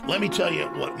Let me tell you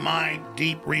what my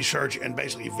deep research and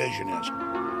basically vision is.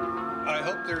 I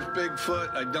hope there's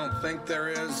Bigfoot. I don't think there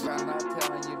is. I'm not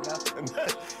telling you nothing.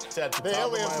 The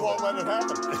aliens won't let it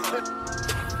happen.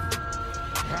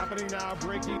 Happening now,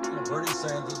 breaking. Bernie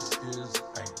Sanders is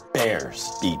angry.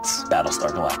 Bears beats Battlestar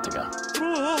Galactica.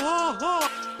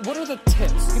 What are the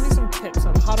tips? Give me some tips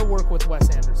on how to work with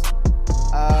Wes Anderson.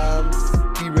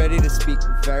 Be ready to speak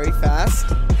very fast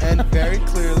and very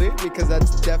clearly, because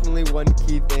that's definitely one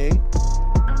key thing.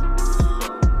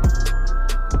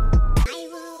 I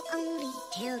will only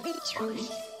tell the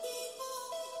truth.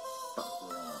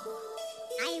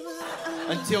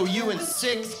 Until you and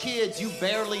 6 kids you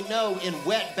barely know in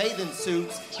wet bathing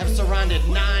suits have surrounded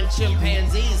 9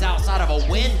 chimpanzees outside of a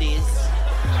Wendy's.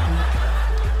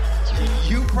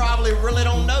 You probably really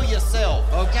don't know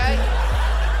yourself, okay?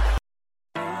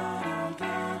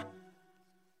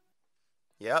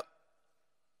 Yep.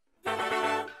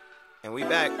 And we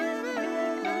back.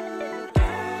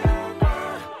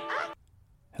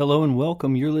 Hello and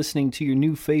welcome. You're listening to your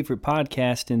new favorite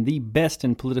podcast and the best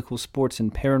in political, sports,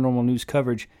 and paranormal news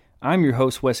coverage. I'm your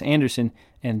host, Wes Anderson,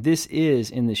 and this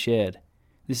is In the Shed.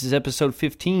 This is episode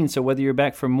 15, so whether you're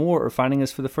back for more or finding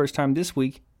us for the first time this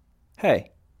week,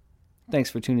 hey, thanks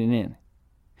for tuning in.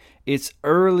 It's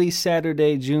early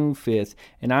Saturday, June 5th,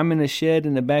 and I'm in a shed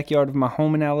in the backyard of my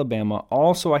home in Alabama,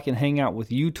 all so I can hang out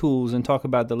with you tools and talk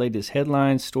about the latest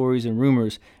headlines, stories, and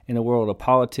rumors in the world of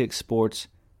politics, sports,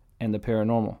 and the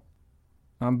paranormal.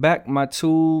 I'm back, my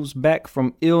tools, back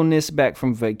from illness, back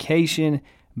from vacation,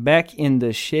 back in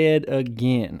the shed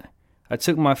again. I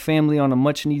took my family on a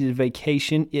much-needed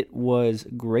vacation. It was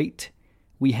great.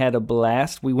 We had a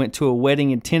blast. We went to a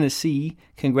wedding in Tennessee.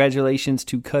 Congratulations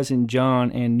to cousin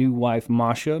John and new wife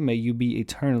Masha. May you be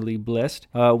eternally blessed.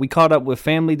 We caught up with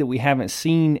family that we haven't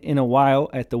seen in a while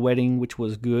at the wedding, which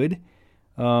was good.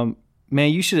 Man,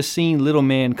 you should have seen little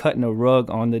man cutting a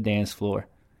rug on the dance floor.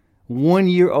 1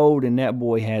 year old and that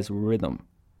boy has rhythm.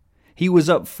 He was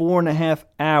up 4.5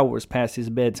 hours past his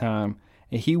bedtime,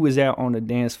 and he was out on the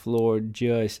dance floor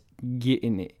just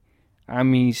getting it. I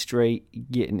mean, straight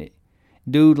getting it.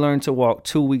 Dude learned to walk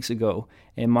 2 weeks ago,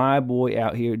 and my boy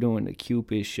out here doing the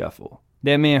Cupid shuffle.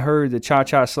 That man heard the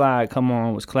cha-cha slide come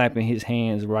on, was clapping his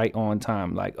hands right on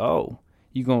time, like, oh,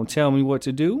 you gonna tell me what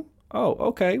to do? Oh,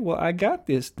 okay, well, I got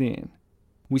this then.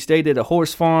 We stayed at a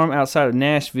horse farm outside of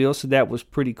Nashville, so that was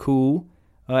pretty cool.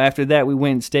 After that, we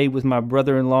went and stayed with my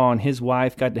brother-in-law and his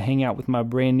wife, got to hang out with my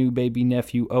brand new baby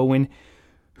nephew, Owen,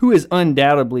 who is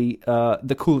undoubtedly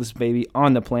the coolest baby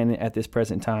on the planet at this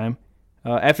present time.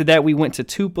 After that, we went to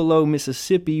Tupelo,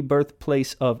 Mississippi,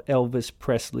 birthplace of Elvis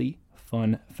Presley,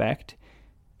 fun fact,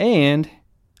 and,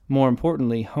 more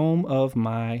importantly, home of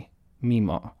my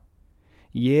Meemaw.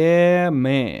 Yeah,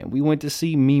 man, we went to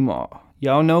see Meemaw.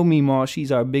 Y'all know Meemaw,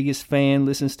 she's our biggest fan,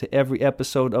 listens to every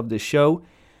episode of the show.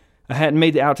 I hadn't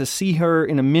made it out to see her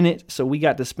in a minute, so we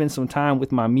got to spend some time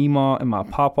with my Meemaw and my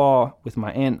pawpaw, with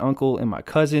my aunt and uncle and my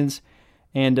cousins,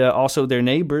 and also their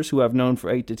neighbors who I've known for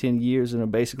 8 to 10 years and are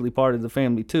basically part of the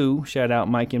family too. Shout out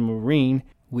Mike and Maureen.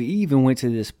 We even went to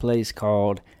this place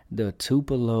called the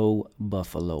Tupelo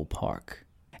Buffalo Park.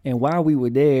 And while we were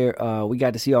there, we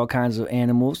got to see all kinds of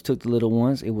animals, took the little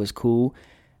ones. It was cool.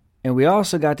 And we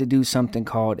also got to do something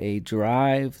called a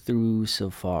drive-through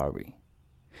safari,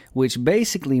 which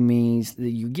basically means that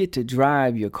you get to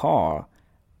drive your car.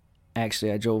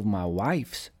 Actually, I drove my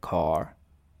wife's car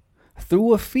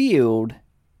through a field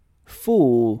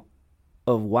full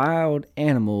of wild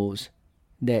animals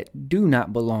that do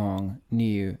not belong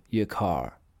near your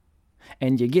car.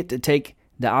 And you get to take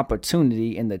the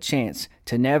opportunity and the chance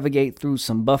to navigate through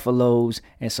some buffaloes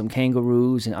and some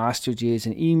kangaroos and ostriches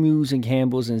and emus and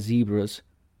camels and zebras,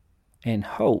 and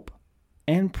hope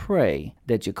and pray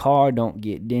that your car don't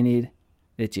get dented,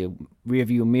 that your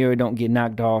rearview mirror don't get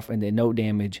knocked off, and that no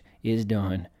damage is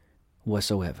done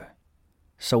whatsoever.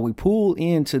 So we pull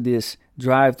into this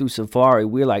drive-through safari.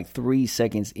 We're like 3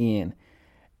 seconds in,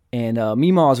 and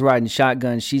Meemaw's riding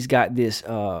shotgun. She's got this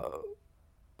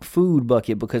food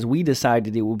bucket because we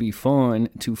decided it would be fun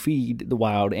to feed the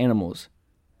wild animals.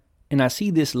 And I see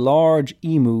this large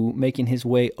emu making his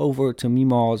way over to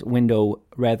Meemaw's window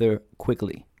rather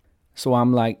quickly. So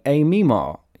I'm like, hey,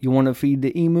 Meemaw, you want to feed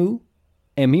the emu?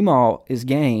 And Meemaw is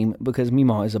game because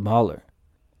Meemaw is a baller.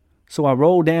 So I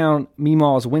roll down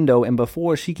Meemaw's window, and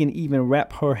before she can even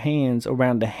wrap her hands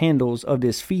around the handles of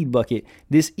this feed bucket,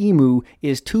 this emu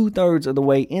is 2/3 of the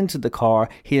way into the car.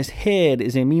 His head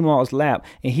is in Meemaw's lap,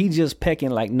 and he's just pecking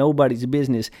like nobody's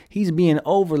business. He's being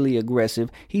overly aggressive.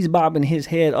 He's bobbing his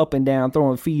head up and down,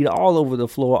 throwing feed all over the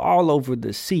floor, all over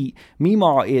the seat.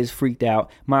 Meemaw is freaked out.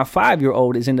 My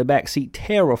 5-year-old is in the back seat,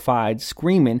 terrified,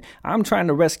 screaming. I'm trying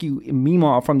to rescue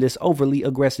Meemaw from this overly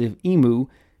aggressive emu.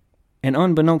 And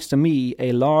unbeknownst to me,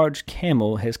 a large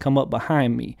camel has come up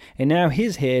behind me, and now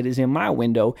his head is in my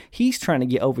window. He's trying to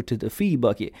get over to the feed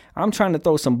bucket. I'm trying to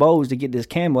throw some bows to get this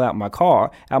camel out my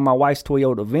car, out my wife's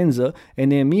Toyota Venza,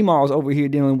 and then Meemaw's over here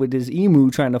dealing with this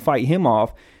emu trying to fight him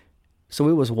off. So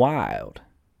it was wild.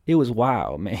 It was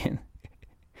wild, man.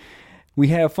 We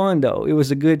had fun, though. It was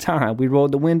a good time. We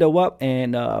rolled the window up,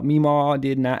 and Meemaw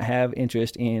did not have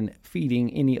interest in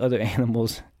feeding any other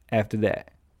animals after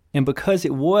that. And because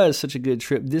it was such a good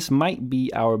trip, this might be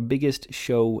our biggest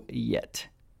show yet.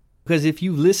 Because if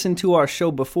you've listened to our show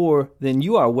before, then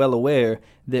you are well aware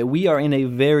that we are in a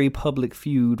very public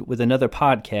feud with another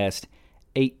podcast,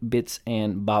 8 Bits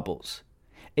and Bobbles.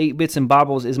 8 Bits and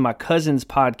Bobbles is my cousin's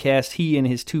podcast, he and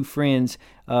his 2 friends,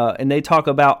 and they talk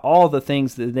about all the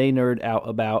things that they nerd out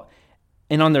about.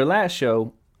 And on their last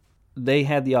show, they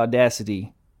had the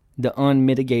audacity, the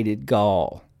unmitigated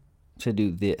gall, to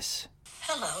do this.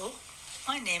 Hello,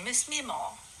 my name is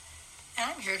Meemaw,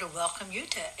 and I'm here to welcome you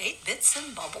to 8 Bits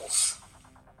and Bubbles.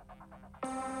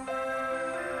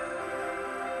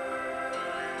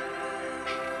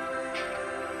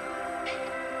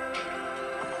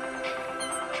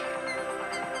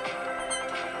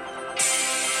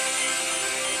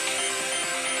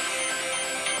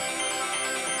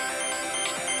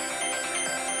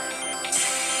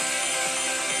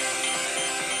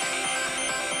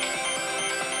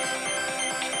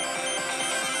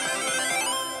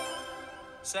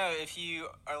 So if you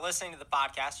are listening to the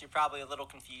podcast, you're probably a little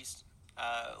confused.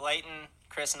 Leighton,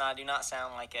 Chris, and I do not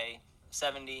sound like a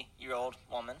 70-year-old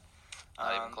woman.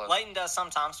 Not even close. Leighton does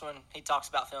sometimes when he talks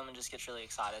about film and just gets really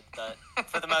excited, but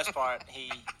for the most part, he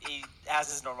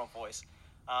has his normal voice.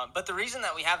 But the reason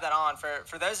that we have that on,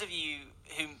 for those of you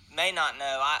who may not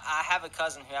know, I have a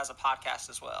cousin who has a podcast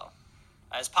as well.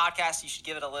 His podcast, you should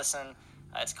give it a listen.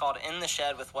 It's called In the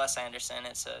Shed with Wes Anderson.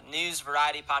 It's a news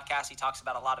variety podcast. He talks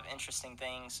about a lot of interesting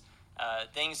things,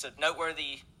 things that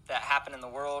noteworthy that happen in the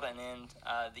world and in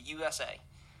the USA.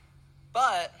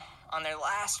 But on their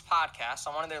last podcast,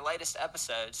 on one of their latest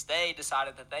episodes, they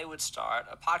decided that they would start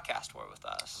a podcast war with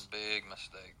us. Big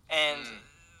mistake. And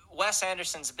Wes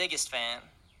Anderson's biggest fan,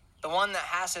 the one that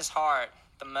has his heart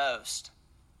the most,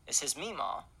 is his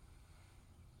Meemaw.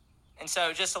 And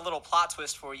so just a little plot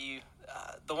twist for you.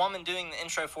 The woman doing the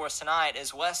intro for us tonight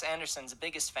is Wes Anderson's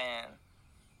biggest fan,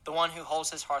 the one who holds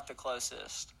his heart the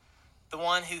closest, the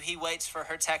one who he waits for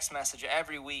her text message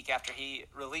every week after he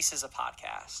releases a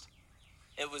podcast.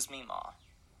 It was Meemaw.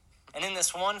 And in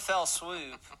this one fell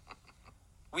swoop,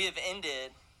 we have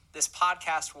ended this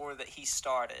podcast war that he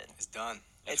started. It's done.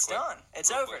 It's done.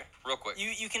 It's over. Real quick.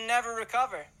 You can never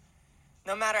recover.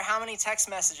 No matter how many text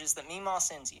messages that Meemaw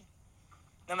sends you.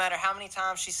 No matter how many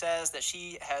times she says that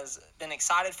she has been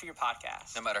excited for your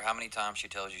podcast. No matter how many times she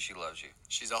tells you she loves you.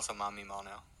 She's also my Meemaw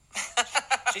now.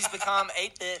 She's become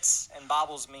 8 Bits and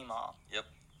Bobbles Meemaw. Yep.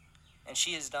 And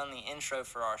she has done the intro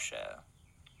for our show.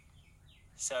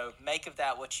 So make of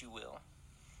that what you will.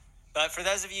 But for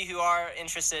those of you who are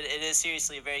interested, it is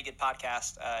seriously a very good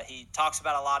podcast. He talks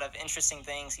about a lot of interesting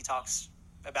things. He talks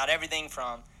about everything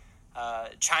from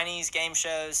Chinese game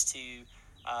shows to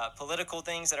political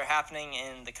things that are happening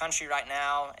in the country right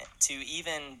now, to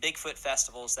even Bigfoot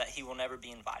festivals that he will never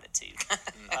be invited to.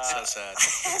 So sad.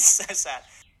 It's so sad.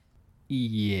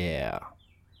 Yeah,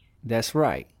 that's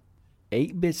right.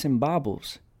 8 Bits and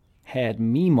Bobbles had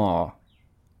Meemaw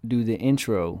do the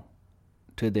intro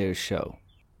to their show.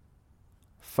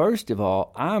 First of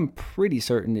all, I'm pretty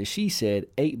certain that she said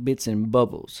 8 Bits and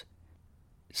Bubbles.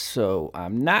 So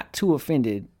I'm not too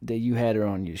offended that you had her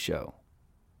on your show.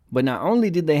 But not only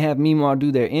did they have Meemaw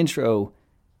do their intro,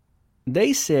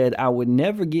 they said I would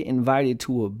never get invited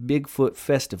to a Bigfoot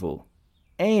festival.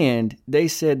 And they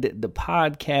said that the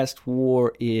podcast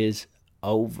war is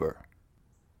over.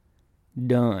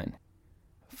 Done.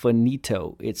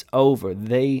 Finito. It's over.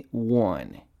 They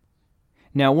won.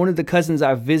 Now, one of the cousins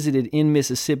I visited in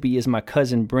Mississippi is my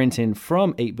cousin Brenton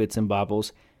from 8 Bits and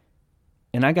Bobbles.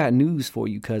 And I got news for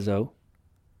you, cuzzo.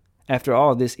 After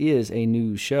all, this is a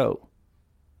news show.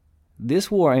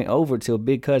 This war ain't over till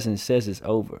Big Cousin says it's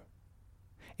over.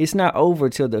 It's not over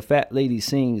till the fat lady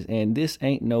sings, and this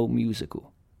ain't no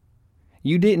musical.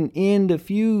 You didn't end the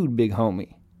feud, big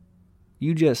homie.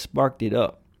 You just sparked it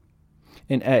up.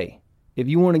 And hey, if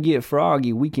you want to get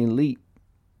froggy, we can leap.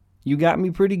 You got me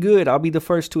pretty good, I'll be the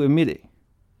first to admit it.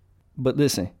 But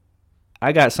listen,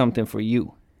 I got something for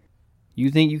you. You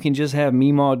think you can just have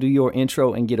Meemaw do your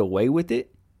intro and get away with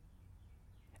it?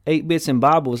 8 Bits and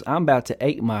Bobbles, I'm about to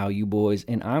 8 Mile you boys,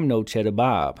 and I'm no Cheddar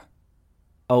Bob.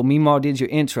 Oh, Meemaw did your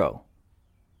intro.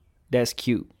 That's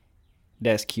cute.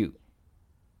 That's cute.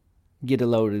 Get a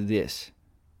load of this.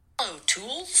 Hello,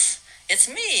 tools. It's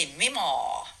me,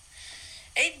 Meemaw.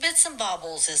 8 Bits and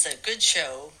Bobbles is a good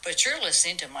show, but you're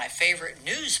listening to my favorite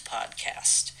news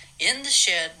podcast, In the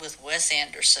Shed with Wes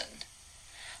Anderson.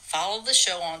 Follow the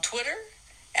show on Twitter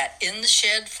at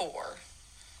InTheShed4.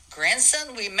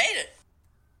 Grandson, we made it.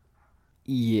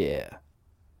 Yeah.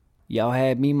 Y'all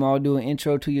had Meemaw do an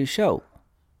intro to your show.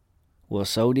 Well,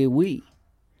 so did we.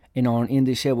 And on In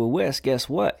the Shed with Wes, guess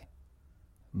what?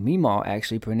 Meemaw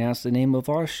actually pronounced the name of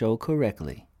our show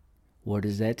correctly. What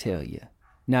does that tell you?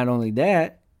 Not only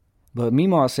that, but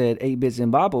Meemaw said 8 Bits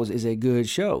and Bobbles is a good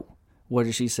show. What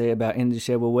did she say about In the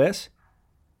Shed with Wes?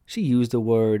 She used the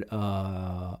word,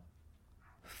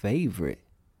 favorite.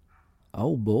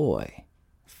 Oh boy,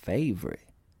 favorite.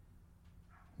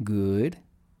 Good,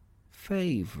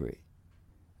 favorite.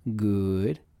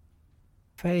 Good,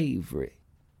 favorite.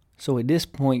 So at this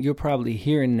point, you're probably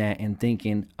hearing that and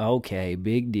thinking, okay,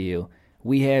 big deal.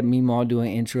 We had Meemaw do an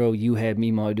intro, you had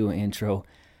Meemaw do an intro.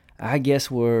 I guess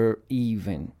we're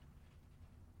even.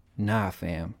 Nah,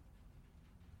 fam.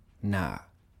 Nah.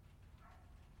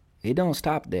 It don't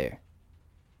stop there.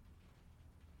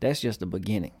 That's just the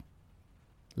beginning.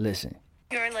 Listen.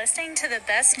 You're listening to the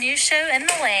best news show in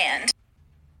the land.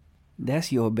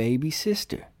 That's your baby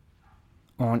sister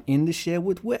on In the Shed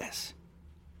with Wes,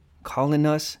 calling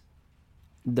us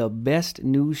the best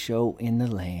news show in the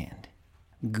land.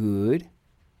 Good,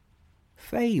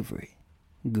 favorite,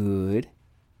 good,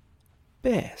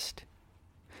 best.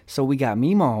 So we got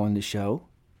Meemaw on the show.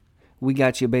 We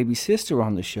got your baby sister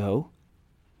on the show.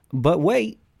 But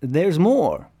wait, there's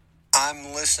more.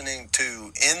 I'm listening to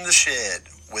In the Shed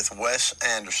with Wes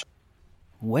Anderson.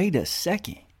 Wait a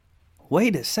second.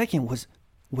 Was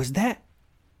that?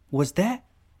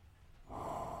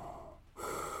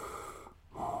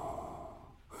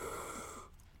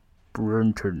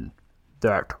 Brenton,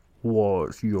 that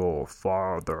was your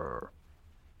father.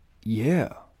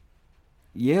 Yeah,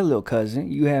 little cousin.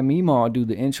 You had Meemaw do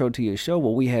the intro to your show.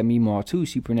 Well, we had Meemaw too.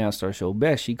 She pronounced our show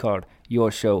best. She called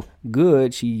your show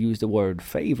good. She used the word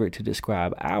favorite to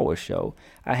describe our show.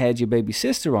 I had your baby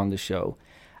sister on the show.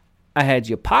 I had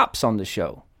your pops on the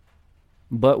show.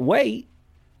 But wait,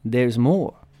 there's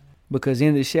more. Because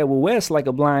In the Shed with Wes, like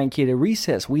a blind kid at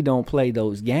recess, we don't play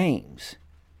those games.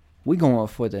 We going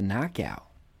for the knockout.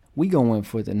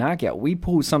 We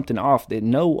pulled something off that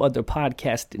no other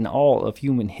podcast in all of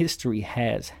human history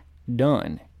has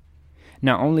done.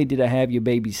 Not only did I have your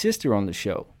baby sister on the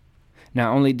show,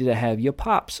 not only did I have your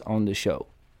pops on the show,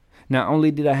 not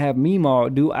only did I have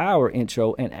Meemaw do our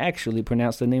intro and actually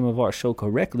pronounce the name of our show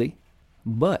correctly,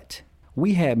 but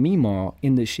we had Meemaw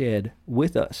in the shed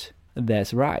with us.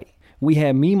 That's right. We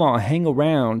had Meemaw hang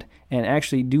around and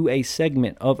actually do a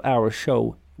segment of our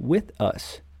show with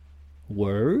us.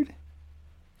 Word?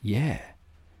 Yeah,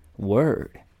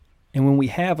 word. And when we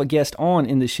have a guest on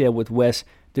In the Shed with Wes,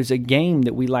 there's a game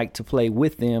that we like to play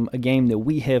with them, a game that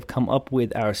we have come up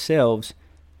with ourselves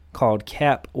called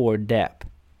Cap or Dap.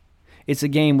 It's a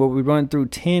game where we run through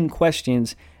 10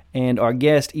 questions and our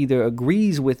guest either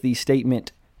agrees with the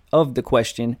statement of the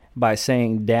question by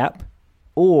saying Dap,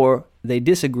 or they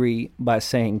disagree by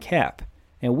saying Cap.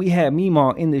 And we had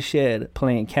Meemaw in the shed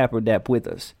playing Cap or Dap with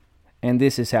us. And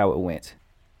this is how it went.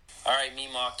 All right,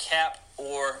 Meemaw, Cap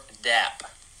or Dap?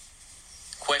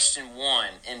 Question 1.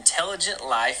 Intelligent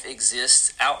life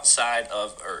exists outside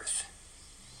of Earth.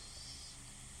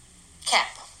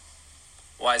 Cap.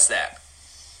 Why is that?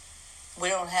 We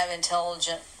don't have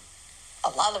a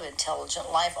lot of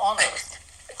intelligent life on Earth.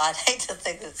 I'd hate to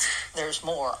think that there's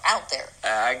more out there.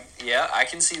 Yeah, I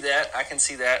can see that.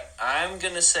 I'm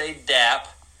going to say Dap.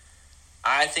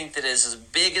 I think that as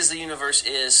big as the universe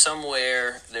is,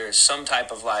 somewhere there's some type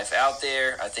of life out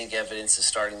there. I think evidence is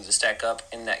starting to stack up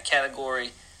in that category.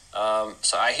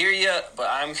 So I hear you, but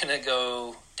I'm going to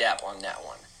go Dap on that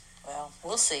one. Well,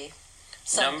 we'll see.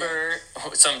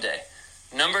 Someday.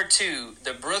 Number 2,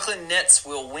 the Brooklyn Nets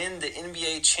will win the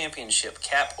NBA championship.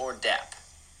 Cap or Dap?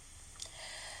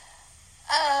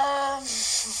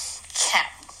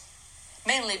 Cap.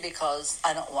 Mainly because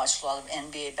I don't watch a lot of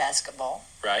NBA basketball.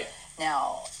 Right.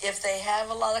 Now, if they have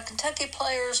a lot of Kentucky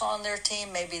players on their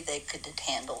team, maybe they could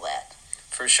handle that.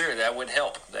 For sure, that would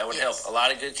help. That would help. A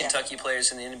lot of good Kentucky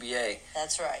players in the NBA.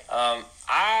 That's right.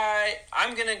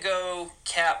 I'm going to go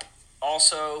Cap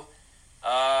also.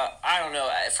 I don't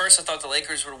know. At first I thought the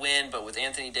Lakers would win, but with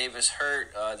Anthony Davis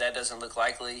hurt, that doesn't look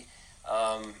likely.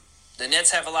 The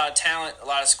Nets have a lot of talent, a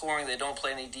lot of scoring. They don't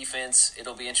play any defense.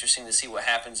 It'll be interesting to see what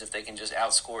happens if they can just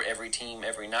outscore every team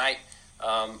every night.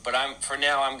 But I'm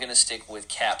going to stick with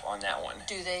Cap on that one.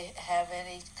 Do they have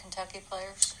any Kentucky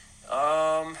players?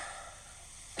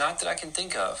 Not that I can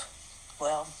think of.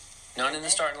 Well, none in the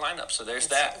starting lineup, so there's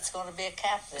that. It's going to be a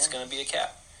Cap then. It's going to be a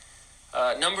Cap.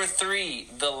 Number 3,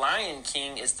 The Lion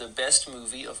King is the best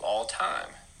movie of all time.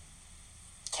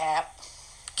 Cap.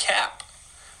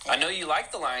 I know you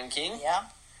like The Lion King. Yeah.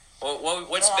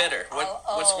 What's better?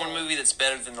 What's one movie that's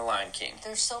better than The Lion King?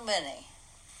 There's so many.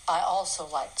 I also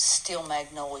liked Steel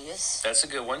Magnolias. That's a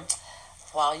good one.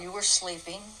 While You Were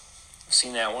Sleeping. I've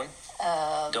seen that one.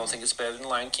 Don't think it's better than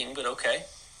Lion King, but okay.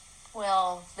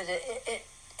 Well, but it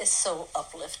is so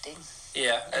uplifting.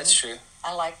 Yeah, that's true.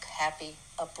 I like happy,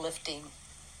 uplifting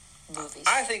movies.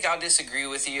 I think I'll disagree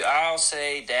with you. I'll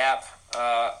say DAP.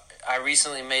 I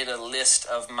recently made a list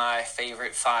of my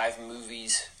favorite 5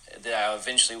 movies that I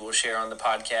eventually will share on the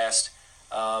podcast.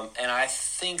 And I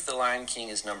think The Lion King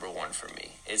is number 1 for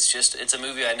me. It's a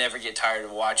movie I never get tired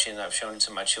of watching. I've shown it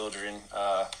to my children.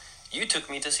 You took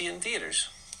me to see it in theaters.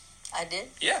 I did?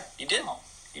 Yeah, you did. Oh.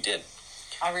 You did.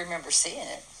 I remember seeing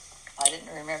it. I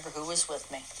didn't remember who was with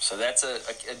me. So that's a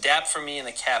DAP for me and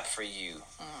a Cap for you.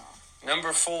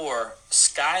 Number 4,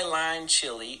 Skyline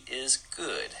Chili is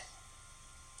good.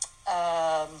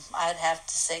 I'd have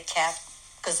to say Cap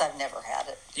because I've never had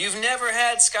it. You've never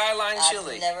had Skyline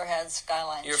Chili? I've never had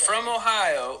Skyline You're Chili. from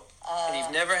Ohio, and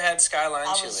you've never had Skyline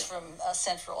Chili? I was from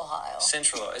Central Ohio.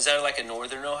 Central. Is that like a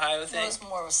Northern Ohio thing? No, it's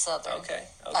more of a Southern. Okay.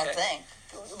 I think.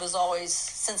 It was always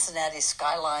Cincinnati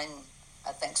Skyline,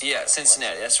 I think. Yeah,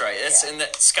 Cincinnati. That's right. And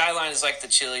that Skyline is like the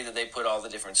chili that they put all the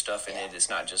different stuff in it. It's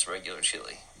not just regular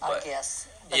chili. But, I guess.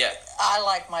 But yeah. I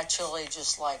like my chili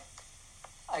just like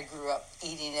I grew up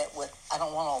eating it with. I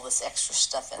don't want all this extra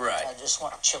stuff in it. I just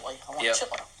want chili. I want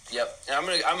chili. Yep. And I'm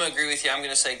gonna agree with you. I'm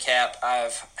gonna say Cap.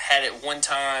 I've had it one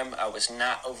time. I was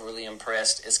not overly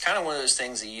impressed. It's kind of one of those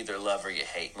things that you either love or you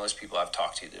hate. Most people I've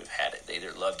talked to that have had it, they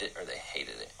either loved it or they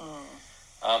hated it.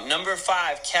 Number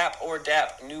 5, Cap or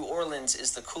DAP, New Orleans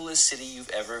is the coolest city you've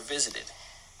ever visited.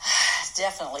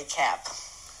 Definitely Cap.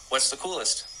 What's the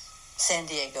coolest? San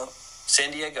Diego.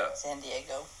 San Diego. San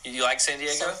Diego. You like San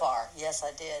Diego? So far, yes,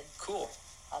 I did. Cool.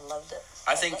 I loved it.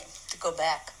 I think to go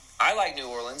back. I like New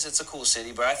Orleans. It's a cool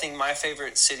city, but I think my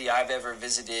favorite city I've ever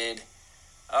visited,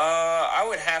 I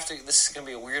would have to. This is going to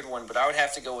be a weird one, but I would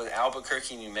have to go with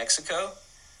Albuquerque, New Mexico.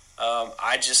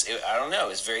 I don't know.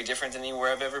 It's very different than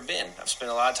anywhere I've ever been. I've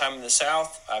spent a lot of time in the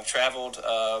South. I've traveled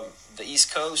the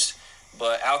East Coast,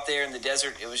 but out there in the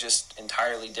desert, it was just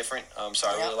entirely different. So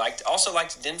I really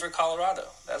liked Denver, Colorado.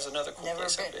 That was another cool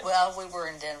place I've been. Well, we were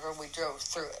in Denver. We drove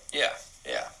through it.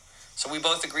 Yeah. So we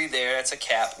both agreed there. That's a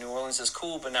Cap. New Orleans is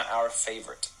cool, but not our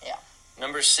favorite. Yeah.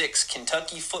 Number 6,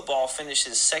 Kentucky football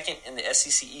finishes 2nd in the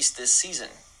SEC East this season.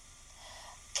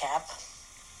 Cap.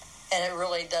 And it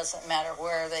really doesn't matter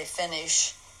where they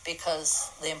finish because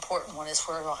the important one is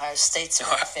where Ohio State's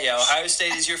going to finish. Yeah, Ohio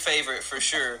State is your favorite for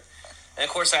sure. And, of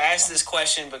course, I asked this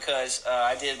question because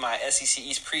I did my SEC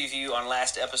East preview on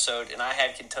last episode, and I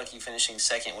had Kentucky finishing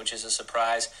 2nd, which is a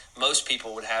surprise. Most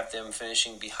people would have them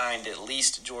finishing behind at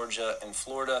least Georgia and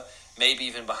Florida, maybe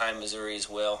even behind Missouri as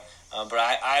well. But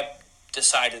I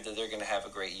decided that they're going to have a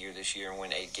great year this year and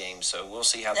win 8 games, so we'll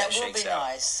see how that shakes out. That would be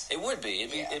nice. It would be.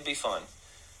 It'd be fun.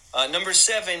 Number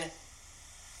 7,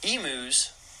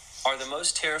 emus are the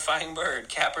most terrifying bird.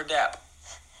 Cap or DAP?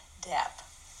 DAP.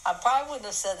 I probably wouldn't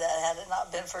have said that had it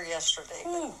not been for yesterday.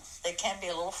 But they can be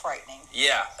a little frightening.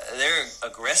 Yeah, they're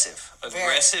aggressive.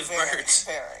 Aggressive birds.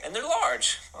 Very. And they're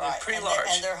large. Right. They're pretty large.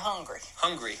 And they're hungry.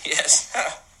 Hungry, yes.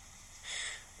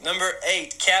 Number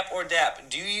 8, Cap or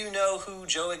DAP, do you know who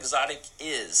Joe Exotic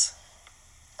is?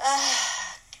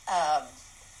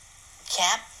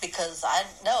 Cap, because I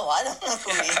don't know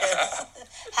who he is.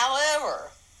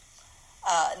 However,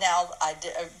 now I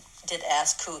did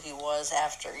ask who he was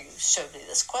after you showed me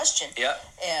this question. Yeah.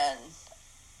 And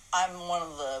I'm one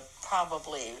of the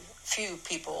probably few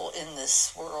people in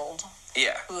this world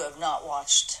who have not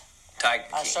watched Tiger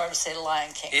King. I started to say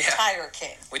Lion King. Yeah. Tiger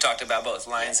King. We talked about both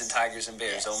lions and tigers and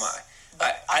bears. Yes. Oh my.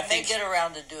 But I may get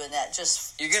around to doing that.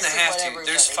 You're going to have to.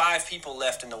 There's 5 people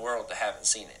left in the world that haven't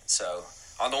seen it. So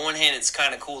on the one hand, it's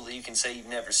kind of cool that you can say you've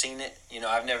never seen it. You know,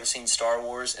 I've never seen Star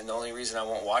Wars, and the only reason I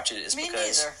won't watch it is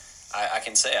because I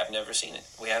can say I've never seen it.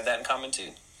 We have that in common too.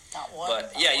 Not one.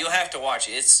 But yeah, you'll have to watch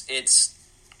it. It's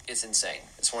It's insane.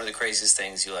 It's one of the craziest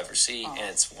things you'll ever see, and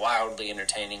it's wildly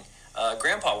entertaining.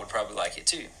 Grandpa would probably like it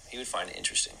too. He would find it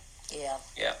interesting. Yeah.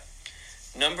 Yeah.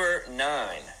 Number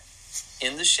 9,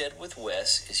 In the Shed with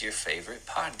Wes is your favorite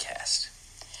podcast.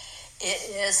 It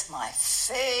is my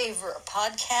favorite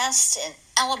podcast in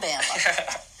Alabama.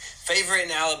 Favorite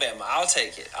in Alabama. I'll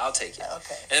take it. Okay.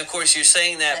 And of course, you're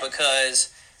saying that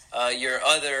because your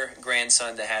other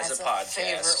grandson that has a podcast.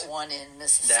 Favorite one in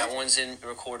Mississippi. That one's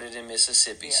recorded in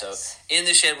Mississippi. Yes. So, In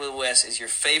the Shed with Wes is your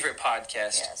favorite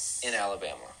podcast in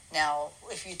Alabama. Now,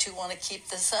 if you two want to keep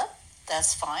this up,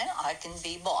 that's fine. I can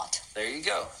be bought. There you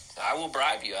go. I will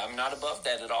bribe you. I'm not above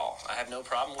that at all. I have no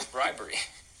problem with bribery.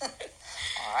 All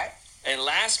right. And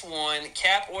last one,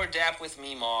 Cap or Dap with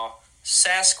Meemaw.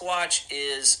 Sasquatch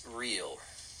is real.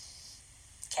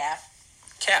 Cap.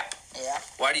 Yeah.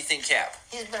 Why do you think Cap?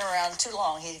 He's been around too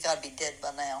long. He's got to be dead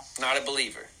by now. Not a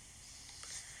believer.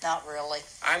 Not really.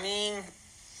 I mean,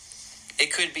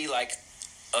 it could be like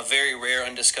a very rare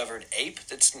undiscovered ape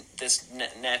that's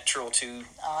natural to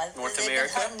North America. They've been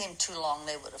hunting him too long.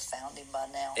 They would have found him by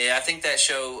now. Yeah, I think that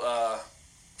show,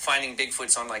 Finding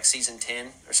Bigfoot's on like season 10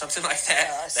 or something like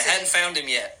that. They hadn't found him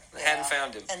yet. And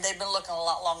they've been looking a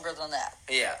lot longer than that.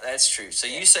 Yeah, that's true. So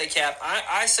you say Cap.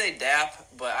 I say Dap,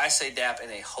 but I say Dap in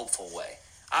a hopeful way.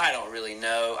 I don't really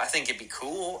know. I think it'd be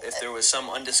cool if there was some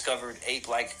undiscovered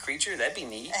ape-like creature. That'd be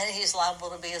neat. And he's liable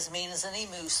to be as mean as an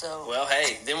emu, so... Well,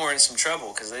 hey, then we're in some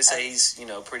trouble because they say he's,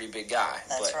 a pretty big guy.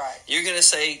 That's right. You're going to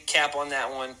say Cap on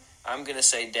that one. I'm going to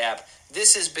say Dap.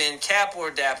 This has been Cap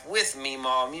or Dap with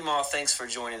Meemaw. Meemaw, thanks for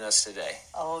joining us today.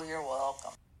 Oh, you're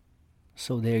welcome.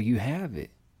 So there you have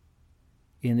it.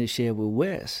 In the Shed with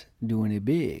Wes, doing it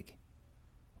big.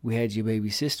 We had your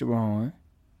baby sister on.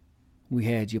 We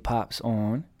had your pops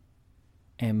on.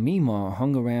 And Meemaw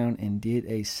hung around and did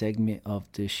a segment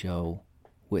of the show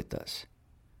with us.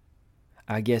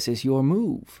 I guess it's your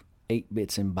move, 8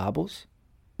 Bits and Bobbles.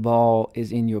 Ball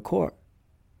is in your court.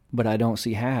 But I don't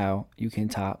see how you can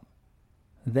top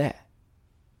that.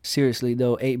 Seriously,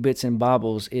 though, 8 Bits and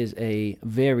Bobbles is a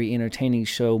very entertaining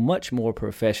show, much more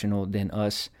professional than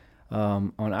us.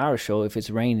 On our show, if it's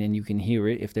raining, you can hear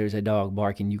it. If there's a dog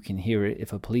barking, you can hear it.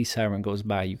 If a police siren goes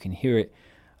by, you can hear it.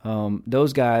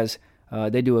 Those guys,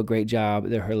 they do a great job.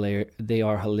 They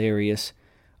are hilarious.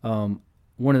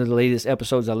 One of the latest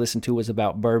episodes I listened to was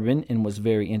about bourbon and was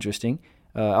very interesting.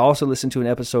 I also listened to an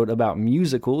episode about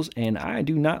musicals, and I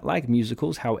do not like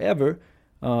musicals. However,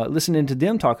 listening to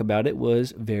them talk about it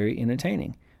was very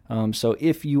entertaining. So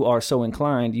if you are so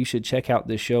inclined, you should check out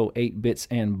the show 8 Bits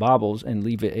and Bobbles and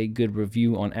leave it a good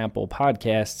review on Apple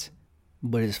Podcasts.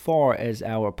 But as far as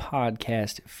our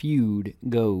podcast feud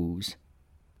goes,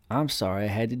 I'm sorry I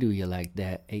had to do you like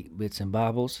that, 8 Bits and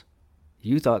Bobbles.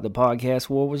 You thought the podcast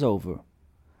war was over,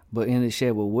 but In the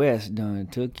Shed with Wes done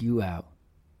took you out.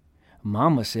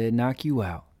 Mama said knock you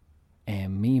out,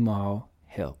 and Meemaw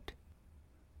helped.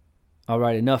 All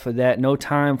right, enough of that. No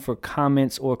time for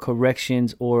comments or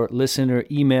corrections or listener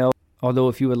email. Although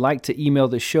if you would like to email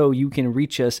the show, you can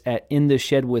reach us at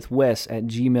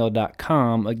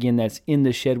intheshedwithwes@gmail.com. Again, that's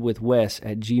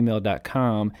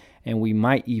intheshedwithwes@gmail.com, and we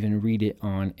might even read it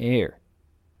on air.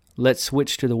 Let's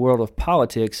switch to the world of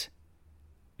politics,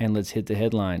 and let's hit the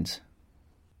headlines.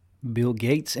 Bill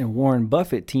Gates and Warren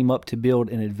Buffett team up to build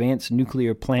an advanced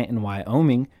nuclear plant in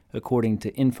Wyoming, according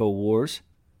to InfoWars.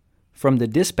 From the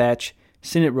Dispatch,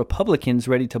 Senate Republicans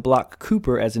ready to block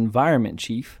Cooper as environment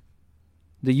chief.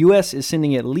 The U.S. is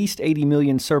sending at least 80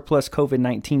 million surplus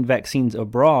COVID-19 vaccines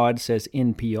abroad, says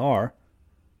NPR.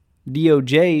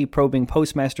 DOJ probing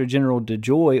Postmaster General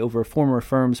DeJoy over former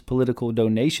firm's political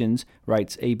donations,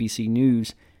 writes ABC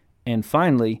News. And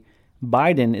finally,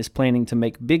 Biden is planning to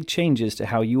make big changes to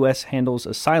how U.S. handles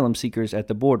asylum seekers at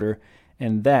the border,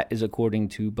 and that is according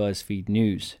to BuzzFeed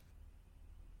News.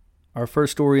 Our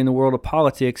first story in the world of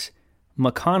politics,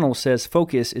 McConnell says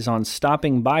focus is on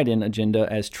stopping Biden agenda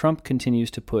as Trump continues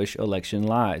to push election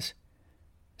lies.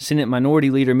 Senate Minority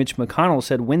Leader Mitch McConnell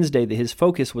said Wednesday that his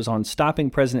focus was on stopping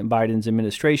President Biden's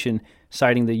administration,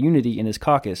 citing the unity in his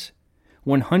caucus.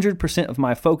 100% of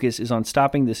my focus is on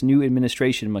stopping this new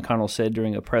administration, McConnell said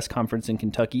during a press conference in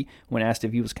Kentucky when asked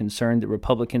if he was concerned that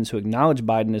Republicans who acknowledge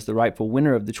Biden as the rightful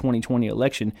winner of the 2020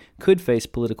 election could face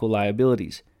political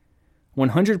liabilities.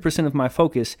 100% of my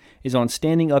focus is on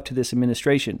standing up to this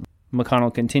administration,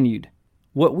 McConnell continued.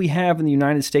 What we have in the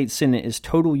United States Senate is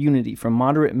total unity from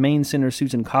moderate Maine Senator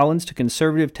Susan Collins to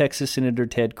conservative Texas Senator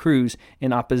Ted Cruz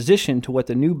in opposition to what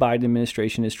the new Biden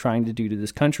administration is trying to do to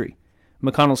this country.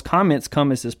 McConnell's comments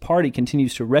come as his party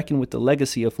continues to reckon with the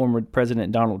legacy of former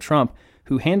President Donald Trump,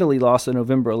 who handily lost the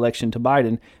November election to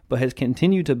Biden, but has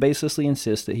continued to baselessly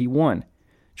insist that he won.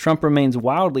 Trump remains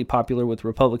wildly popular with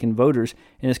Republican voters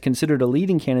and is considered a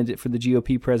leading candidate for the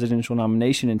GOP presidential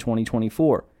nomination in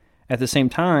 2024. At the same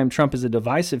time, Trump is a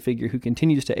divisive figure who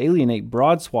continues to alienate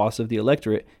broad swaths of the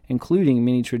electorate, including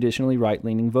many traditionally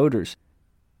right-leaning voters.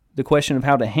 The question of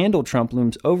how to handle Trump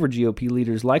looms over GOP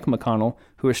leaders like McConnell,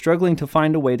 who are struggling to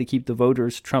find a way to keep the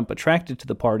voters Trump attracted to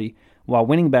the party while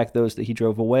winning back those that he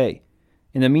drove away.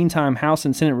 In the meantime, House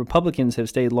and Senate Republicans have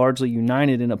stayed largely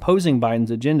united in opposing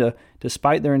Biden's agenda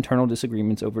despite their internal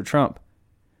disagreements over Trump.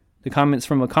 The comments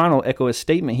from McConnell echo a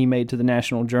statement he made to the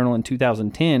National Journal in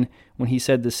 2010 when he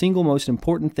said the single most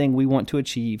important thing we want to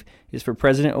achieve is for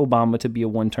President Obama to be a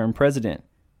one-term president.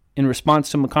 In response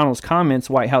to McConnell's comments,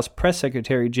 White House Press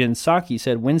Secretary Jen Psaki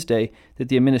said Wednesday that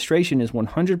the administration is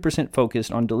 100%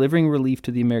 focused on delivering relief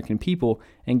to the American people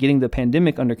and getting the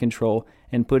pandemic under control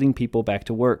and putting people back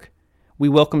to work. We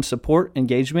welcome support,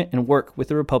 engagement, and work with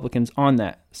the Republicans on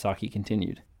that, Psaki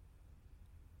continued.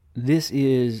 This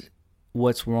is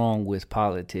what's wrong with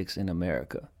politics in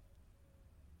America.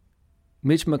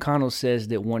 Mitch McConnell says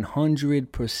that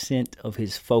 100% of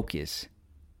his focus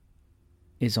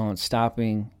is on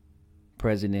stopping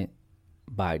President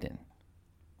Biden.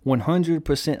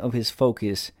 100% of his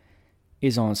focus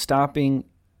is on stopping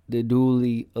the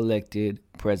duly elected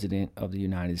President of the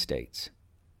United States.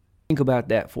 Think about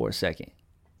that for a second.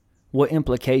 What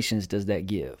implications does that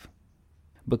give?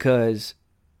 Because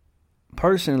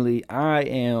personally, I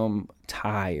am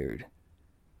tired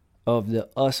of the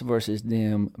us versus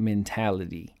them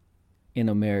mentality in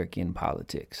American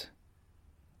politics.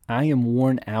 I am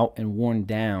worn out and worn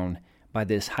down by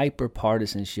this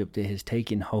hyper-partisanship that has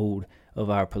taken hold of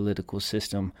our political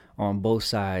system on both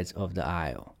sides of the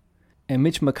aisle. And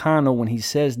Mitch McConnell, when he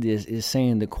says this, is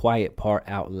saying the quiet part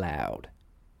out loud.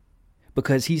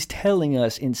 Because he's telling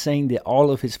us in saying that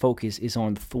all of his focus is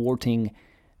on thwarting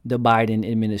the Biden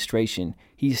administration.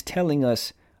 He's telling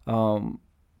us that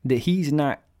he's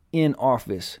not in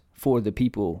office for the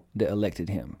people that elected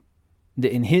him.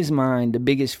 That in his mind, the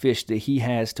biggest fish that he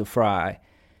has to fry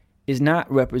is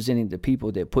not representing the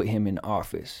people that put him in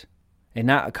office and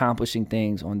not accomplishing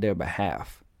things on their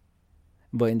behalf,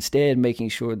 but instead making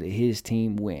sure that his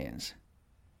team wins.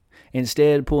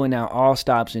 Instead, pulling out all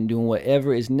stops and doing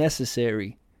whatever is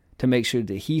necessary to make sure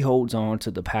that he holds on to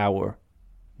the power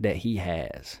that he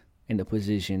has and the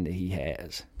position that he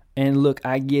has. And look,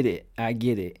 I get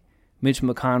it. Mitch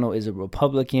McConnell is a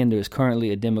Republican. There's currently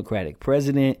a Democratic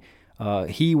president.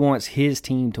 He wants his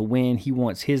team to win. He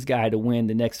wants his guy to win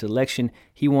the next election.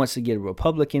 He wants to get a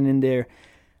Republican in there.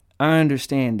 I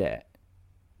understand that.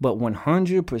 But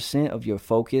 100% of your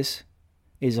focus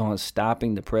is on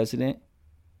stopping the president.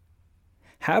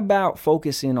 How about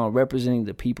focusing on representing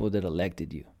the people that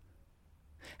elected you?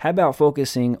 How about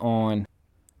focusing on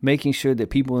making sure that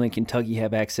people in Kentucky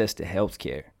have access to health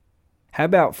care? How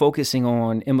about focusing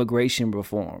on immigration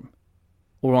reform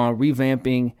or on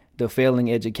revamping the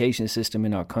failing education system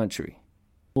in our country,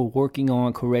 or working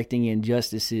on correcting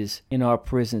injustices in our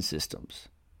prison systems,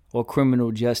 or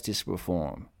criminal justice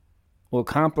reform, or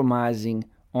compromising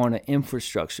on an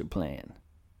infrastructure plan,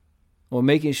 or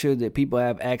making sure that people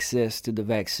have access to the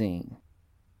vaccine,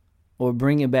 or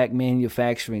bringing back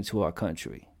manufacturing to our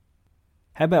country?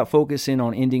 How about focusing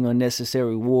on ending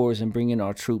unnecessary wars and bringing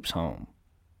our troops home?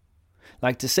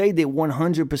 Like, to say that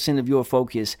 100% of your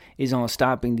focus is on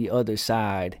stopping the other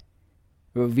side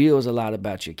reveals a lot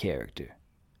about your character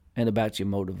and about your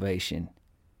motivation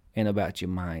and about your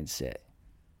mindset.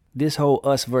 This whole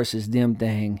us versus them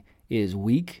thing is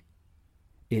weak,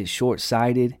 is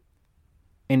short-sighted,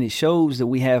 and it shows that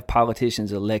we have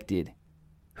politicians elected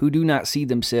who do not see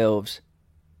themselves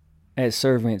as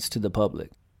servants to the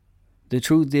public. The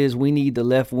truth is, we need the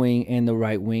left wing and the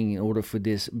right wing in order for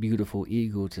this beautiful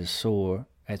eagle to soar,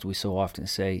 as we so often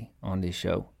say on this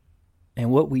show. And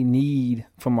what we need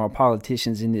from our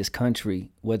politicians in this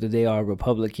country, whether they are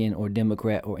Republican or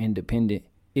Democrat or independent,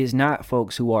 is not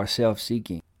folks who are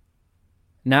self-seeking,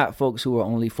 not folks who are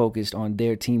only focused on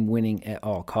their team winning at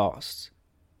all costs,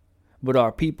 but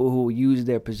are people who will use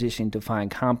their position to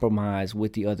find compromise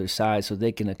with the other side so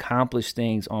they can accomplish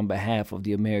things on behalf of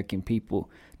the American people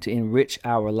to enrich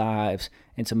our lives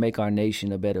and to make our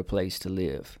nation a better place to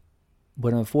live.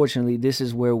 But unfortunately, this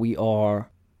is where we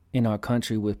are in our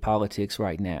country with politics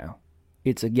right now.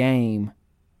 It's a game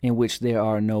in which there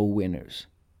are no winners.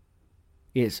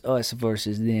 It's us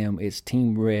versus them. It's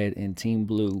Team Red and Team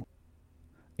Blue.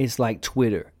 It's like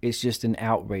Twitter. It's just an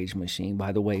outrage machine.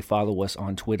 By the way, follow us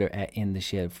on Twitter at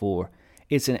InTheShed4.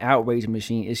 it's an outrage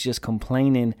machine. It's just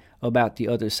complaining about the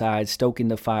other side, stoking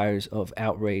the fires of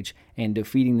outrage and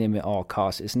defeating them at all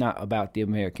costs. It's not about the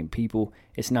American people.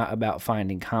 It's not about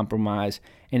finding compromise.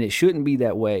 And it shouldn't be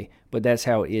that way, but that's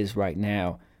how it is right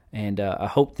now. And I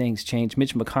hope things change.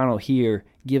 Mitch McConnell here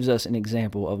gives us an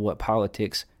example of what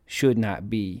politics should not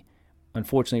be.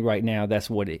 Unfortunately, right now, that's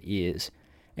what it is.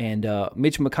 And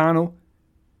Mitch McConnell,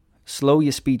 slow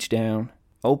your speech down,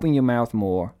 open your mouth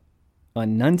more,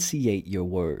 enunciate your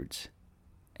words,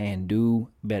 and do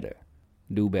better.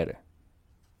 Do better.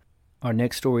 Our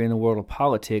next story in the world of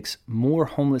politics, more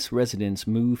homeless residents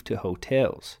move to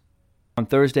hotels. On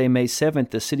Thursday, May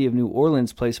 7th, the city of New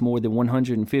Orleans placed more than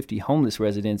 150 homeless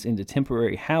residents into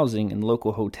temporary housing in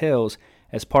local hotels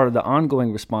as part of the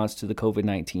ongoing response to the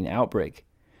COVID-19 outbreak.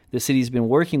 The city's been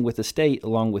working with the state,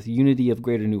 along with Unity of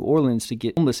Greater New Orleans, to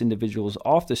get homeless individuals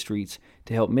off the streets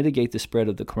to help mitigate the spread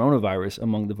of the coronavirus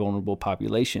among the vulnerable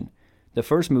population. The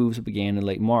first moves began in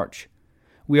late March.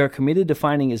 We are committed to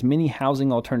finding as many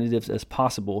housing alternatives as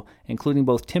possible, including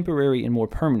both temporary and more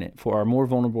permanent, for our more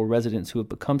vulnerable residents who have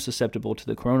become susceptible to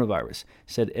the coronavirus,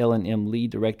 said Ellen M. Lee,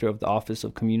 director of the Office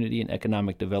of Community and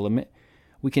Economic Development.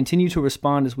 We continue to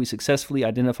respond as we successfully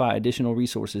identify additional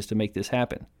resources to make this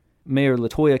happen. Mayor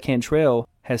LaToya Cantrell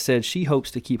has said she hopes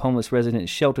to keep homeless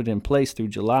residents sheltered in place through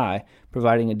July,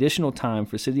 providing additional time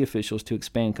for city officials to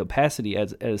expand capacity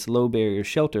at its low-barrier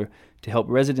shelter to help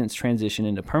residents transition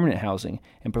into permanent housing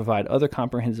and provide other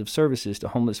comprehensive services to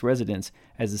homeless residents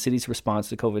as the city's response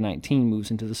to COVID-19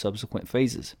 moves into the subsequent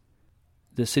phases.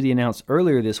 The city announced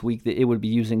earlier this week that it would be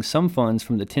using some funds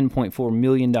from the $10.4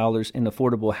 million in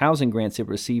affordable housing grants it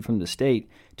received from the state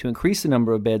to increase the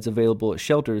number of beds available at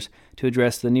shelters to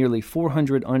address the nearly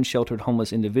 400 unsheltered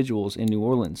homeless individuals in New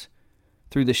Orleans.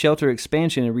 Through the Shelter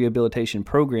Expansion and Rehabilitation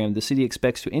Program, the city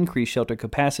expects to increase shelter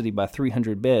capacity by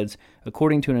 300 beds,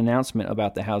 according to an announcement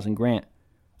about the housing grant.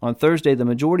 On Thursday, the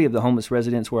majority of the homeless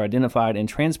residents were identified and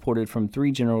transported from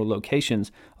 3 general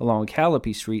locations along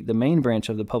Calliope Street, the main branch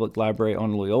of the public library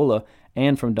on Loyola,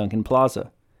 and from Duncan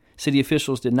Plaza. City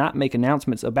officials did not make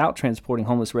announcements about transporting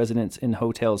homeless residents in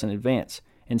hotels in advance.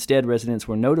 Instead, residents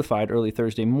were notified early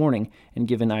Thursday morning and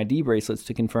given ID bracelets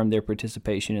to confirm their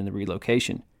participation in the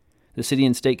relocation. The city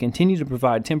and state continue to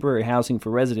provide temporary housing for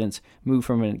residents moved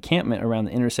from an encampment around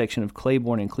the intersection of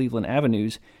Claiborne and Cleveland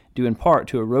Avenues, due in part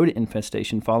to a rodent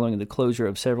infestation following the closure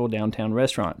of several downtown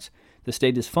restaurants. The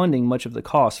state is funding much of the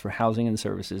cost for housing and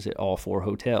services at all 4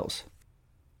 hotels.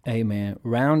 Hey man,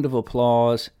 round of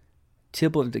applause,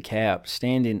 tip of the cap,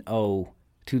 standing O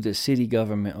to the city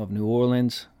government of New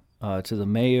Orleans, to the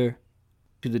mayor,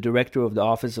 to the director of the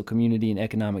Office of Community and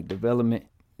Economic Development.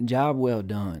 Job well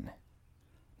done.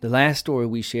 The last story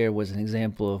we shared was an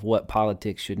example of what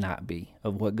politics should not be,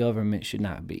 of what government should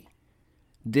not be.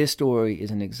 This story is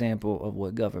an example of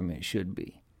what government should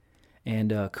be.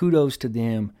 And kudos to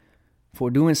them for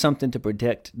doing something to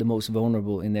protect the most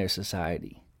vulnerable in their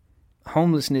society.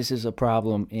 Homelessness is a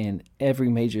problem in every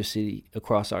major city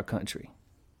across our country.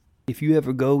 If you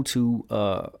ever go to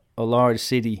a large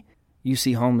city, you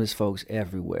see homeless folks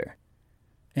everywhere.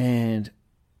 And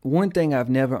one thing I've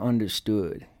never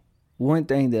understood, one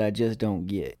thing that I just don't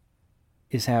get,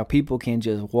 is how people can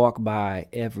just walk by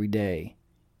every day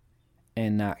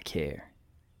and not care.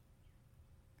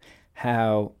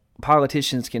 How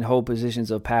politicians can hold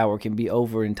positions of power, can be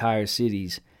over entire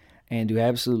cities, and do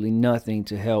absolutely nothing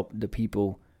to help the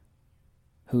people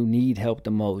who need help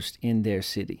the most in their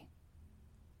city.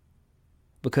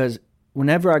 Because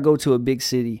whenever I go to a big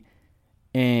city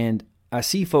and I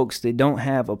see folks that don't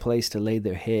have a place to lay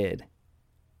their head,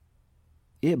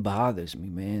 it bothers me,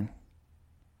 man.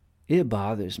 It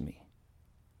bothers me.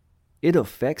 It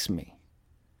affects me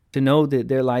to know that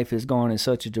their life has gone in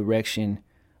such a direction,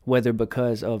 whether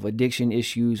because of addiction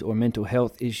issues or mental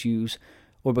health issues,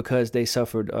 or because they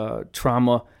suffered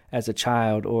trauma as a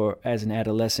child or as an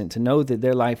adolescent, to know that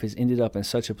their life has ended up in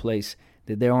such a place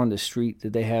that they're on the street,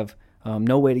 that they have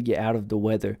no way to get out of the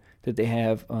weather, that they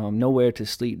have nowhere to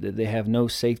sleep, that they have no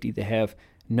safety, they have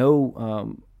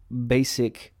no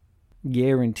basic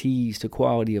guarantees to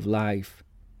quality of life.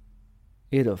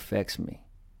 It affects me.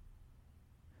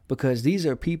 Because these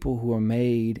are people who are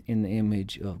made in the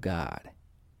image of God.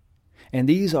 And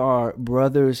these are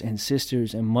brothers and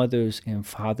sisters and mothers and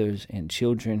fathers and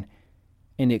children.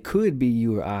 And it could be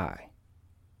you or I.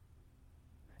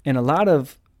 And a lot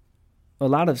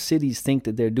of cities think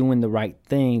that they're doing the right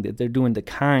thing, that they're doing the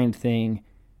kind thing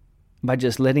by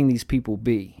just letting these people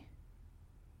be.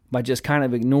 By just kind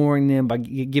of ignoring them, by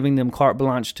giving them carte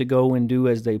blanche to go and do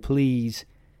as they please.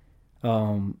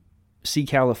 See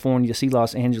California, see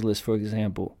Los Angeles, for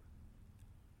example.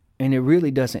 And it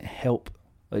really doesn't help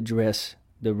address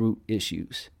the root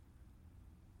issues.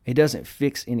 It doesn't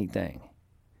fix anything.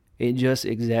 It just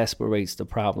exacerbates the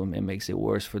problem and makes it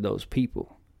worse for those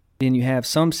people. Then you have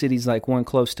some cities like one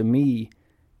close to me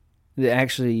that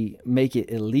actually make it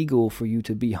illegal for you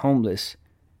to be homeless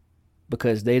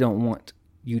because they don't want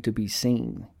you to be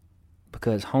seen,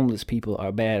 because homeless people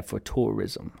are bad for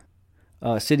tourism.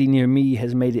 A city near me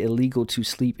has made it illegal to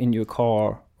sleep in your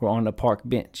car or on a park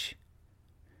bench.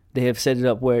 They have set it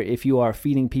up where if you are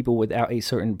feeding people without a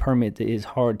certain permit that is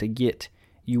hard to get,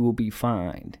 you will be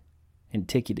fined and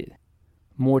ticketed.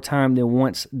 More time than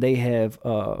once, they have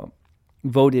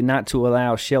voted not to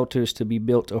allow shelters to be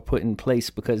built or put in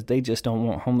place because they just don't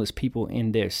want homeless people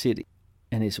in their city.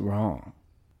 And it's wrong.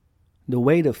 The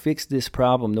way to fix this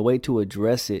problem, the way to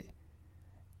address it,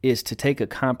 is to take a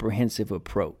comprehensive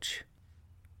approach.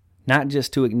 Not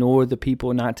just to ignore the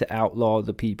people, not to outlaw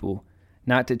the people,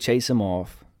 not to chase them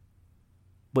off,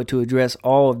 but to address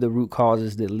all of the root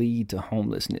causes that lead to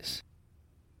homelessness.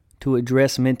 To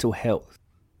address mental health.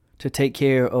 To take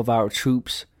care of our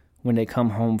troops when they come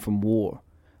home from war.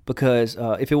 Because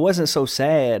if it wasn't so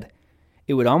sad,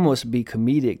 it would almost be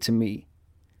comedic to me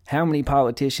how many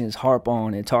politicians harp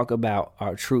on and talk about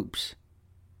our troops,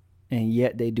 and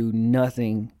yet they do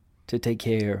nothing to take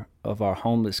care of our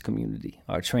homeless community,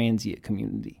 our transient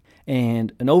community.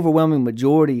 And an overwhelming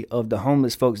majority of the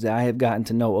homeless folks that I have gotten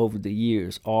to know over the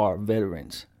years are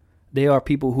veterans. They are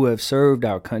people who have served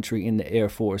our country in the Air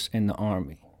Force and the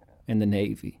Army and the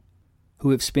Navy, who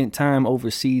have spent time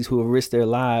overseas, who have risked their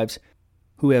lives,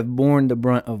 who have borne the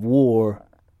brunt of war,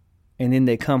 and then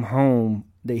they come home,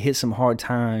 they hit some hard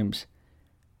times,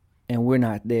 and we're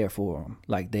not there for them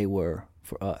like they were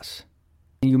for us.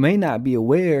 And you may not be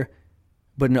aware,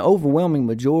 but an overwhelming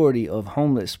majority of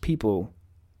homeless people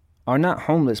are not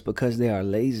homeless because they are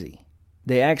lazy.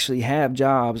 They actually have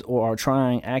jobs or are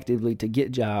trying actively to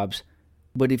get jobs,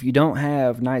 but if you don't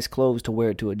have nice clothes to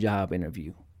wear to a job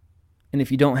interview, and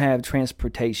if you don't have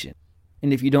transportation,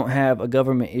 and if you don't have a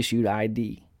government-issued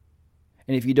ID,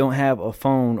 and if you don't have a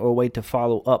phone or a way to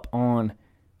follow up on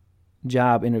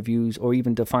job interviews or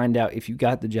even to find out if you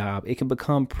got the job, it can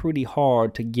become pretty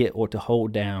hard to get or to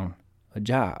hold down a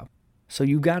job. So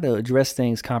you got to address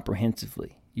things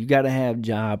comprehensively. You got to have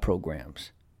job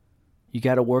programs. You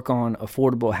got to work on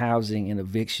affordable housing and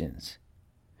evictions.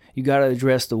 You got to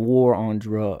address the war on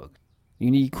drugs.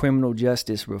 You need criminal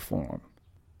justice reform.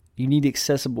 You need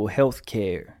accessible health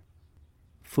care,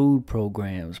 food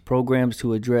programs, programs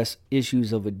to address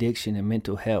issues of addiction and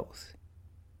mental health.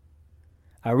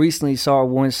 I recently saw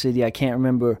one city, I can't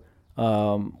remember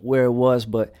where it was,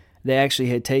 but they actually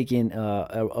had taken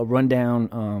a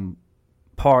rundown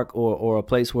park or a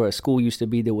place where a school used to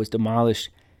be that was demolished,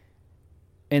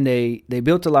 and they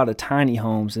built a lot of tiny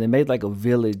homes, and they made like a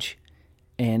village,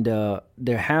 and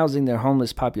they're housing their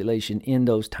homeless population in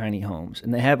those tiny homes.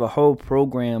 And they have a whole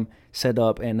program set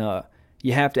up, and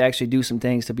you have to actually do some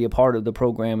things to be a part of the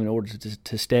program in order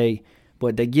to stay.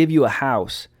 But they give you a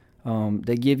house.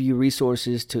 They give you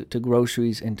resources to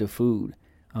groceries and to food.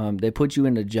 They put you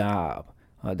in a job.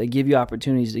 They give you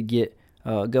opportunities to get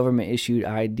government-issued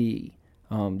ID.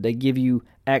 They give you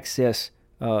access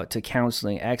to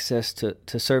counseling, access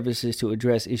to services to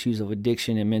address issues of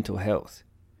addiction and mental health.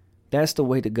 That's the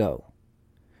way to go.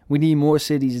 We need more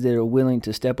cities that are willing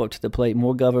to step up to the plate,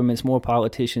 more governments, more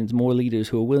politicians, more leaders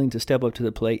who are willing to step up to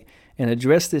the plate and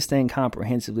address this thing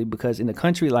comprehensively, because in a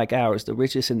country like ours, the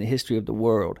richest in the history of the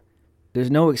world, there's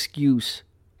no excuse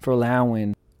for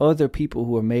allowing other people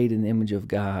who are made in the image of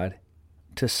God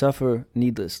to suffer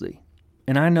needlessly.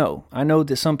 And I know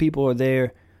that some people are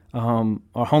there, are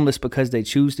homeless because they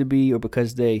choose to be, or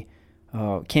because they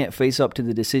can't face up to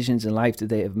the decisions in life that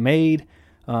they have made,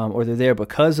 or they're there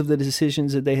because of the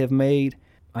decisions that they have made.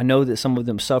 I know that some of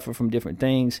them suffer from different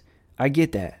things. I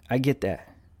get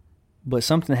that. But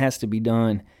something has to be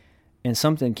done, and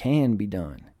something can be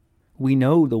done. We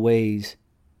know the ways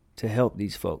to help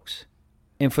these folks.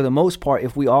 And for the most part,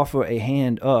 if we offer a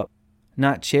hand up,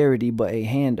 not charity, but a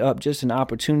hand up, just an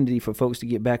opportunity for folks to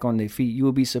get back on their feet, you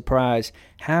will be surprised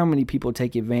how many people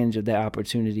take advantage of that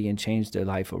opportunity and change their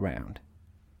life around.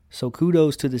 So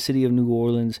kudos to the city of New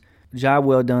Orleans. Job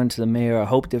well done to the mayor. I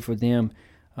hope that for them,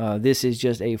 this is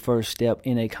just a first step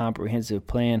in a comprehensive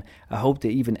plan. I hope that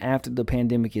even after the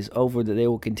pandemic is over, that they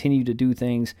will continue to do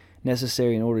things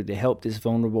necessary in order to help this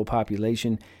vulnerable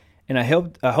population. And I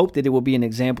hope that it will be an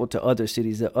example to other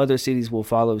cities, that other cities will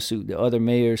follow suit, that other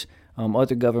mayors,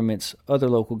 other governments, other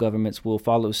local governments will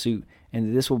follow suit, and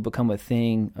that this will become a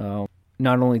thing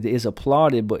not only that is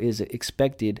applauded, but is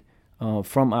expected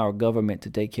from our government to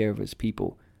take care of its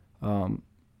people.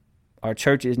 Our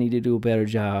churches need to do a better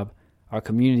job. Our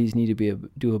communities need to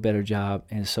do a better job,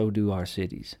 and so do our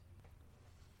cities.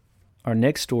 Our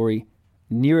next story,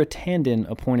 Neera Tanden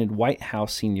appointed White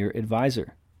House senior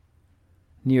advisor.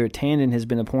 Neera Tanden has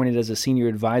been appointed as a senior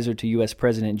advisor to U.S.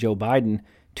 President Joe Biden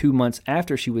 2 months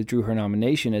after she withdrew her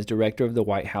nomination as director of the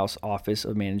White House Office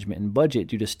of Management and Budget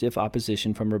due to stiff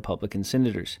opposition from Republican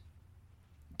senators.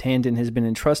 Tanden has been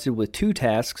entrusted with 2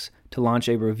 tasks: to launch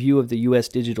a review of the U.S.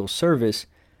 Digital Service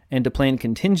and to plan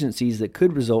contingencies that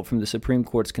could result from the Supreme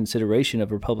Court's consideration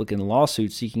of Republican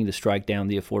lawsuits seeking to strike down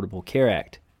the Affordable Care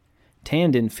Act.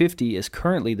 Tanden, 50, is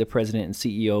currently the president and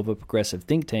CEO of a progressive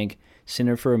think tank,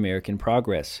 Center for American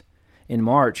Progress. In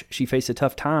March, she faced a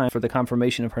tough time for the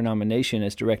confirmation of her nomination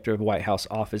as director of the White House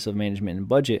Office of Management and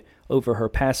Budget over her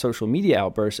past social media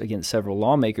outbursts against several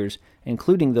lawmakers,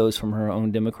 including those from her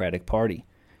own Democratic Party.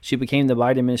 She became the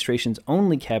Biden administration's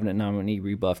only cabinet nominee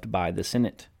rebuffed by the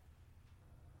Senate.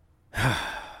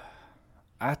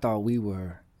 I thought we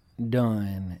were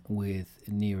done with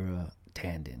Neera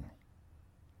Tanden.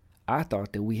 I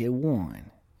thought that we had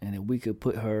won and that we could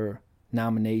put her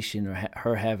nomination or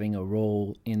her having a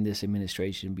role in this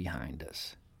administration behind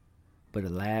us. But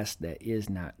alas, that is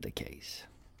not the case.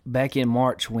 Back in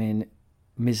March, when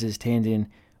Mrs. Tanden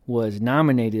was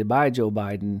nominated by Joe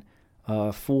Biden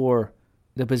for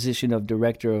the position of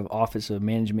Director of Office of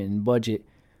Management and Budget,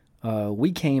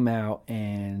 we came out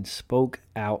and spoke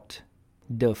out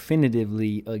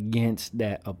definitively against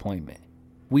that appointment.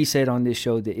 We said on this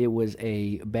show that it was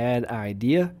a bad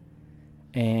idea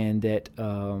and that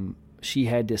she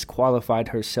had disqualified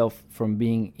herself from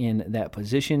being in that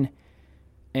position,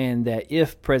 and that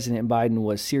if President Biden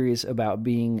was serious about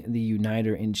being the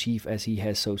uniter-in-chief, as he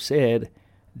has so said,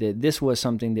 that this was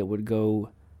something that would go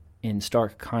in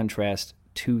stark contrast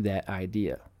to that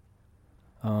idea.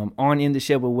 On In the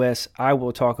Shed with Wes, I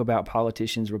will talk about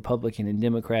politicians, Republican and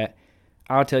Democrat.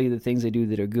 I'll tell you the things they do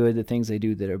that are good, the things they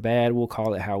do that are bad. We'll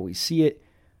call it how we see it.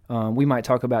 We might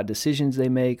talk about decisions they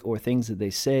make or things that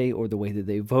they say or the way that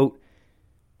they vote.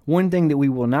 One thing that we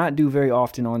will not do very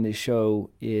often on this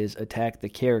show is attack the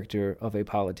character of a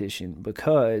politician,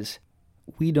 because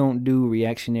we don't do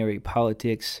reactionary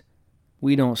politics.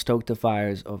 We don't stoke the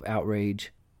fires of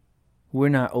outrage. We're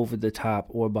not over the top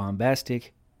or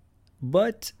bombastic.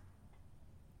 But,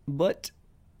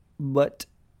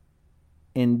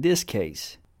 in this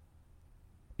case,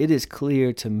 it is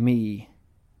clear to me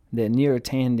that Neera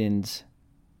Tanden's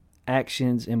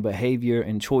actions and behavior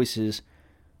and choices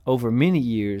over many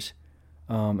years,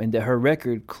 and that her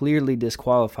record clearly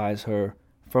disqualifies her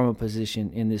from a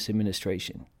position in this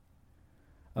administration.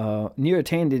 Neera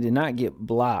Tanden did not get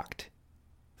blocked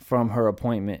from her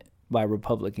appointment by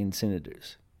Republican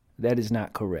senators. That is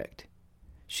not correct.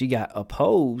 She got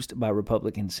opposed by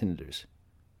Republican senators.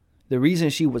 The reason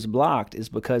she was blocked is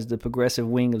because the progressive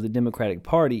wing of the Democratic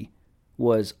Party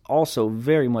was also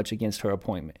very much against her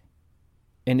appointment.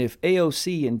 And if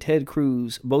AOC and Ted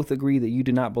Cruz both agree that you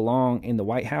do not belong in the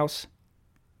White House,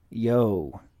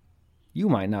 you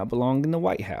might not belong in the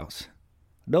White House.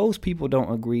 Those people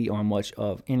don't agree on much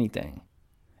of anything.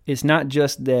 It's not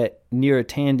just that Neera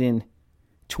Tanden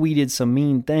tweeted some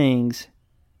mean things.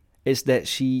 It's that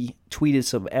she tweeted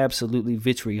some absolutely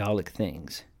vitriolic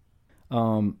things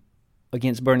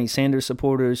against Bernie Sanders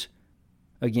supporters,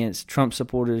 against Trump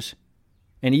supporters,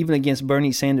 and even against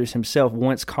Bernie Sanders himself,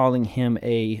 once calling him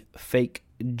a fake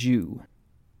Jew.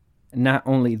 Not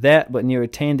only that, but Neera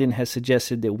Tanden has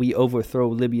suggested that we overthrow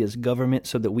Libya's government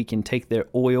so that we can take their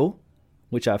oil,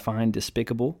 which I find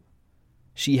despicable.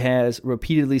 She has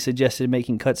repeatedly suggested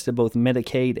making cuts to both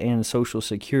Medicaid and Social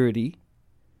Security.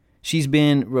 She's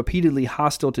been repeatedly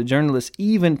hostile to journalists,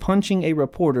 even punching a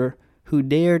reporter who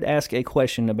dared ask a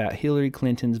question about Hillary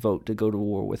Clinton's vote to go to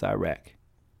war with Iraq.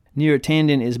 Neera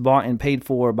Tanden is bought and paid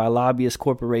for by lobbyist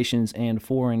corporations and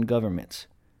foreign governments.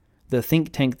 The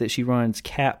think tank that she runs,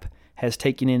 CAP, has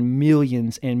taken in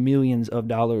millions and millions of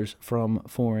dollars from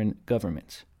foreign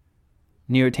governments.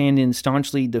 Neera Tanden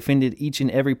staunchly defended each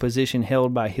and every position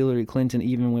held by Hillary Clinton,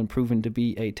 even when proven to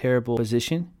be a terrible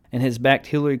position, and has backed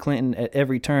Hillary Clinton at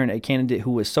every turn, a candidate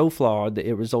who was so flawed that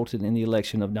it resulted in the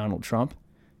election of Donald Trump.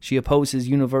 She opposes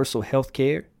universal health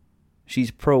care.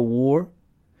 She's pro-war.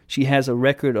 She has a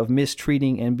record of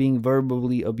mistreating and being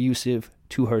verbally abusive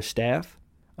to her staff.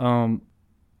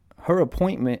 Her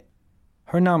appointment,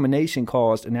 her nomination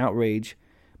caused an outrage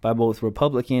by both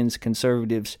Republicans,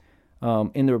 conservatives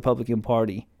in the Republican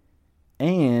Party,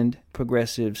 and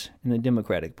progressives in the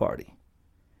Democratic Party.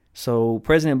 So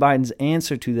President Biden's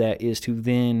answer to that is to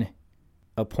then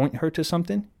appoint her to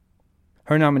something.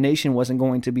 Her nomination wasn't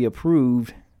going to be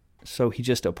approved, so he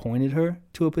just appointed her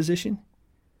to a position.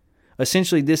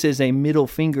 Essentially, this is a middle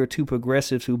finger to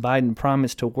progressives who Biden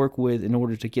promised to work with in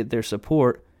order to get their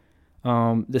support.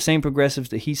 The same progressives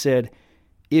that he said,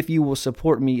 if you will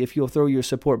support me, if you'll throw your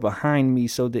support behind me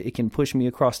so that it can push me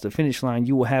across the finish line,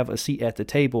 you will have a seat at the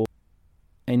table.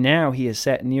 And now he has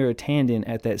sat Neera Tanden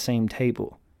at that same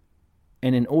table.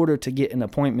 And in order to get an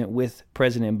appointment with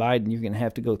President Biden, you're going to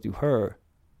have to go through her.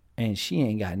 And she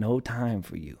ain't got no time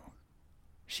for you.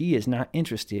 She is not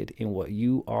interested in what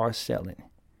you are selling.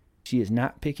 She is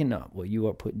not picking up what you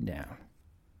are putting down.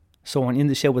 So on In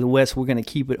the Shed with Wes, we're going to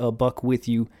keep it a buck with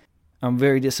you. I'm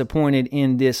very disappointed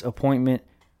in this appointment.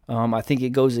 I think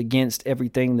it goes against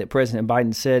everything that President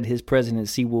Biden said his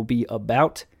presidency will be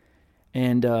about.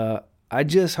 And I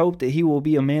just hope that he will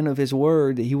be a man of his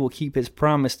word, that he will keep his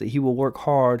promise, that he will work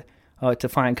hard to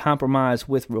find compromise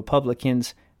with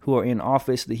Republicans who are in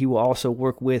office, that he will also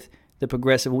work with the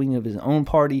progressive wing of his own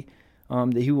party,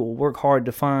 that he will work hard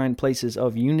to find places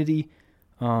of unity.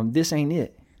 This ain't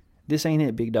it. This ain't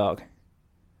it, big dog.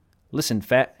 Listen,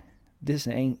 fat, this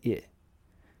ain't it.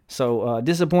 So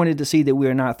disappointed to see that we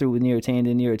are not through with Neera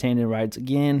Tanden. Neera Tanden rides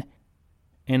again.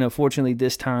 And unfortunately,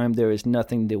 this time there is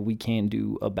nothing that we can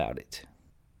do about it.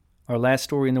 Our last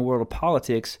story in the world of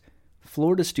politics,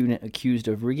 Florida student accused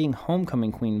of rigging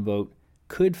homecoming queen vote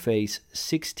could face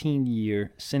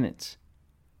 16-year sentence.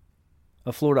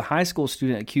 A Florida high school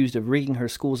student accused of rigging her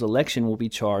school's election will be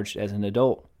charged as an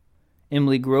adult.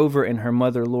 Emily Grover and her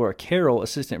mother, Laura Carroll,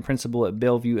 assistant principal at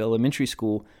Bellevue Elementary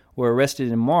School, were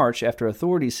arrested in March after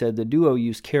authorities said the duo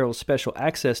used Carroll's special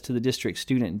access to the district's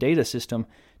student data system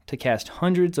to cast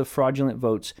hundreds of fraudulent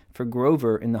votes for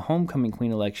Grover in the homecoming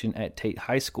queen election at Tate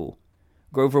High School.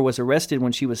 Grover was arrested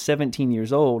when she was 17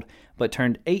 years old, but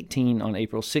turned 18 on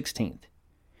April 16th.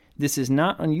 This is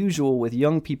not unusual with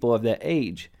young people of that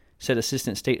age, said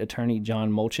Assistant State Attorney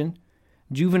John Mulchin.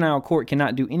 Juvenile court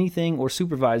cannot do anything or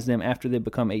supervise them after they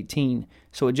become 18,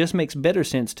 so it just makes better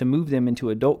sense to move them into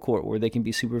adult court where they can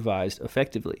be supervised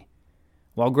effectively.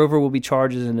 While Grover will be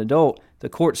charged as an adult, the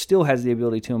court still has the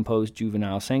ability to impose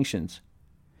juvenile sanctions.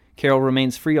 Carroll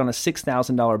remains free on a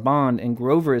 $6,000 bond, and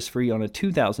Grover is free on a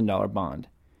 $2,000 bond.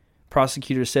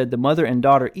 Prosecutors said the mother and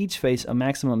daughter each face a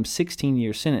maximum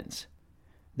 16-year sentence.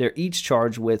 They're each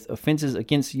charged with offenses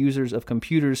against users of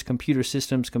computers, computer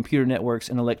systems, computer networks,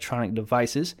 and electronic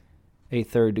devices, a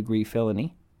third-degree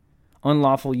felony,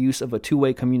 unlawful use of a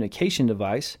two-way communication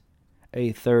device,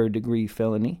 a third-degree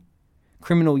felony,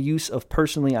 criminal use of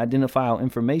personally identifiable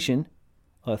information,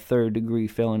 a third-degree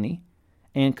felony,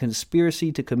 and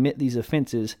conspiracy to commit these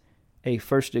offenses, a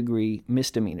first-degree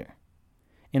misdemeanor.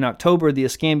 In October, the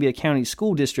Escambia County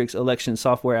School District's election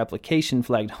software application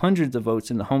flagged hundreds of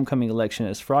votes in the homecoming election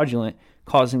as fraudulent,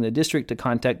 causing the district to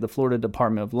contact the Florida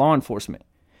Department of Law Enforcement.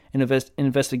 An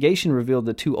investigation revealed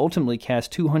the two ultimately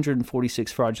cast 246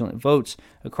 fraudulent votes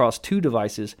across two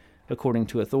devices, according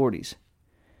to authorities.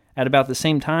 At about the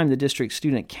same time, the district's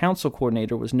student council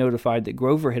coordinator was notified that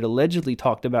Grover had allegedly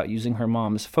talked about using her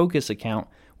mom's Focus account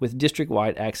with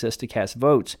district-wide access to cast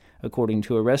votes, according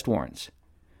to arrest warrants.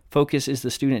 Focus is the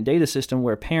student data system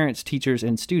where parents, teachers,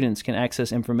 and students can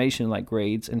access information like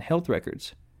grades and health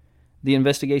records. The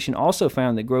investigation also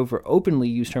found that Grover openly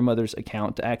used her mother's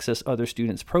account to access other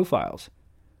students' profiles.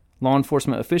 Law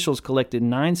enforcement officials collected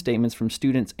 9 statements from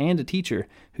students and a teacher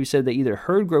who said they either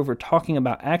heard Grover talking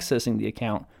about accessing the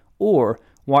account or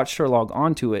watched her log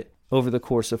onto it over the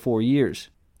course of 4 years.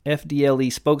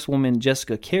 FDLE spokeswoman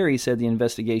Jessica Carey said the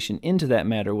investigation into that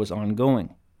matter was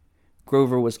ongoing.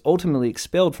 Grover was ultimately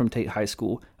expelled from Tate High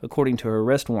School, according to her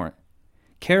arrest warrant.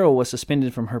 Carroll was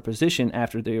suspended from her position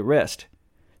after the arrest.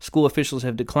 School officials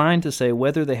have declined to say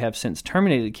whether they have since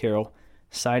terminated Carroll,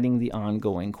 citing the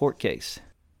ongoing court case.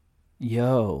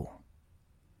 Yo,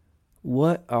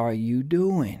 what are you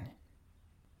doing?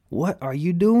 What are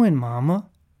you doing, Mama?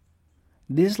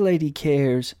 This lady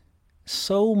cares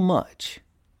so much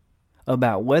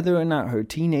about whether or not her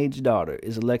teenage daughter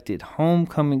is elected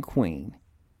homecoming queen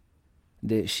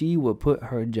that she will put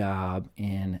her job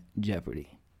in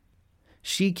jeopardy.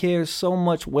 She cares so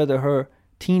much whether her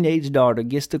teenage daughter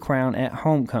gets the crown at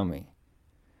homecoming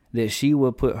that she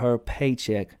will put her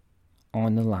paycheck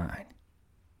on the line.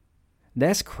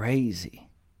 That's crazy.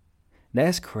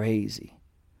 That's crazy.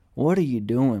 What are you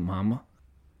doing, Mama?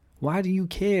 Why do you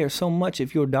care so much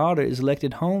if your daughter is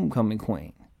elected homecoming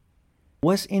queen?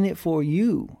 What's in it for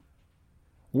you?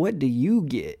 What do you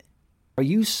get? Are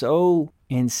you so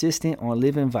insistent on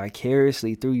living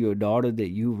vicariously through your daughter that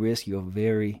you risk your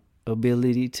very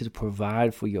ability to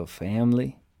provide for your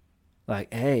family?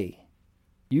 Like, hey,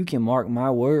 you can mark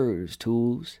my words,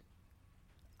 Tools.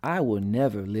 I will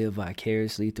never live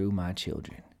vicariously through my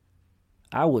children.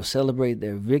 I will celebrate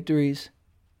their victories.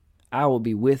 I will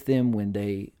be with them when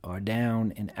they are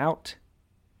down and out.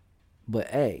 But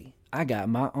hey, I got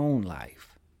my own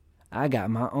life. I got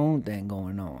my own thing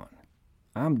going on.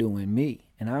 I'm doing me,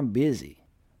 and I'm busy.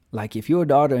 Like, if your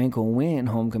daughter ain't gonna win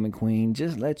Homecoming Queen,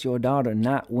 just let your daughter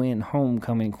not win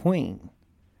Homecoming Queen.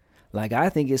 Like, I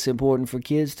think it's important for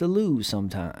kids to lose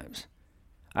sometimes.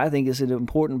 I think it's an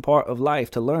important part of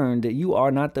life to learn that you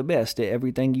are not the best at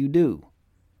everything you do.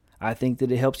 I think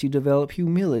that it helps you develop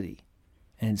humility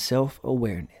and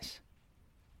self-awareness.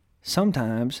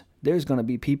 Sometimes there's going to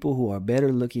be people who are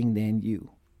better looking than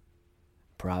you.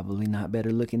 Probably not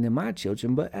better looking than my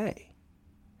children, but hey.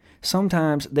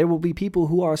 Sometimes there will be people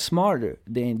who are smarter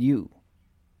than you.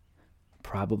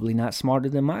 Probably not smarter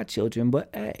than my children, but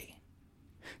hey.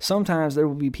 Sometimes there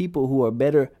will be people who are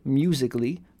better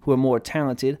musically, who are more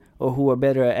talented, or who are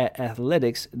better at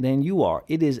athletics than you are.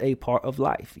 It is a part of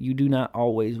life. You do not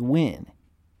always win.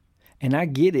 And I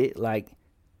get it, like,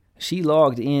 she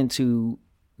logged into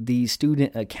these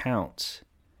student accounts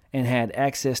and had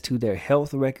access to their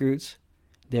health records,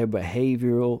 their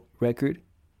behavioral record,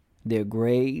 their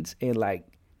grades, and like,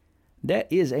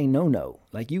 that is a no-no.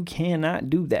 Like, you cannot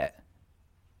do that.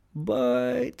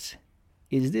 But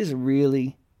is this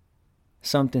really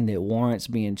something that warrants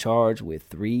being charged with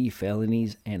 3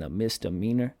 felonies and a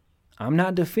misdemeanor? I'm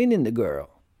not defending the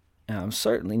girl, and I'm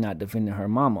certainly not defending her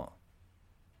mama.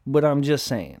 But I'm just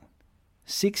saying,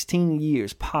 16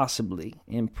 years possibly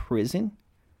in prison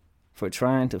for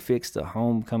trying to fix the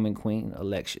Homecoming Queen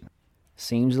election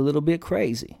seems a little bit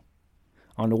crazy.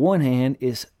 On the one hand,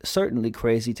 it's certainly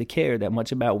crazy to care that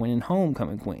much about winning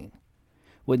Homecoming Queen.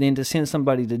 But then to send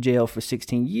somebody to jail for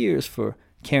 16 years for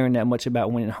caring that much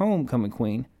about winning Homecoming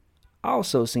Queen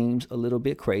also seems a little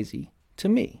bit crazy to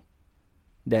me.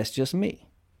 That's just me.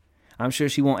 I'm sure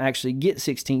she won't actually get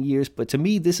 16 years, but to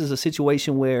me, this is a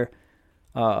situation where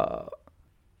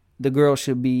the girl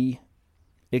should be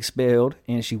expelled,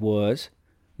 and she was.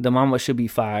 The mama should be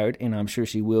fired, and I'm sure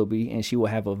she will be, and she will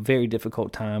have a very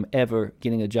difficult time ever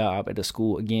getting a job at a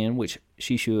school again, which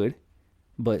she should.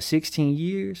 But 16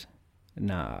 years?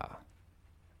 Nah.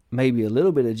 Maybe a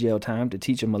little bit of jail time to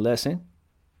teach them a lesson.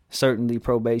 Certainly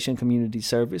probation, community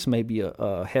service, maybe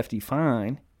a hefty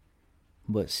fine.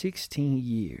 But 16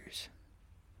 years.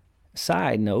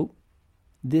 Side note,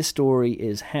 this story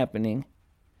is happening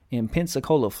in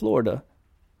Pensacola, Florida,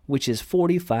 which is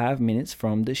 45 minutes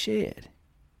from the Shed.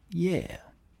 Yeah,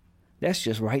 that's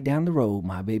just right down the road,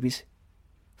 my babies.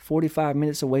 45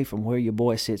 minutes away from where your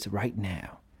boy sits right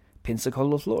now.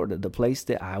 Pensacola, Florida, the place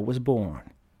that I was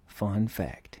born. Fun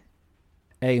fact.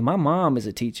 Hey, my mom is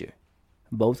a teacher.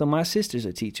 Both of my sisters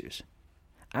are teachers.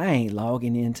 I ain't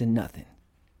logging into nothing.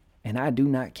 And I do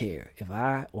not care if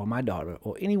I or my daughter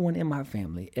or anyone in my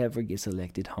family ever gets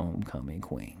elected Homecoming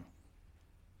Queen.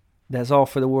 That's all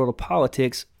for the world of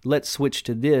politics. Let's switch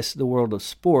to this, the world of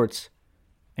sports.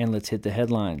 And let's hit the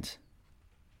headlines.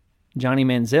 Johnny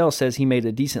Manziel says he made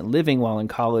a decent living while in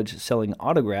college selling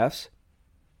autographs.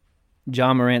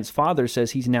 Ja Morant's father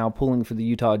says he's now pulling for the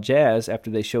Utah Jazz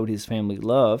after they showed his family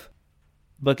love.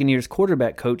 Buccaneers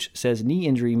quarterback coach says knee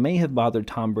injury may have bothered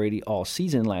Tom Brady all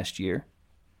season last year.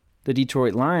 The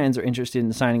Detroit Lions are interested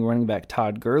in signing running back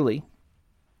Todd Gurley.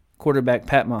 Quarterback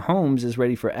Pat Mahomes is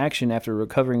ready for action after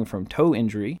recovering from toe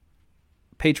injury.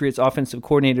 Patriots offensive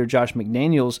coordinator Josh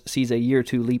McDaniels sees a year or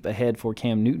two leap ahead for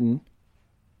Cam Newton.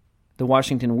 The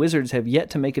Washington Wizards have yet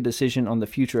to make a decision on the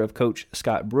future of coach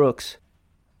Scott Brooks.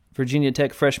 Virginia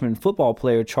Tech freshman football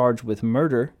player charged with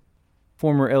murder.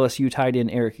 Former LSU tight end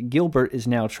Eric Gilbert is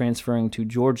now transferring to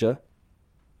Georgia.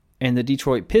 And the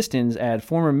Detroit Pistons add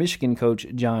former Michigan coach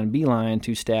John Beilein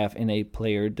to staff in a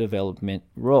player development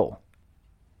role.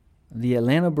 The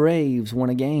Atlanta Braves won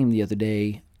a game the other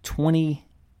day, 20-1.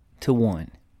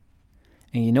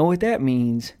 And you know what that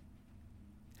means?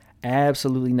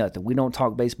 Absolutely nothing. We don't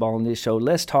talk baseball on this show.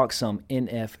 Let's talk some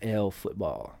NFL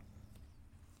football.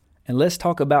 And let's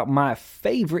talk about my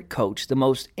favorite coach, the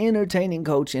most entertaining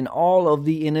coach in all of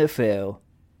the NFL,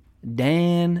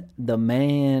 Dan the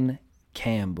Man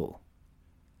Campbell.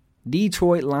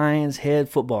 Detroit Lions head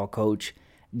football coach,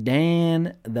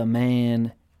 Dan the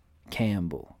Man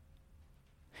Campbell.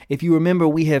 If you remember,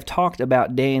 we have talked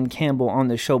about Dan Campbell on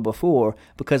the show before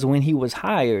because when he was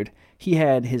hired, he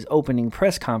had his opening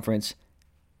press conference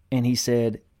and he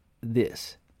said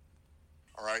this.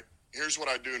 All right, here's what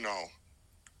I do know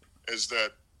is that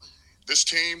this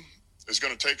team is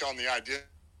going to take on the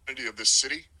identity of this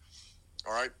city,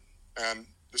 all right? And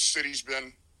this city's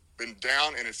been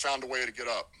down and it found a way to get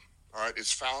up, all right?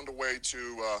 It's found a way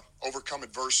to overcome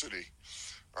adversity,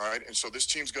 all right? And so this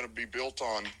team's going to be built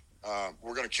on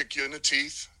We're going to kick you in the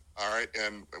teeth, all right?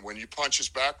 And when you punch us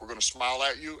back, we're going to smile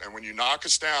at you. And when you knock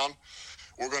us down,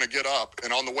 we're going to get up.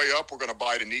 And on the way up, we're going to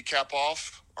bite a kneecap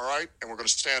off, all right? And we're going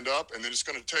to stand up. And then it's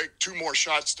going to take 2 more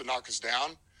shots to knock us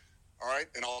down, all right?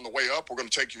 And on the way up, we're going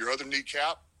to take your other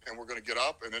kneecap, and we're going to get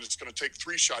up. And then it's going to take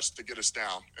 3 shots to get us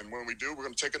down. And when we do, we're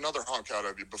going to take another hunk out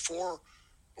of you. Before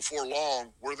long,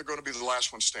 we're going to be the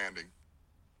last one standing.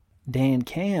 Dan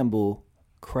Campbell,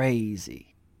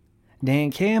 crazy.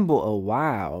 Dan Campbell, a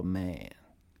wild man.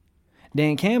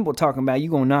 Dan Campbell talking about you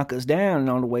going to knock us down, and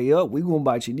on the way up, we going to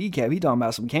bite your kneecap. He talking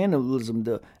about some cannibalism,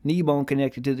 the knee bone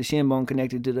connected to the shin bone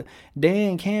connected to the...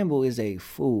 Dan Campbell is a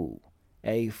fool.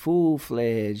 A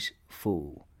full-fledged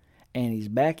fool. And he's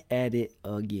back at it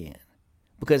again.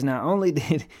 Because not only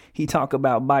did he talk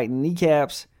about biting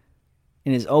kneecaps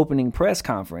in his opening press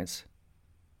conference,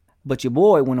 but your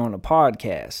boy went on a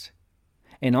podcast.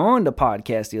 And on the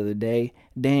podcast the other day,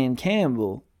 Dan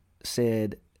Campbell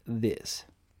said this.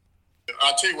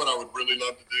 I'll tell you what I would really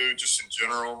love to do just in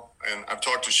general, and I've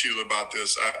talked to Sheila about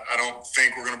this. I don't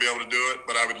think we're going to be able to do it,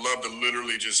 but I would love to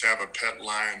literally just have a pet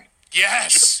lion.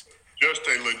 Yes! Just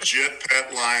a legit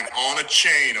pet lion on a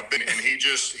chain. And he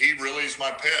really is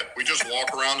my pet. We just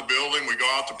walk around the building. We go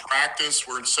out to practice.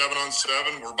 We're in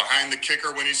 7-on-7. We're behind the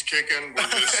kicker when he's kicking. We're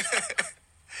just...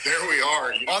 There we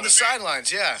are. On the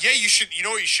sidelines, yeah. Yeah, you should. You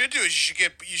know what you should do is you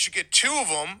should get 2 of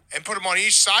them and put them on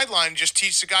each sideline and just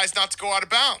teach the guys not to go out of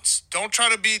bounds. Don't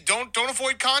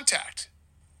avoid contact.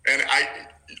 And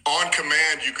on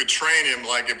command, you could train him,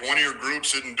 like if one of your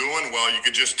groups isn't doing well, you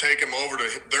could just take him over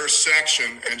to their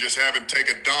section and just have him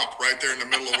take a dump right there in the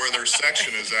middle of where their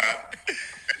section is at.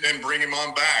 And then bring him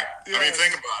on back. Yes. I mean,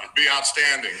 think about it. Be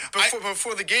outstanding.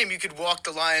 Before the game, you could walk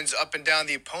the Lions up and down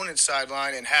the opponent's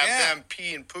sideline and have them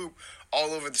pee and poop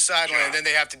all over the sideline, and then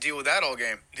they have to deal with that all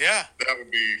game. Yeah. That would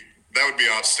be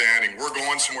outstanding. We're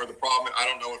going somewhere. The problem, I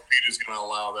don't know if Pete is going to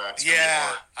allow that.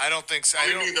 I don't think so.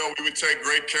 We would take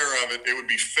great care of it. It would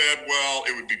be fed well.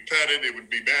 It would be petted. It would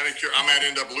be manicured. I might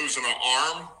end up losing an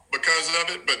arm because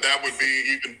of it, but that would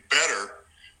be even better,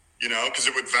 because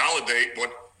it would validate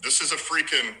what this is a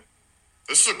creature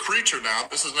now.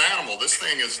 This is an animal. This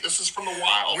is from the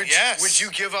wild. Would you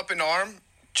give up an arm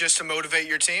just to motivate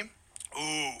your team?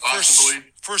 Ooh, possibly.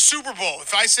 For Super Bowl.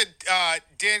 If I said,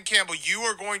 Dan Campbell, you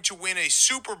are going to win a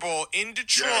Super Bowl in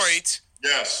Detroit.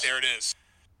 Yes. There it is.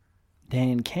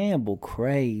 Dan Campbell,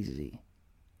 crazy.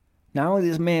 Not only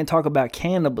does this man talk about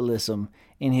cannibalism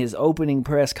in his opening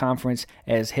press conference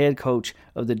as head coach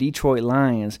of the Detroit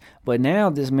Lions, but now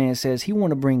this man says he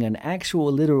want to bring an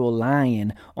actual literal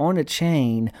lion on a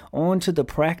chain onto the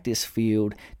practice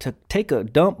field to take a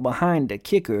dump behind the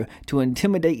kicker to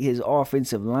intimidate his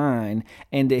offensive line,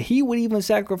 and that he would even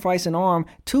sacrifice an arm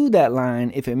to that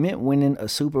lion if it meant winning a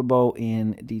Super Bowl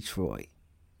in Detroit.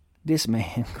 This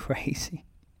man crazy.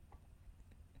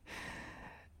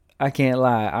 I can't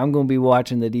lie. I'm going to be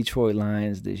watching the Detroit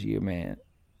Lions this year, man.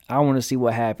 I want to see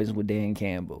what happens with Dan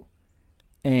Campbell.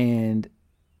 And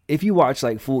if you watch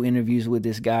like full interviews with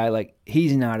this guy, like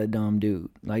he's not a dumb dude.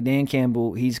 Like Dan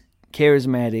Campbell, he's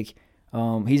charismatic.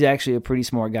 He's actually a pretty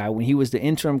smart guy. When he was the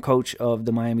interim coach of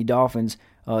the Miami Dolphins,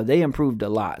 they improved a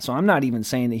lot. So I'm not even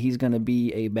saying that he's going to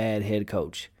be a bad head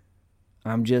coach.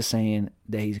 I'm just saying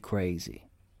that he's crazy.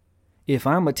 If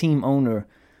I'm a team owner,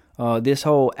 this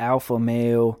whole alpha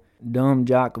male, dumb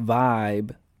jock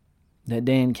vibe that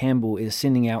Dan Campbell is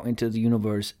sending out into the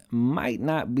universe might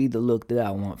not be the look that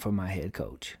I want for my head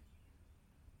coach.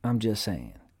 I'm just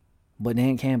saying. But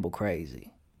Dan Campbell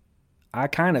crazy. I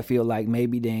kind of feel like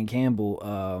maybe Dan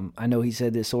Campbell, I know he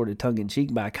said this sort of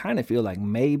tongue-in-cheek, but I kind of feel like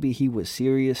maybe he was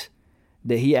serious,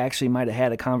 that he actually might have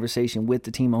had a conversation with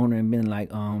the team owner and been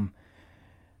like, I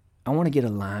want to get a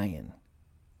lion.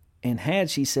 And had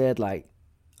she said, like,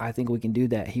 I think we can do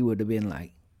that, he would have been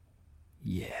like,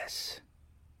 yes,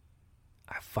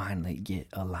 I finally get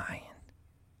a lion.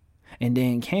 And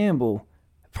Dan Campbell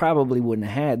probably wouldn't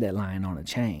have had that lion on a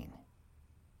chain.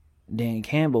 Dan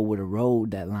Campbell would have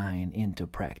rolled that lion into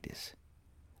practice,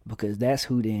 because that's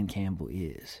who Dan Campbell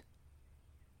is.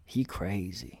 He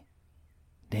crazy.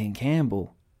 Dan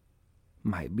Campbell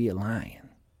might be a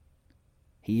lion.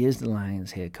 He is the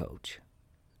Lions head coach.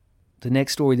 The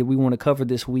next story that we want to cover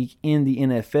this week in the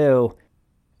NFL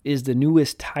is the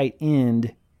newest tight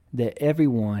end that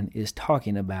everyone is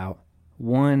talking about,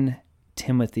 one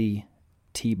Timothy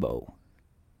Tebow.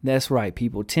 That's right,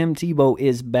 people. Tim Tebow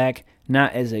is back,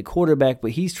 not as a quarterback,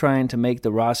 but he's trying to make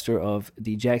the roster of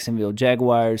the Jacksonville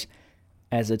Jaguars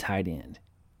as a tight end.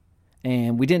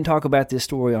 And we didn't talk about this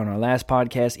story on our last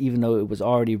podcast, even though it was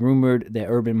already rumored that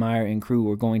Urban Meyer and crew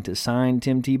were going to sign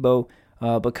Tim Tebow.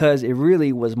 because it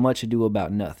really was much ado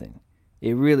about nothing.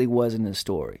 It really wasn't a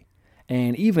story.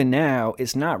 And even now,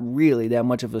 it's not really that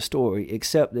much of a story,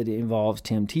 except that it involves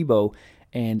Tim Tebow,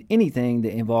 and anything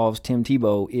that involves Tim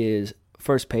Tebow is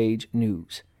first page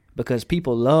news, because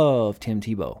people love Tim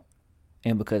Tebow,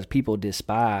 and because people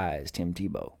despise Tim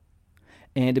Tebow.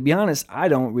 And to be honest, I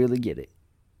don't really get it,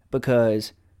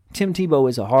 because Tim Tebow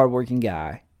is a hardworking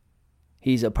guy.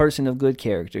 He's a person of good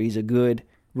character. He's a good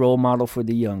role model for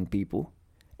the young people.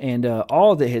 And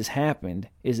all that has happened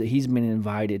is that he's been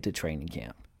invited to training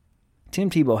camp. Tim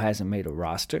Tebow hasn't made a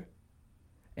roster.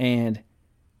 And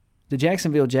the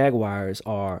Jacksonville Jaguars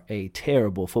are a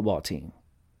terrible football team.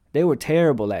 They were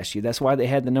terrible last year. That's why they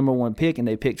had the number 1 pick, and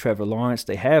they picked Trevor Lawrence.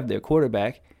 They have their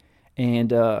quarterback.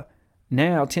 And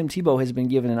now Tim Tebow has been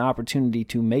given an opportunity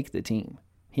to make the team.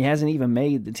 He hasn't even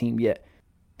made the team yet.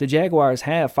 The Jaguars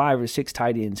have 5 or 6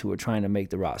 tight ends who are trying to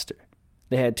make the roster.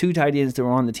 They had 2 tight ends that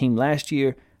were on the team last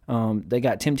year. They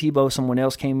got Tim Tebow, someone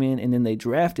else came in, and then they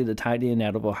drafted a tight end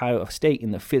out of Ohio State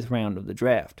in the 5th round of the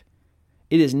draft.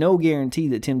 It is no guarantee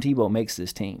that Tim Tebow makes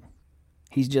this team.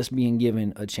 He's just being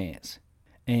given a chance.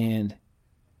 And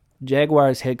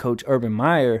Jaguars head coach Urban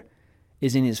Meyer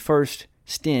is in his first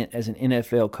stint as an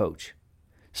NFL coach.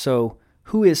 So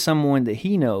who is someone that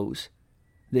he knows,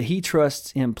 that he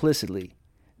trusts implicitly,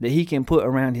 that he can put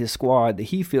around his squad that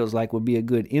he feels like would be a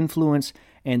good influence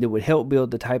and that would help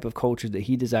build the type of culture that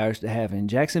he desires to have in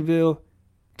Jacksonville?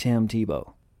 Tim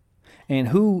Tebow. And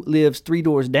who lives 3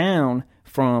 doors down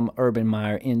from Urban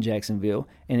Meyer in Jacksonville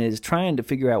and is trying to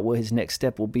figure out what his next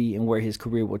step will be and where his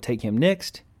career will take him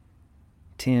next?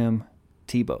 Tim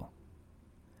Tebow.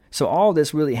 So all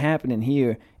that's really happening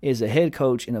here is a head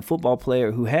coach and a football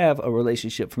player who have a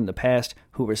relationship from the past,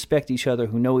 who respect each other,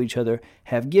 who know each other,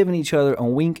 have given each other a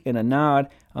wink and a nod.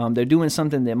 They're doing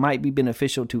something that might be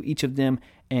beneficial to each of them,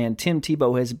 and Tim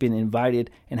Tebow has been invited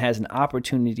and has an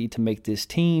opportunity to make this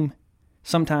team.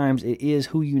 Sometimes it is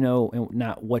who you know and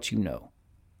not what you know.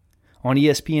 On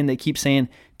ESPN, they keep saying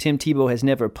Tim Tebow has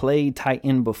never played tight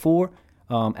end before.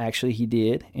 Actually, he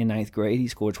did in 9th grade. He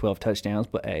scored 12 touchdowns,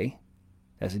 but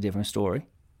that's a different story.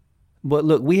 But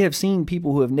look, we have seen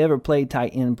people who have never played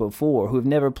tight end before, who have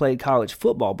never played college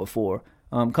football before,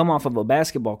 come off of a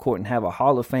basketball court and have a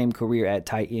Hall of Fame career at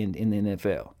tight end in the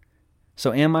NFL.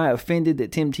 So am I offended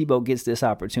that Tim Tebow gets this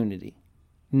opportunity?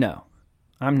 No,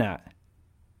 I'm not.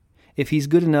 If he's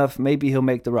good enough, maybe he'll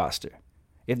make the roster.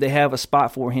 If they have a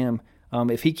spot for him,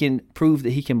 if he can prove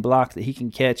that he can block, that he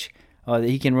can catch, that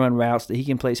he can run routes, that he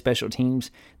can play special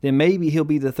teams, then maybe he'll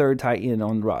be the 3rd tight end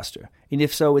on the roster. And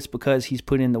if so, it's because he's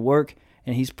put in the work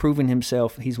and he's proven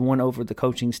himself. He's won over the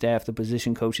coaching staff, the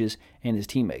position coaches, and his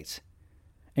teammates.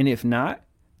 And if not,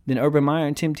 then Urban Meyer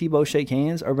and Tim Tebow shake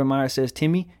hands. Urban Meyer says,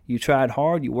 Timmy, you tried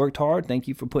hard, you worked hard. Thank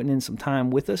you for putting in some time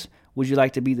with us. Would you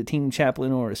like to be the team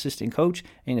chaplain or assistant coach?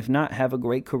 And if not, have a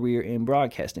great career in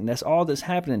broadcasting. That's all that's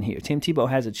happening here. Tim Tebow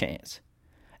has a chance.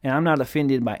 And I'm not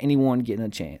offended by anyone getting a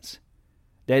chance.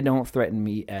 That don't threaten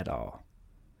me at all.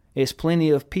 It's plenty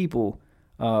of people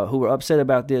who are upset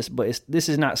about this, but this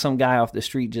is not some guy off the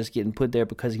street just getting put there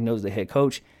because he knows the head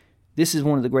coach. This is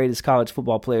one of the greatest college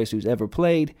football players who's ever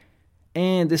played,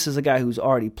 and this is a guy who's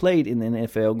already played in the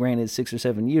NFL, granted 6 or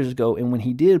 7 years ago, and when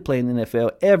he did play in the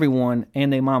NFL, everyone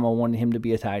and their mama wanted him to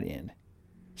be a tight end.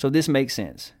 So this makes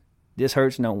sense. This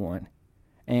hurts no one,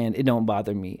 and it don't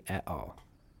bother me at all.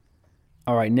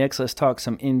 All right, next let's talk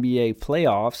some NBA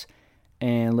playoffs.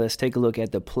 And let's take a look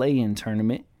at the play-in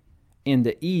tournament. In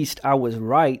the East, I was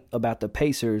right about the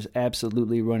Pacers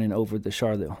absolutely running over the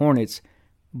Charlotte Hornets,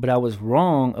 but I was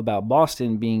wrong about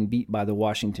Boston being beat by the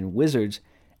Washington Wizards,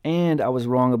 and I was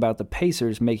wrong about the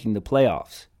Pacers making the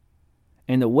playoffs.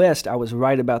 In the West, I was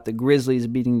right about the Grizzlies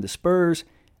beating the Spurs,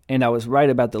 and I was right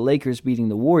about the Lakers beating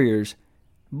the Warriors,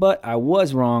 but I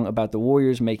was wrong about the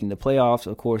Warriors making the playoffs.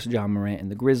 Of course, Ja Morant and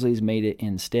the Grizzlies made it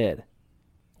instead.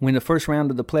 When the first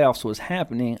round of the playoffs was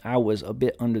happening, I was a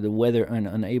bit under the weather and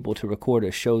unable to record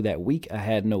a show that week. I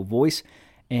had no voice,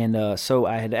 and so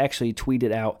I had actually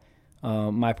tweeted out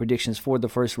my predictions for the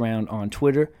first round on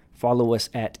Twitter. Follow us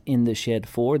at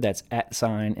InTheShed4. That's @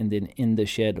 and then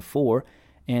InTheShed4.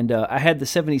 And I had the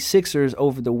 76ers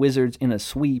over the Wizards in a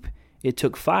sweep. It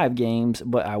took 5 games,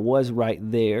 but I was right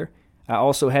there. I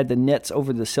also had the Nets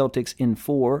over the Celtics in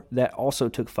 4. That also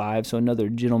took 5, so another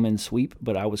gentleman's sweep,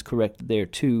 but I was correct there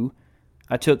too.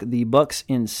 I took the Bucks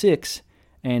in 6,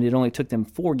 and it only took them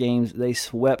 4 games. They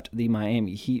swept the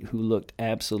Miami Heat, who looked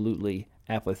absolutely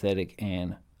apathetic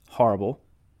and horrible.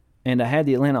 And I had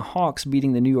the Atlanta Hawks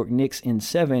beating the New York Knicks in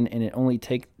 7, and it only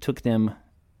took them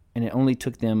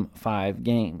 5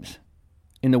 games.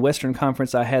 In the Western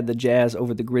Conference, I had the Jazz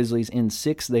over the Grizzlies in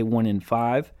 6. They won in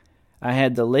 5. I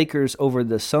had the Lakers over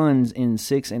the Suns in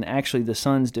 6, and actually the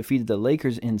Suns defeated the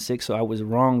Lakers in 6, so I was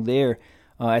wrong there.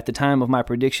 At the time of my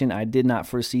prediction, I did not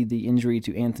foresee the injury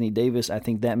to Anthony Davis. I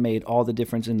think that made all the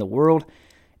difference in the world.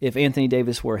 If Anthony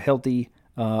Davis were healthy,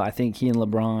 I think he and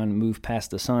LeBron moved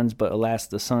past the Suns, but alas,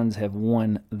 the Suns have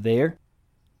won there.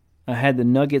 I had the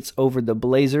Nuggets over the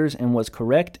Blazers and was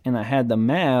correct, and I had the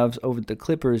Mavs over the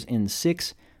Clippers in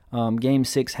 6. Game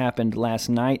 6 happened last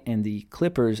night, and the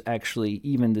Clippers actually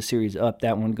evened the series up.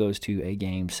 That one goes to a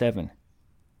Game 7.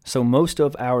 So most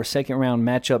of our second-round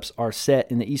matchups are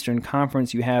set. In the Eastern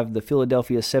Conference, you have the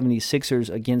Philadelphia 76ers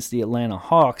against the Atlanta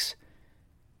Hawks.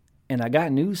 And I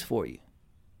got news for you.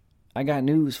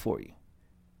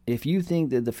 If you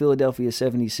think that the Philadelphia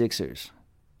 76ers,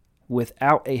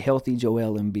 without a healthy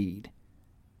Joel Embiid,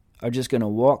 are just going to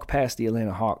walk past the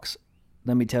Atlanta Hawks,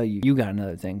 let me tell you, you got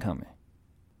another thing coming.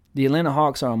 The Atlanta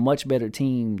Hawks are a much better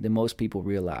team than most people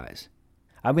realize.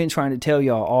 I've been trying to tell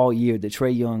y'all all year that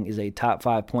Trae Young is a top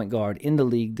 5 point guard in the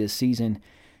league this season.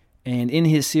 And in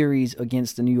his series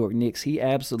against the New York Knicks, he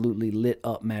absolutely lit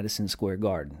up Madison Square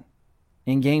Garden.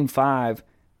 In Game 5,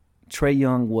 Trae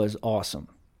Young was awesome.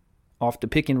 Off the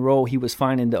pick and roll, he was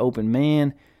finding the open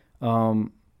man.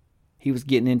 He was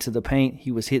getting into the paint.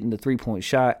 He was hitting the three-point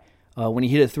shot. When he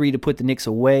hit a three to put the Knicks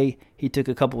away, he took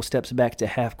a couple steps back to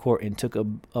half court and took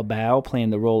a bow, playing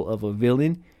the role of a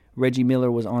villain. Reggie Miller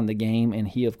was on the game, and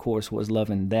he, of course, was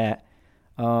loving that.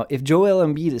 If Joel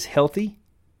Embiid is healthy,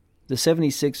 the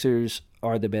 76ers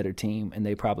are the better team, and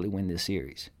they probably win this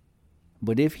series.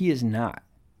 But if he is not,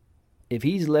 if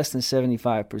he's less than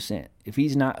 75%, if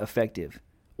he's not effective,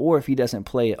 or if he doesn't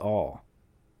play at all,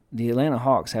 the Atlanta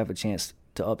Hawks have a chance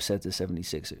to upset the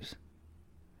 76ers.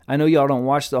 I know y'all don't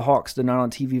watch the Hawks. They're not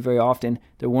on TV very often.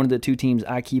 They're one of the 2 teams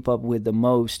I keep up with the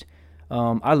most.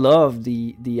 I love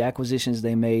the acquisitions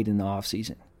they made in the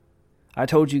offseason. I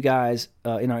told you guys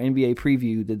in our NBA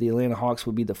preview that the Atlanta Hawks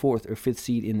would be the 4th or 5th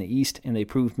seed in the East, and they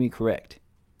proved me correct.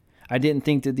 I didn't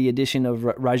think that the addition of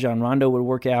Rajon Rondo would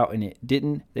work out, and it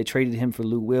didn't. They traded him for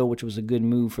Lou Will, which was a good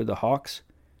move for the Hawks.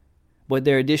 But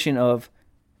their addition of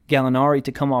Gallinari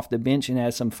to come off the bench and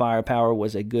add some firepower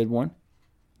was a good one.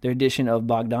 Their addition of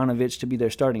Bogdanović to be their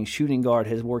starting shooting guard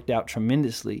has worked out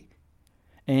tremendously.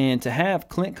 And to have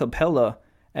Clint Capella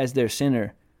as their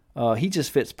center, he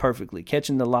just fits perfectly.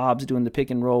 Catching the lobs, doing the pick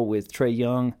and roll with Trae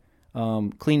Young,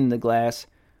 cleaning the glass.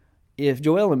 If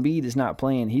Joel Embiid is not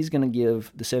playing, he's going to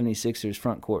give the 76ers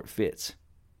front court fits.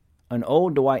 An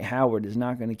old Dwight Howard is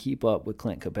not going to keep up with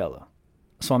Clint Capella.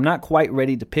 So I'm not quite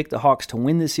ready to pick the Hawks to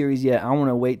win this series yet. I want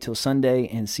to wait till Sunday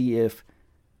and see if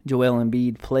Joel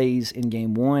Embiid plays in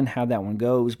Game 1, how that one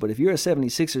goes. But if you're a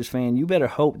 76ers fan, you better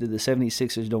hope that the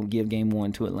 76ers don't give Game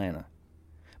 1 to Atlanta,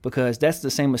 because that's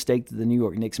the same mistake that the New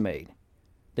York Knicks made.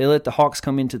 They let the Hawks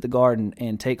come into the Garden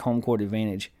and take home court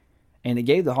advantage, and it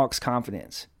gave the Hawks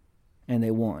confidence, and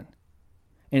they won.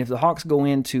 And if the Hawks go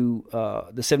into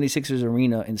the 76ers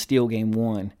arena and steal Game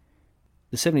 1,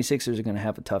 the 76ers are going to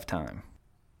have a tough time.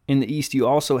 In the East, you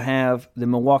also have the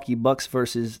Milwaukee Bucks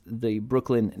versus the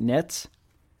Brooklyn Nets.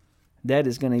 That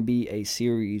is going to be a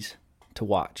series to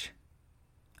watch.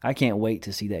 I can't wait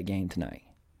to see that game tonight.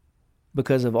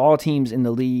 Because of all teams in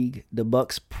the league, the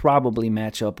Bucks probably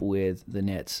match up with the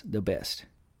Nets the best.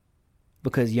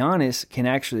 Because Giannis can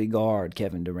actually guard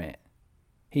Kevin Durant.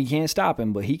 He can't stop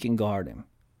him, but he can guard him.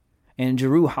 And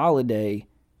Jrue Holiday,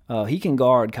 he can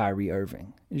guard Kyrie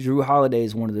Irving. Jrue Holiday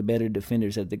is one of the better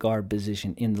defenders at the guard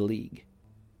position in the league.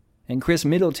 And Chris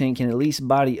Middleton can at least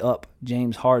body up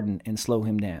James Harden and slow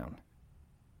him down.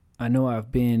 I know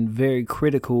I've been very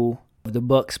critical of the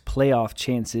Bucks' playoff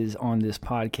chances on this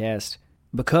podcast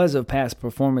because of past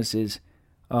performances.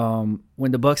 When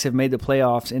the Bucks have made the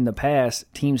playoffs in the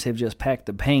past, teams have just packed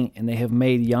the paint and they have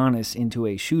made Giannis into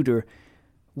a shooter,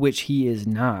 which he is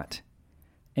not.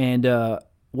 And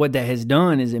what that has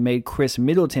done is it made Chris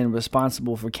Middleton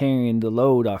responsible for carrying the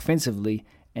load offensively,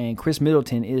 and Chris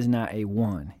Middleton is not a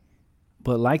one.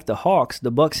 But like the Hawks, the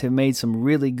Bucks have made some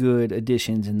really good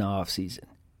additions in the offseason.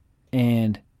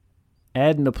 And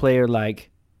adding a player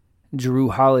like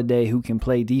Jrue Holiday, who can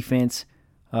play defense,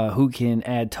 who can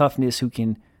add toughness, who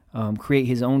can create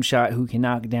his own shot, who can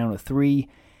knock down a three.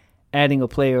 Adding a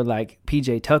player like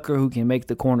P.J. Tucker, who can make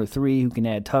the corner three, who can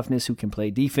add toughness, who can play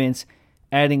defense.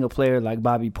 Adding a player like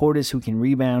Bobby Portis, who can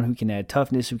rebound, who can add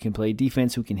toughness, who can play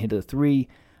defense, who can hit a three.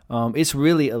 It's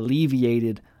really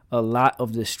alleviated a lot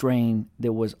of the strain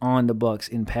that was on the Bucks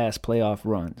in past playoff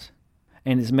runs.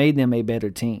 And it's made them a better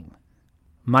team.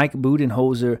 Mike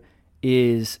Budenholzer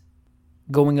is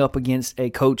going up against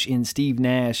a coach in Steve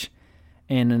Nash,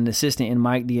 and an assistant in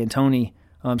Mike D'Antoni.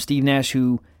 Steve Nash,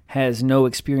 who has no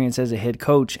experience as a head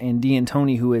coach, and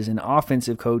D'Antoni, who is an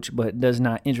offensive coach but does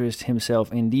not interest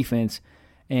himself in defense.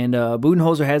 And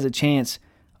Budenholzer has a chance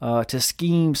to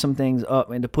scheme some things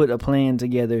up and to put a plan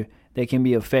together that can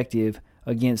be effective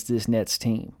against this Nets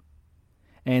team.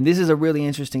 And this is a really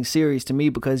interesting series to me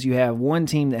because you have one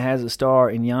team that has a star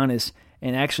in Giannis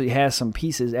and actually has some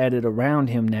pieces added around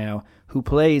him now who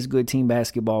plays good team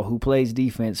basketball, who plays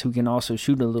defense, who can also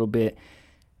shoot a little bit.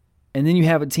 And then you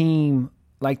have a team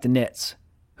like the Nets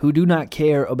who do not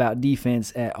care about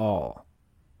defense at all,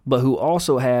 but who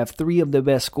also have 3 of the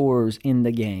best scorers in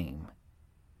the game.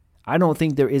 I don't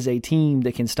think there is a team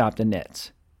that can stop the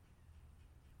Nets.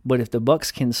 But if the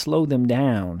Bucks can slow them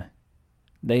down,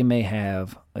 they may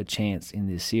have a chance in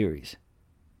this series.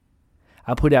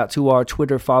 I put out to our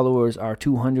Twitter followers, our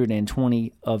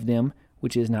 220 of them,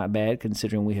 which is not bad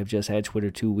considering we have just had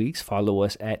Twitter 2 weeks. Follow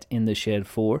us at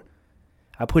InTheShed4.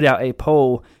 I put out a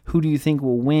poll, who do you think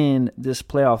will win this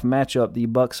playoff matchup, the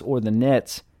Bucks or the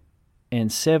Nets? And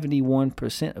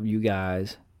 71% of you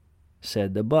guys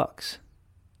said the Bucks.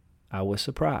 I was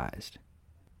surprised.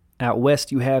 Out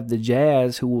west, you have the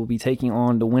Jazz, who will be taking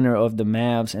on the winner of the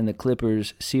Mavs and the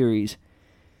Clippers series.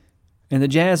 And the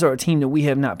Jazz are a team that we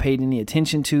have not paid any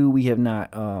attention to. We have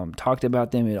not talked about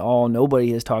them at all.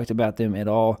 Nobody has talked about them at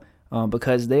all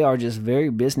because they are just very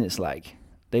businesslike.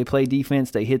 They play defense.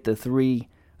 They hit the 3.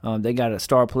 They got a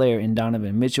star player in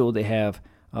Donovan Mitchell. They have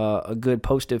a good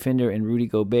post defender in Rudy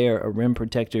Gobert, a rim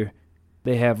protector.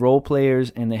 They have role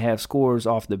players and they have scorers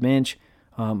off the bench,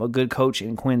 a good coach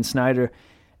in Quinn Snyder.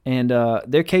 And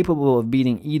they're capable of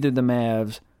beating either the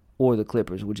Mavs or the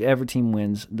Clippers. Whichever team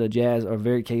wins, the Jazz are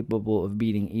very capable of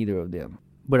beating either of them.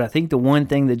 But I think the one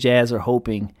thing the Jazz are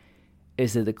hoping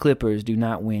is that the Clippers do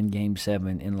not win Game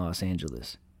 7 in Los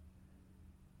Angeles.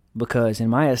 Because in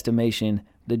my estimation,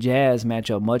 the Jazz match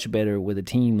up much better with a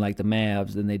team like the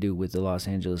Mavs than they do with the Los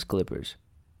Angeles Clippers.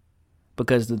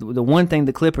 Because the one thing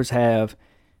the Clippers have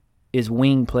is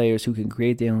wing players who can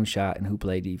create their own shot and who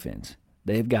play defense.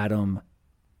 They've got them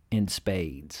in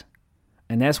spades.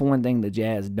 And that's one thing the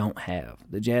Jazz don't have.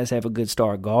 The Jazz have a good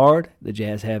star guard. The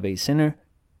Jazz have a center.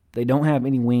 They don't have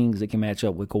any wings that can match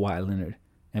up with Kawhi Leonard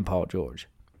and Paul George.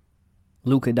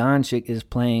 Luka Doncic is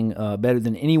playing better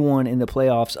than anyone in the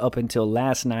playoffs up until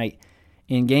last night.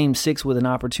 In Game 6 with an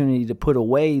opportunity to put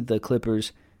away the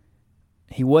Clippers,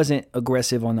 he wasn't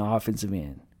aggressive on the offensive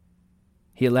end.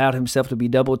 He allowed himself to be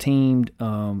double-teamed.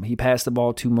 He passed the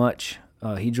ball too much.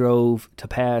 He drove to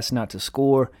pass, not to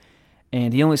score.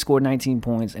 And he only scored 19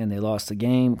 points, and they lost the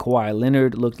game. Kawhi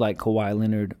Leonard looked like Kawhi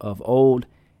Leonard of old.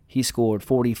 He scored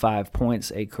 45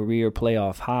 points, a career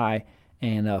playoff high,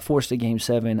 and forced a Game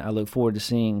 7. I look forward to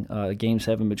seeing Game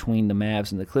 7 between the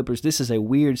Mavs and the Clippers. This is a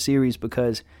weird series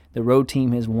because the road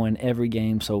team has won every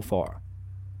game so far.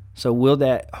 So will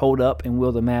that hold up, and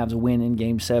will the Mavs win in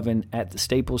Game 7 at the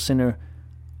Staples Center,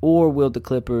 or will the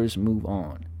Clippers move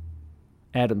on?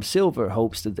 Adam Silver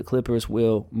hopes that the Clippers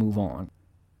will move on.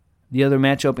 The other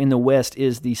matchup in the West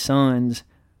is the Suns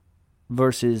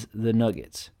versus the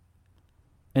Nuggets.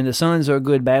 And the Suns are a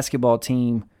good basketball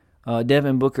team.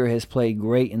 Devin Booker has played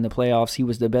great in the playoffs. He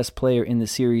was the best player in the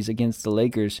series against the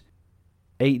Lakers.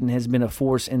 Ayton has been a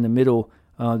force in the middle.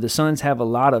 The Suns have a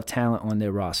lot of talent on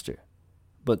their roster.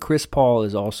 But Chris Paul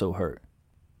is also hurt.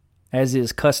 As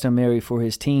is customary for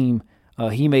his team,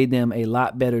 he made them a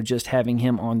lot better just having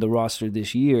him on the roster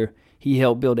this year. He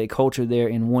helped build a culture there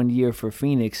in 1 year for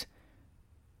Phoenix.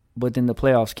 But then the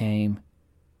playoffs came,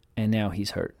 and now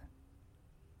he's hurt.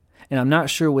 And I'm not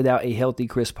sure without a healthy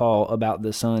Chris Paul about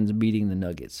the Suns beating the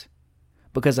Nuggets.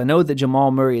 Because I know that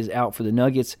Jamal Murray is out for the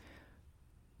Nuggets,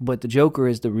 but the Joker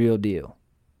is the real deal.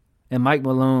 And Mike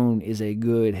Malone is a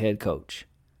good head coach.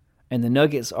 And the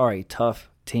Nuggets are a tough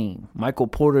team. Michael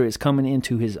Porter is coming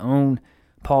into his own.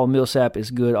 Paul Millsap is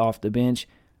good off the bench.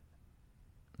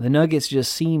 The Nuggets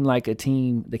just seem like a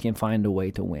team that can find a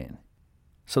way to win.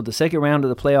 So the second round of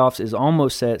the playoffs is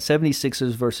almost set.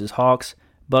 76ers versus Hawks,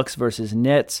 Bucks versus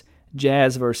Nets,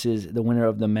 Jazz versus the winner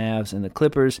of the Mavs and the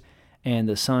Clippers, and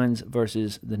the Suns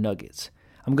versus the Nuggets.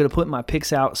 I'm going to put my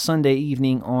picks out Sunday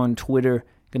evening on Twitter.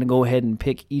 Going to go ahead and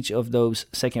pick each of those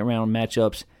second round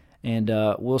matchups, and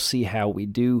we'll see how we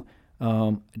do.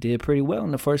 I did pretty well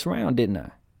in the first round, didn't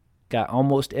I? Got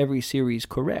almost every series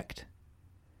correct.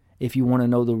 If you want to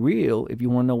know the real, if you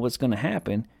want to know what's going to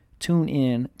happen, tune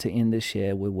in to In the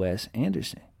Shed with Wes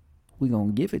Anderson. We're going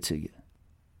to give it to you.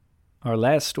 Our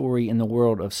last story in the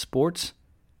world of sports,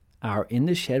 our In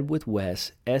the Shed with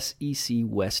Wes SEC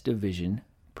West Division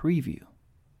preview.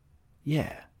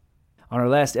 Yeah. On our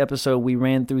last episode, we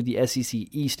ran through the SEC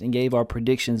East and gave our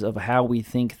predictions of how we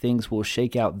think things will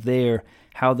shake out there,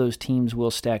 how those teams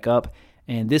will stack up.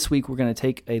 And this week, we're going to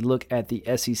take a look at the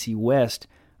SEC West,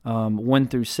 1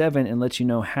 through 7, and let you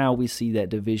know how we see that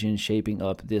division shaping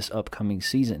up this upcoming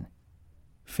season.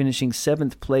 Finishing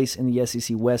 7th place in the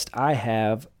SEC West, I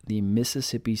have the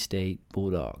Mississippi State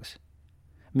Bulldogs.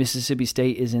 Mississippi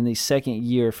State is in the second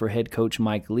year for head coach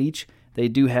Mike Leach. They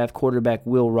do have quarterback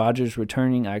Will Rogers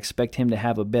returning. I expect him to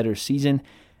have a better season,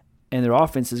 and their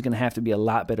offense is going to have to be a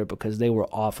lot better because they were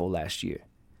awful last year.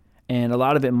 And a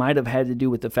lot of it might have had to do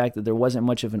with the fact that there wasn't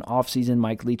much of an offseason.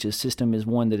 Mike Leach's system is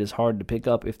one that is hard to pick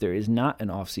up if there is not an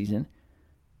offseason.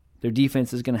 Their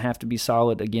defense is going to have to be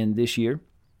solid again this year.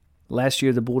 Last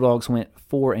year, the Bulldogs went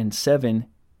 4-7.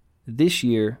 This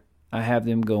year, I have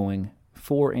them going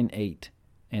 4-8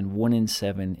 and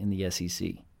 1-7 in the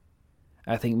SEC.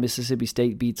 I think Mississippi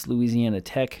State beats Louisiana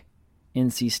Tech,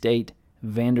 NC State,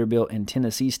 Vanderbilt, and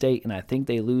Tennessee State, and I think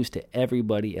they lose to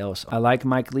everybody else. I like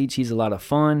Mike Leach. He's a lot of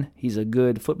fun. He's a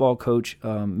good football coach.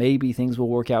 Maybe things will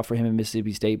work out for him in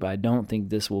Mississippi State, but I don't think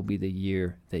this will be the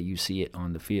year that you see it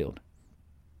on the field.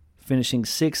 Finishing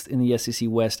 6th in the SEC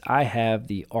West, I have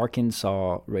the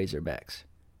Arkansas Razorbacks.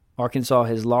 Arkansas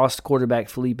has lost quarterback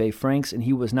Felipe Franks, and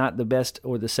he was not the best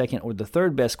or the second or the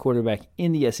third best quarterback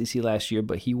in the SEC last year,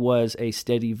 but he was a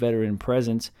steady veteran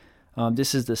presence.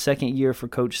 This is the second year for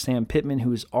Coach Sam Pittman,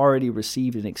 who has already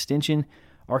received an extension.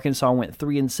 Arkansas went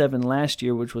 3-7 last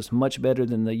year, which was much better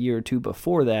than the year or two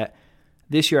before that.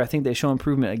 This year, I think they show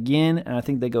improvement again, and I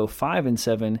think they go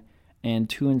 5-7 and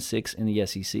 2-6 in the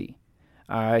SEC.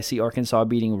 I see Arkansas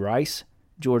beating Rice,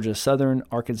 Georgia Southern,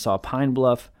 Arkansas Pine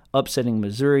Bluff, upsetting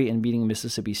Missouri and beating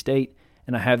Mississippi State,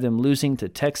 and I have them losing to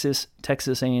Texas,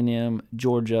 Texas A&M,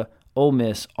 Georgia, Ole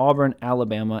Miss, Auburn,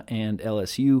 Alabama, and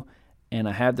LSU, and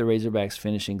I have the Razorbacks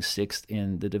finishing 6th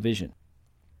in the division.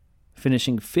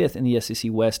 Finishing 5th in the SEC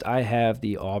West, I have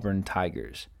the Auburn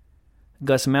Tigers.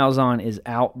 Gus Malzahn is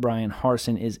out, Brian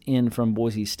Harsin is in from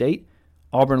Boise State.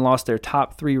 Auburn lost their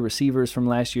top 3 receivers from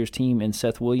last year's team in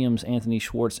Seth Williams, Anthony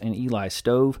Schwartz, and Eli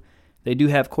Stove. They do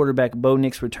have quarterback Bo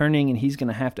Nix returning, and he's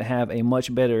going to have a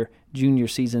much better junior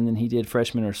season than he did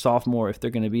freshman or sophomore if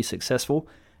they're going to be successful.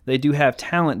 They do have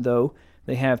talent, though.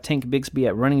 They have Tank Bixby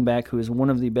at running back, who is one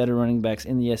of the better running backs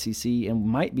in the SEC and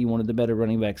might be one of the better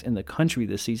running backs in the country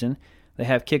this season. They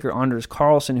have kicker Anders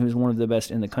Carlson, who is one of the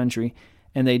best in the country.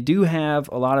 And they do have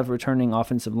a lot of returning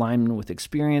offensive linemen with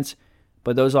experience,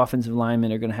 but those offensive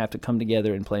linemen are going to have to come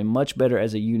together and play much better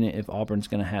as a unit if Auburn's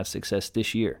going to have success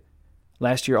this year.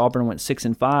 Last year, Auburn went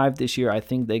 6-5. This year, I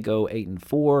think they go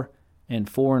 8-4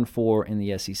 and 4-4 in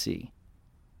the SEC.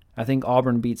 I think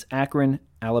Auburn beats Akron,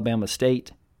 Alabama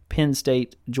State, Penn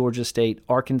State, Georgia State,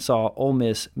 Arkansas, Ole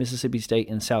Miss, Mississippi State,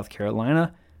 and South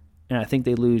Carolina. And I think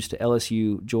they lose to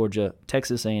LSU, Georgia,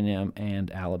 Texas A&M, and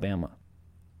Alabama.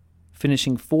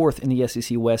 Finishing 4th in the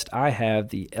SEC West, I have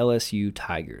the LSU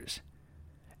Tigers.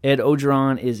 Ed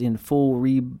Orgeron is in full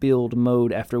rebuild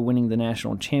mode after winning the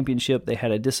national championship. They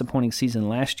had a disappointing season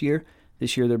last year.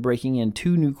 This year they're breaking in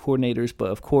 2 new coordinators,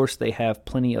 but of course they have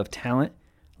plenty of talent.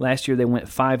 Last year they went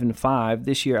 5-5.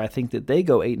 This year I think that they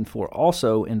go 8-4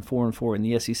 also and 4-4 in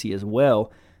the SEC as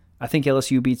well. I think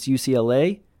LSU beats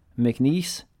UCLA,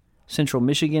 McNeese, Central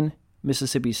Michigan,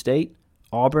 Mississippi State,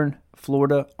 Auburn,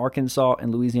 Florida, Arkansas,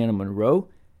 and Louisiana Monroe.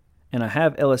 And I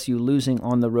have LSU losing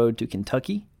on the road to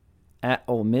Kentucky, at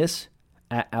Ole Miss,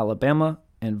 at Alabama,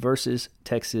 and versus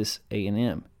Texas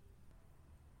A&M.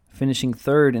 Finishing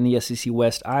 3rd in the SEC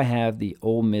West, I have the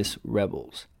Ole Miss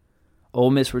Rebels.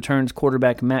 Ole Miss returns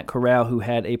quarterback Matt Corral, who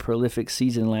had a prolific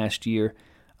season last year,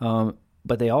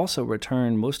 but they also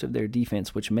return most of their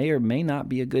defense, which may or may not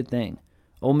be a good thing.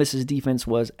 Ole Miss's defense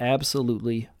was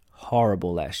absolutely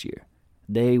horrible last year.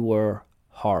 They were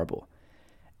horrible.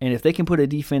 And if they can put a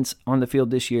defense on the field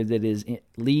this year that is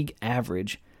league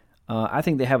average, I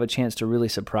think they have a chance to really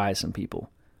surprise some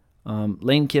people.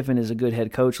 Lane Kiffin is a good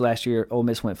head coach. Last year, Ole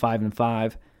Miss went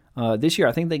 5-5. This year,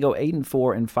 I think they go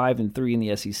 8-4 and 5-3 in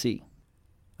the SEC.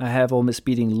 I have Ole Miss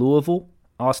beating Louisville,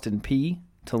 Austin Peay,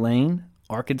 Tulane,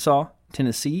 Arkansas,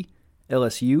 Tennessee,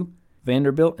 LSU,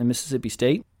 Vanderbilt, and Mississippi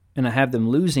State. And I have them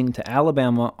losing to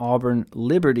Alabama, Auburn,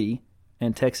 Liberty,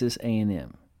 and Texas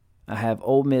A&M. I have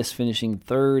Ole Miss finishing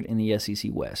 3rd in the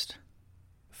SEC West.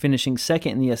 Finishing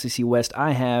 2nd in the SEC West,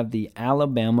 I have the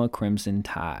Alabama Crimson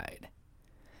Tide.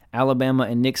 Alabama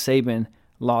and Nick Saban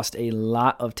lost a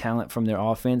lot of talent from their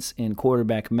offense in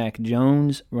quarterback Mac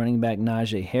Jones, running back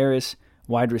Najee Harris,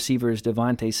 wide receivers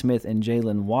Devontae Smith and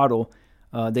Jalen Waddle.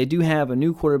 They do have a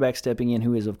new quarterback stepping in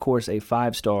who is, of course, a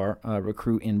 5-star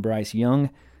recruit in Bryce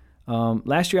Young.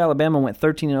 Last year, Alabama went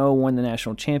 13-0, won the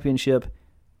national championship.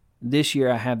 This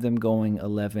year, I have them going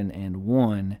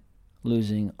 11-1,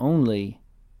 losing only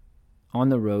on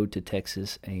the road to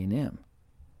Texas A&M,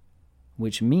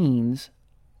 which means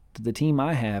that the team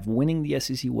I have winning the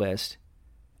SEC West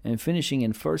and finishing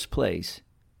in first place,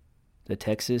 the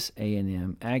Texas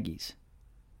A&M Aggies.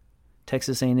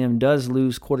 Texas A&M does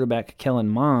lose quarterback Kellen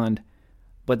Mond,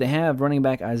 but they have running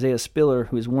back Isaiah Spiller,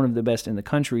 who is one of the best in the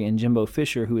country, and Jimbo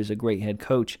Fisher, who is a great head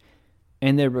coach.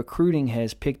 And their recruiting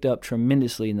has picked up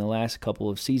tremendously in the last couple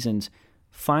of seasons,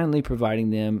 finally providing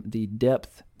them the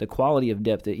depth, the quality of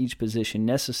depth at each position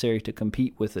necessary to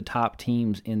compete with the top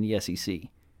teams in the SEC.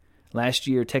 Last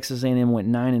year, Texas A&M went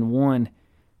 9-1.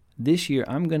 This year,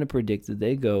 I'm going to predict that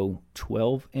they go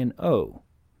 12-0.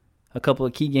 A couple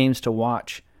of key games to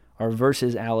watch are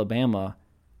versus Alabama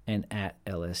and at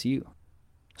LSU.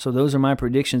 So those are my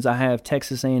predictions. I have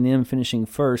Texas A&M finishing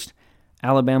first,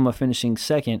 Alabama finishing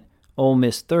second, Ole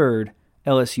Miss third,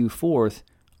 LSU fourth,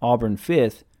 Auburn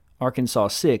fifth, Arkansas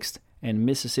sixth, and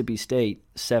Mississippi State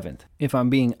seventh. If I'm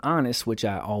being honest, which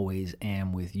I always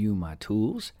am with you, my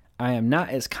tools, I am not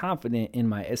as confident in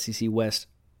my SEC West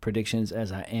predictions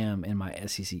as I am in my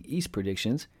SEC East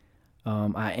predictions.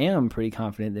 I am pretty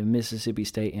confident that Mississippi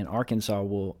State and Arkansas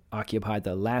will occupy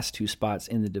the last two spots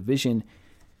in the division,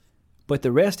 but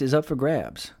the rest is up for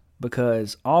grabs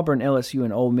because Auburn, LSU,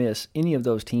 and Ole Miss, any of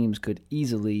those teams could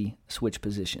easily switch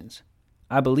positions.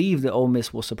 I believe that Ole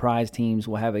Miss will surprise teams,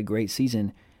 will have a great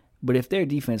season, but if their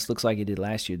defense looks like it did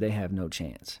last year, they have no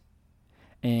chance.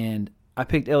 And I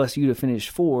picked LSU to finish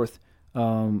fourth.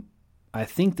 I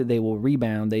think that they will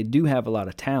rebound. They do have a lot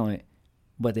of talent,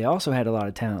 but they also had a lot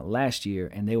of talent last year,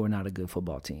 and they were not a good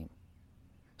football team.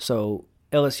 So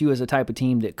LSU is a type of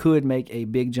team that could make a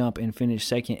big jump and finish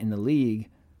second in the league,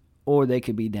 or they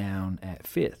could be down at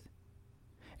fifth.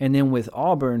 And then with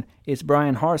Auburn, it's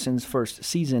Brian Harsin's first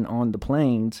season on the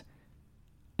Plains,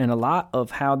 and a lot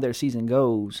of how their season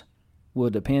goes will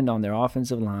depend on their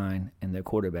offensive line and their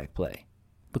quarterback play.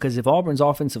 Because if Auburn's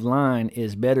offensive line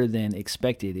is better than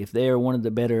expected, if they are one of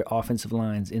the better offensive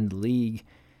lines in the league,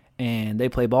 and they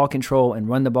play ball control and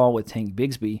run the ball with Tank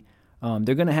Bigsby,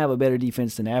 they're going to have a better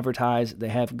defense than advertised. They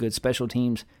have good special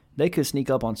teams. They could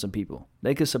sneak up on some people.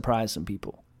 They could surprise some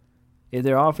people. If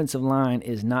their offensive line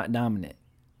is not dominant,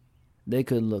 they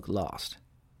could look lost.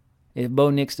 If Bo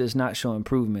Nix does not show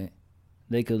improvement,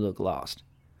 they could look lost.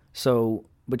 So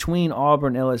between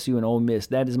Auburn, LSU, and Ole Miss,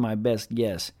 that is my best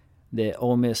guess that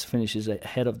Ole Miss finishes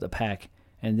ahead of the pack,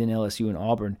 and then LSU and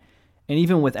Auburn. And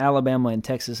even with Alabama and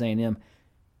Texas A&M,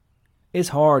 it's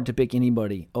hard to pick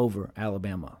anybody over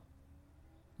Alabama.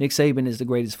 Nick Saban is the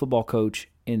greatest football coach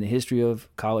in the history of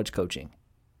college coaching.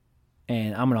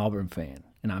 And I'm an Auburn fan,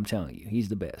 and I'm telling you, he's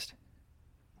the best.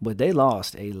 But they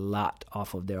lost a lot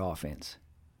off of their offense.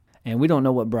 And we don't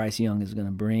know what Bryce Young is going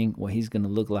to bring, what he's going to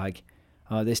look like.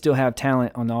 They still have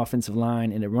talent on the offensive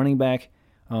line and at running back.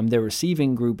 Their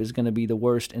receiving group is going to be the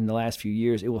worst in the last few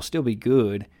years. It will still be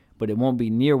good, but it won't be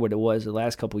near what it was the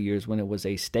last couple of years when it was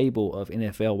a stable of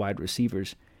NFL wide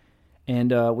receivers.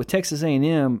 And with Texas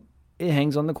A&M, it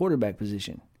hangs on the quarterback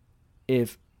position.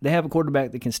 If they have a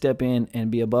quarterback that can step in and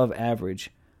be above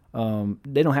average,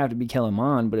 they don't have to be Kellen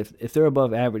Mond, but if they're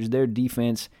above average, their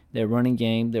defense, their running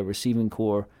game, their receiving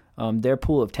core, their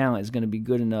pool of talent is going to be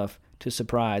good enough to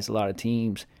surprise a lot of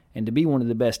teams and to be one of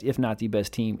the best, if not the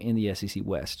best team in the SEC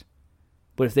West.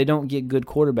 But if they don't get good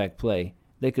quarterback play,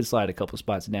 they could slide a couple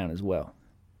spots down as well.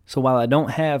 So while I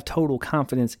don't have total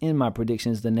confidence in my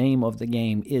predictions, the name of the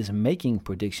game is making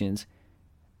predictions,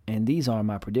 and these are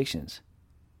my predictions.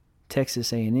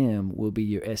 Texas A&M will be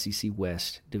your SEC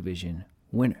West Division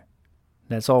winner.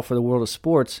 That's all for the world of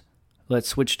sports. Let's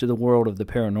switch to the world of the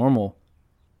paranormal.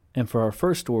 And for our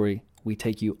first story, we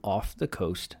take you off the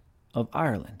coast of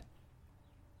Ireland.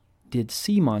 Did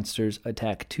sea monsters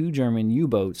attack 2 German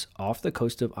U-boats off the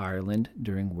coast of Ireland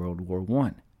during World War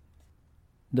I?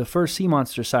 The first sea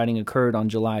monster sighting occurred on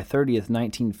July 30th,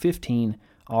 1915,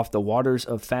 off the waters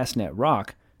of Fastnet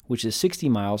Rock, which is 60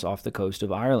 miles off the coast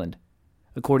of Ireland.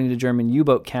 According to German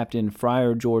U-boat captain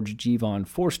Friar George G. von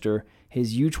Forster,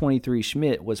 his U-23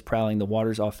 Schmidt was prowling the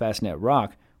waters off Fastnet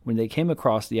Rock when they came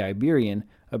across the Iberian,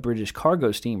 a British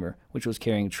cargo steamer which was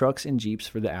carrying trucks and jeeps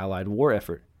for the Allied war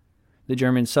effort. The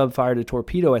German sub fired a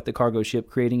torpedo at the cargo ship,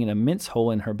 creating an immense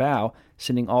hole in her bow,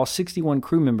 sending all 61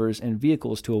 crew members and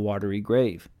vehicles to a watery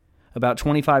grave. About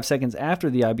 25 seconds after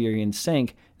the Iberian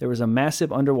sank, there was a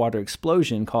massive underwater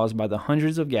explosion caused by the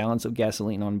hundreds of gallons of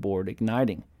gasoline on board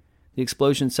igniting. The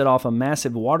explosion set off a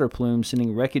massive water plume,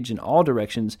 sending wreckage in all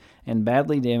directions and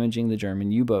badly damaging the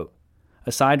German U-boat.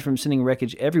 Aside from sending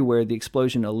wreckage everywhere, the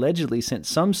explosion allegedly sent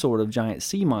some sort of giant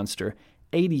sea monster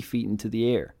 80 feet into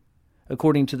the air.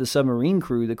 According to the submarine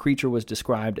crew, the creature was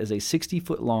described as a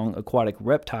 60-foot-long aquatic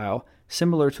reptile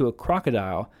similar to a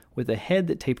crocodile with a head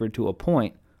that tapered to a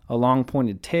point, a long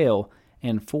pointed tail,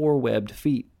 and 4 webbed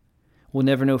feet. We'll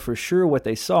never know for sure what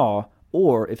they saw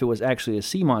or if it was actually a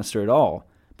sea monster at all,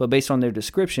 but based on their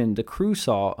description, the crew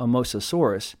saw a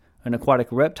Mosasaurus, an aquatic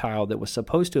reptile that was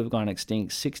supposed to have gone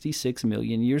extinct 66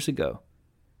 million years ago.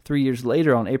 3 years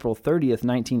later, on April 30th,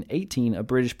 1918, a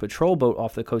British patrol boat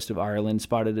off the coast of Ireland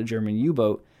spotted a German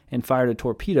U-boat and fired a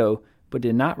torpedo, but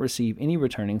did not receive any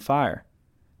returning fire.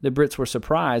 The Brits were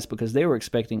surprised because they were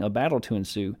expecting a battle to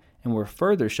ensue and were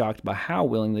further shocked by how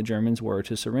willing the Germans were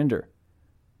to surrender.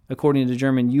 According to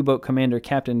German U-boat commander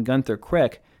Captain Gunther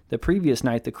Kreck, the previous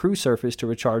night the crew surfaced to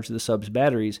recharge the sub's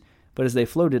batteries, but as they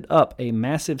floated up, a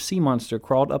massive sea monster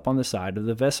crawled up on the side of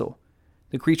the vessel.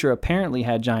 The creature apparently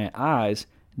had giant eyes,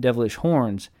 devilish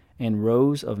horns, and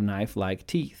rows of knife-like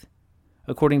teeth.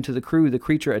 According to the crew, the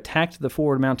creature attacked the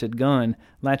forward-mounted gun,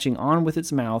 latching on with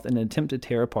its mouth in an attempt to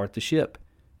tear apart the ship.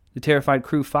 The terrified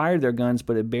crew fired their guns,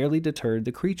 but it barely deterred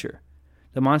the creature.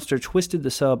 The monster twisted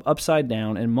the sub upside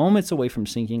down, and moments away from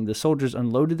sinking, the soldiers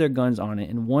unloaded their guns on it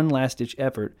in one last-ditch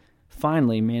effort,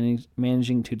 finally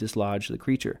managing to dislodge the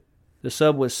creature. The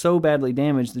sub was so badly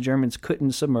damaged the Germans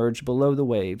couldn't submerge below the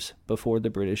waves before the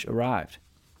British arrived.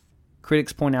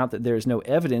 Critics point out that there is no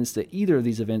evidence that either of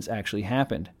these events actually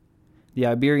happened. The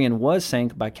Iberian was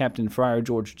sank by Captain Friar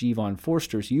George G. von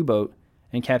Forster's U-boat,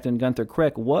 and Captain Gunther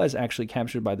Kreck was actually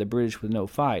captured by the British with no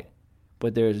fight,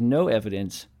 but there is no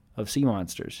evidence of sea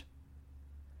monsters.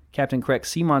 Captain Kreck's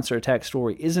sea monster attack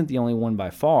story isn't the only one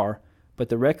by far, but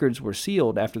the records were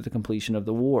sealed after the completion of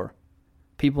the war.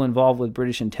 People involved with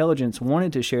British intelligence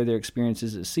wanted to share their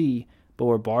experiences at sea, but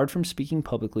were barred from speaking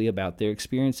publicly about their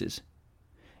experiences.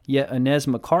 Yet Inez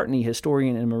McCartney,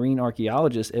 historian and marine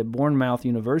archaeologist at Bournemouth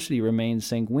University, remains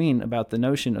sanguine about the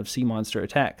notion of sea monster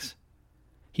attacks.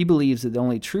 He believes that the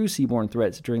only true seaborne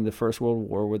threats during the First World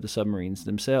War were the submarines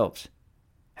themselves.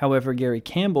 However, Gary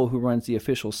Campbell, who runs the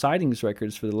official sightings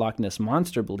records for the Loch Ness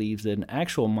Monster, believes that an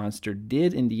actual monster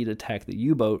did indeed attack the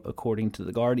U-boat, according to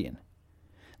The Guardian.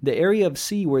 The area of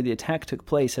sea where the attack took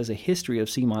place has a history of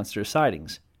sea monster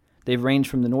sightings. They've ranged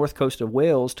from the north coast of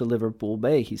Wales to Liverpool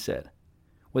Bay, he said.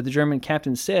 What the German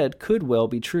captain said could well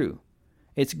be true.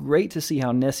 It's great to see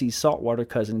how Nessie's saltwater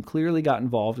cousin clearly got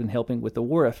involved in helping with the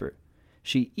war effort.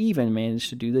 She even managed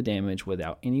to do the damage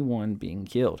without anyone being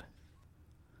killed.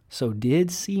 So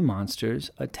did sea monsters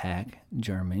attack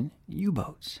German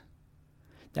U-boats?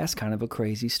 That's kind of a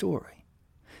crazy story.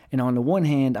 And on the one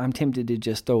hand, I'm tempted to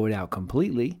just throw it out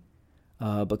completely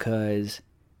because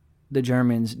the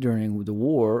Germans during the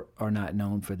war are not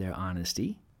known for their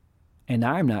honesty. And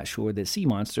I'm not sure that sea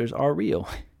monsters are real.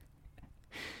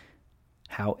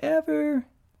 However,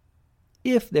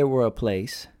 if there were a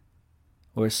place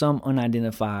where some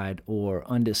unidentified or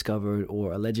undiscovered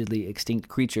or allegedly extinct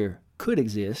creature could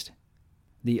exist,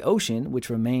 the ocean, which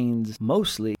remains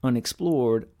mostly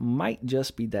unexplored, might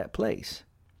just be that place.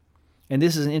 And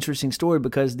this is an interesting story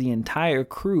because the entire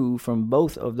crew from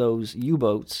both of those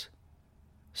U-boats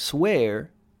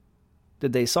swear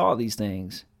that they saw these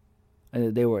things and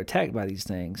that they were attacked by these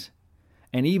things.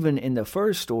 And even in the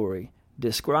first story,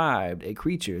 described a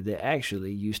creature that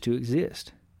actually used to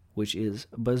exist, which is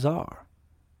bizarre.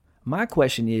 My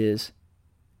question is,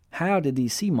 how did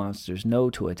these sea monsters know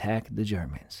to attack the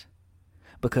Germans?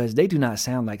 Because they do not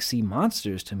sound like sea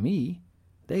monsters to me.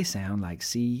 They sound like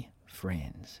sea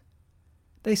friends.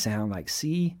 They sound like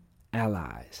sea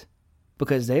allies.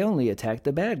 Because they only attacked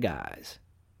the bad guys.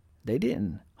 They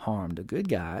didn't harm the good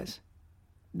guys.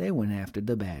 They went after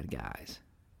the bad guys.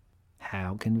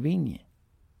 How convenient.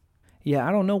 Yeah,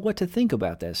 I don't know what to think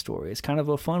about that story. It's kind of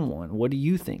a fun one. What do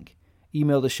you think?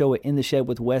 Email the show at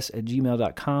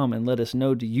intheshedwithwes@gmail.com and let us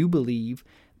know, do you believe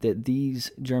that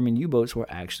these German U-boats were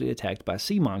actually attacked by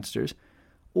sea monsters?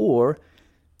 Or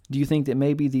do you think that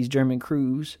maybe these German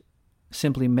crews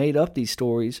simply made up these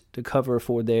stories to cover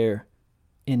for their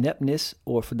ineptness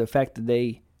or for the fact that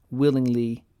they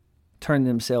willingly turned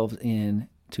themselves in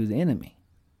to the enemy?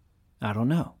 I don't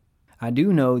know. I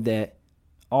do know that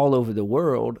all over the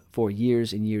world for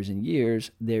years and years and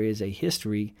years, there is a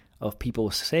history of people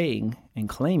saying and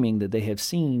claiming that they have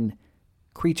seen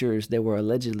creatures that were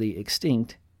allegedly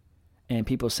extinct, and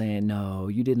people saying, no,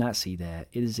 you did not see that.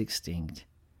 It is extinct.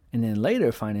 And then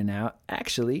later finding out,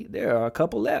 actually, there are a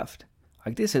couple left.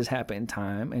 Like this has happened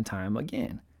time and time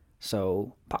again.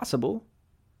 So possible,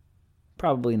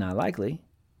 probably not likely,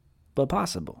 but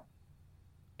possible.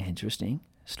 Interesting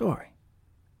story.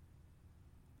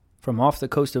 From off the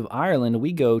coast of Ireland,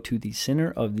 we go to the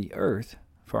center of the Earth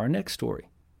for our next story.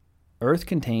 Earth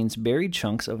contains buried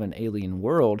chunks of an alien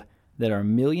world that are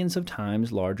millions of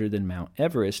times larger than Mount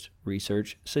Everest,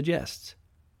 research suggests.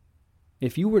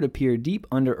 If you were to peer deep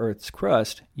under Earth's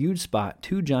crust, you'd spot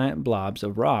 2 giant blobs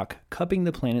of rock cupping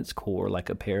the planet's core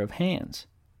like a pair of hands.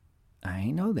 I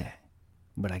ain't know that,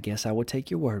 but I guess I will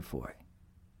take your word for it.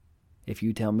 If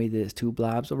you tell me there's 2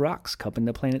 blobs of rocks cupping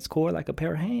the planet's core like a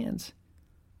pair of hands,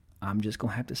 I'm just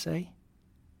going to have to say,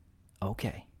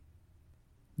 okay.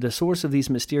 The source of these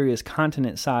mysterious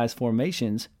continent-sized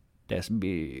formations, that's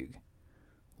big.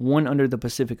 One under the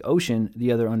Pacific Ocean,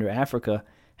 the other under Africa,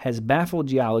 has baffled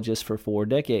geologists for 4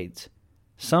 decades.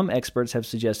 Some experts have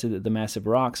suggested that the massive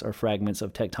rocks are fragments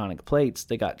of tectonic plates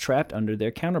that got trapped under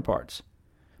their counterparts.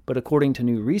 But according to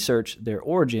new research, their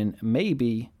origin may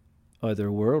be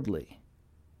otherworldly.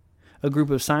 A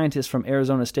group of scientists from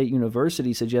Arizona State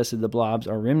University suggested the blobs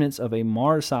are remnants of a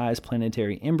Mars-sized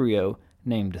planetary embryo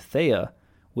named Theia,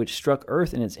 which struck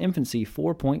Earth in its infancy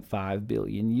 4.5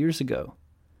 billion years ago.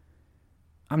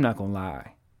 I'm not going to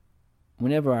lie.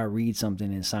 Whenever I read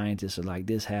something and scientists are like,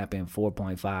 this happened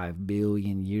 4.5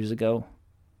 billion years ago,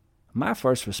 my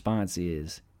first response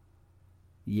is,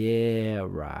 yeah,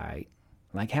 right.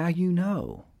 Like, how you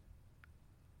know?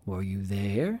 Were you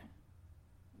there?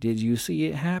 Did you see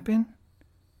it happen?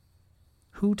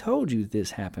 Who told you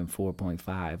this happened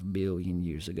 4.5 billion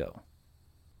years ago?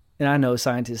 And I know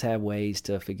scientists have ways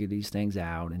to figure these things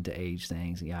out and to age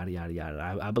things, yada, yada,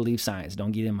 yada. I believe science.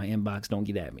 Don't get in my inbox. Don't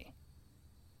get at me.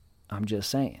 I'm just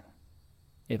saying,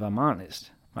 if I'm honest,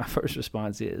 my first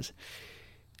response is,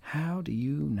 how do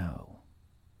you know?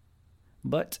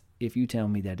 But if you tell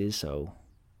me that is so,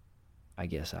 I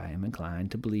guess I am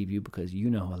inclined to believe you because you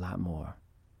know a lot more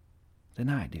than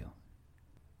I do.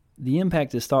 The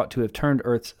impact is thought to have turned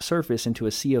Earth's surface into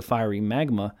a sea of fiery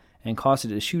magma and caused it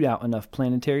to shoot out enough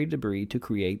planetary debris to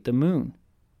create the moon.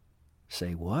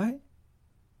 Say what?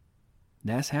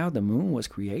 That's how the moon was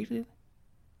created?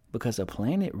 Because a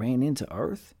planet ran into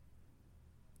Earth?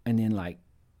 And then like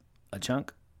a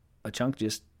chunk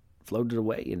just floated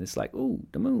away and it's like, ooh,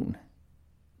 the moon.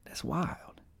 That's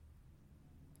wild.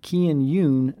 Kian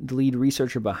Yoon, the lead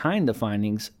researcher behind the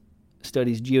findings,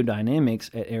 studies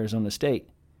geodynamics at Arizona State.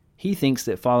 He thinks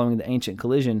that following the ancient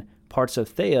collision, parts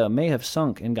of Theia may have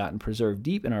sunk and gotten preserved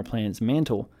deep in our planet's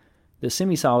mantle, the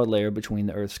semi-solid layer between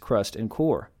the Earth's crust and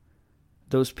core.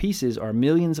 Those pieces are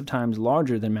millions of times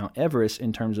larger than Mount Everest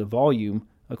in terms of volume,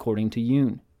 according to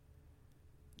Yoon.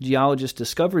 Geologists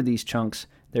discovered these chunks.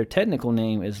 Their technical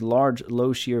name is large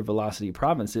low-shear velocity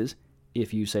provinces,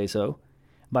 if you say so,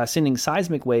 by sending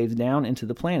seismic waves down into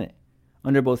the planet.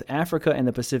 Under both Africa and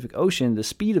the Pacific Ocean, the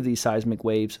speed of these seismic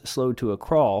waves slowed to a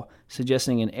crawl,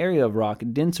 suggesting an area of rock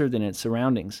denser than its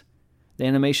surroundings. The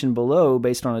animation below,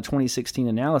 based on a 2016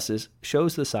 analysis,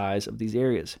 shows the size of these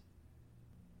areas.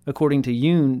 According to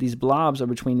Yoon, these blobs are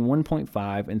between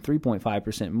 1.5 and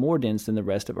 3.5% more dense than the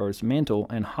rest of Earth's mantle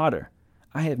and hotter.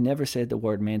 I have never said the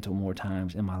word mantle more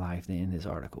times in my life than in this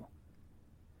article.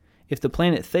 If the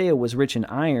planet Theia was rich in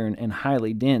iron and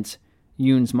highly dense,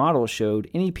 Yoon's model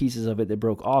showed any pieces of it that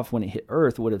broke off when it hit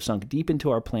Earth would have sunk deep into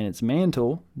our planet's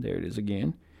mantle. There it is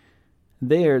again.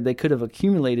 There, they could have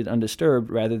accumulated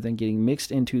undisturbed rather than getting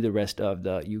mixed into the rest of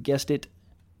the, you guessed it,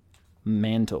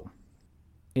 mantle.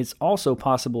 It's also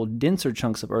possible denser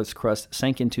chunks of Earth's crust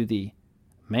sank into the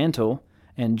mantle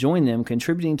and joined them,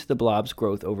 contributing to the blob's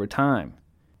growth over time.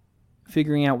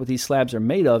 Figuring out what these slabs are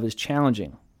made of is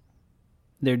challenging.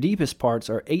 Their deepest parts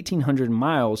are 1,800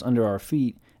 miles under our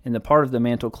feet in the part of the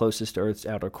mantle closest to Earth's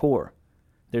outer core.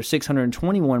 They're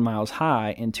 621 miles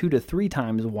high and 2 to 3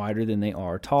 times wider than they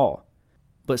are tall.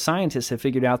 But scientists have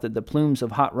figured out that the plumes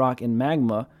of hot rock and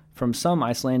magma from some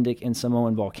Icelandic and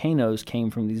Samoan volcanoes came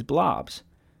from these blobs.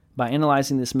 By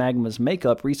analyzing this magma's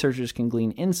makeup, researchers can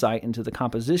glean insight into the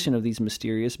composition of these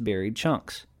mysterious buried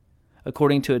chunks.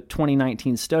 According to a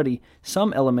 2019 study,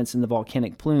 some elements in the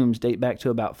volcanic plumes date back to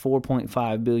about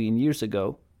 4.5 billion years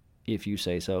ago, if you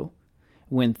say so,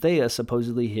 when Theia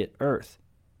supposedly hit Earth.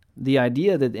 The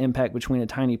idea that the impact between a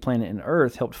tiny planet and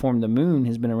Earth helped form the moon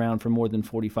has been around for more than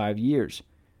 45 years.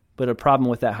 But a problem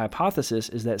with that hypothesis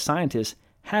is that scientists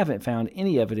haven't found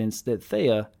any evidence that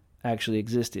Theia actually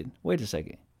existed. Wait a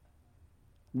second.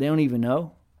 They don't even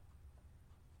know?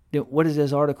 Then what is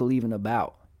this article even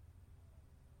about?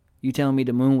 You telling me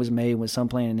the moon was made when some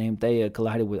planet named Theia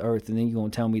collided with Earth, and then you're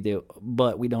going to tell me that,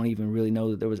 but we don't even really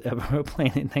know that there was ever a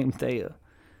planet named Theia.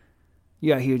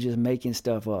 You out here just making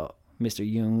stuff up, Mr.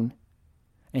 Yoon.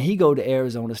 And he go to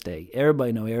Arizona State.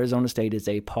 Everybody know Arizona State is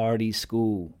a party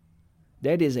school.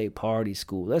 That is a party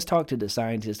school. Let's talk to the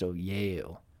scientists of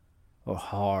Yale. or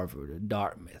Harvard or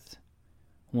Dartmouth.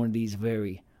 One of these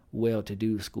very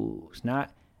well-to-do schools,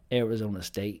 not Arizona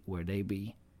State where they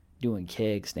be doing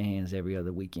keg stands every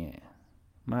other weekend.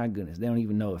 My goodness, they don't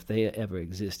even know if they ever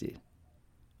existed.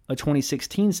 A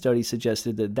 2016 study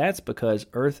suggested that that's because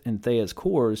Earth and Theia's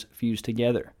cores fused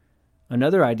together.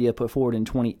 Another idea put forward in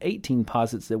 2018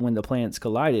 posits that when the planets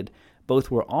collided,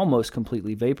 both were almost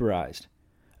completely vaporized.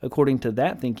 According to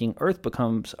that thinking, Earth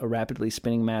becomes a rapidly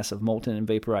spinning mass of molten and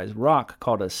vaporized rock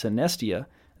called a synestia,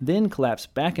 then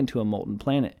collapsed back into a molten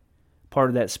planet. Part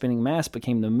of that spinning mass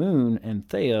became the Moon, and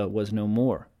Theia was no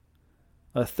more.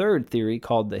 A third theory,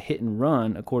 called the hit and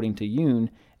run, according to Yoon,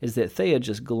 is that Theia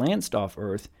just glanced off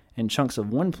Earth, and chunks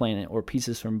of one planet or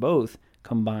pieces from both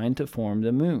combined to form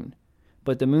the Moon.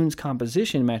 But the Moon's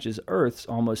composition matches Earth's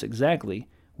almost exactly,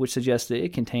 which suggests that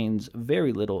it contains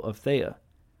very little of Theia.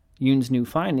 Yoon's new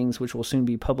findings, which will soon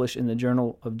be published in the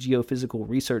Journal of Geophysical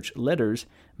Research Letters,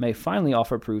 may finally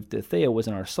offer proof that Theia was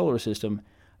in our solar system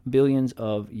billions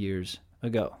of years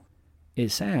ago. It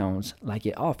sounds like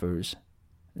it offers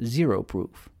zero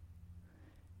proof.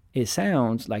 It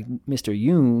sounds like Mr.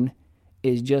 Yoon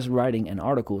is just writing an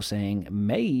article saying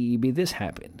maybe this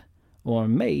happened, or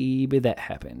maybe that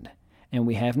happened, and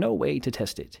we have no way to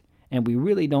test it, and we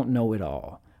really don't know it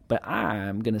all. But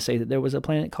I'm going to say that there was a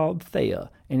planet called Theia,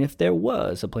 and if there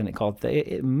was a planet called Theia,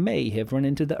 it may have run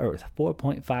into the Earth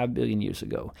 4.5 billion years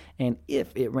ago. And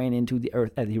if it ran into the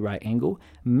Earth at the right angle,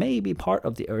 maybe part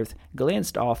of the Earth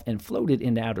glanced off and floated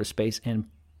into outer space and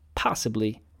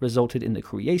possibly resulted in the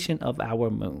creation of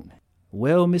our Moon.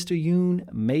 Well, Mr.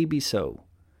 Yoon, maybe so.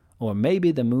 Or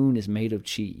maybe the Moon is made of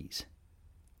cheese.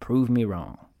 Prove me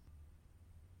wrong.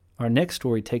 Our next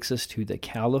story takes us to the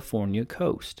California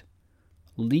coast.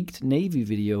 Leaked Navy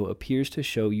video appears to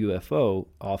show UFO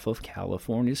off of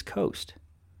California's coast.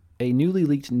 A newly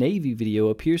leaked Navy video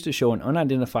appears to show an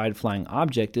unidentified flying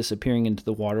object disappearing into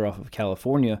the water off of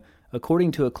California,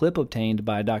 according to a clip obtained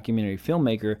by a documentary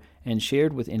filmmaker and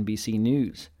shared with NBC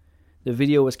News. The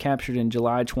video was captured in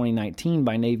July 2019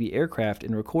 by Navy aircraft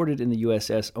and recorded in the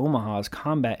USS Omaha's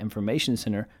Combat Information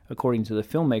Center, according to the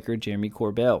filmmaker Jeremy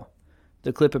Corbell.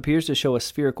 The clip appears to show a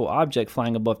spherical object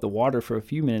flying above the water for a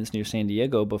few minutes near San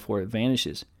Diego before it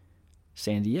vanishes.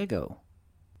 San Diego,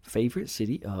 favorite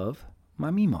city of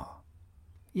my Meemaw.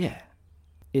 Yeah.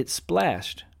 It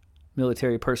splashed,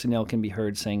 military personnel can be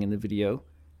heard saying in the video.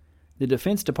 The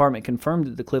Defense Department confirmed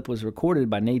that the clip was recorded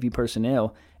by Navy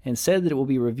personnel and said that it will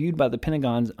be reviewed by the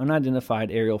Pentagon's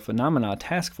Unidentified Aerial Phenomena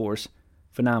Task Force.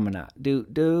 Phenomena.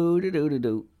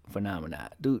 Do-do-do-do-do-do.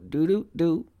 Phenomena.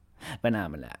 Do-do-do-do.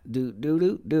 Phenomena.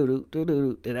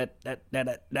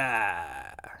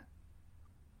 Do-do-do-do-do-do-do-da-da-da-da-da.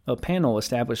 A panel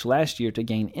established last year to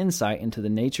gain insight into the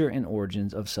nature and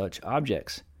origins of such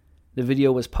objects. The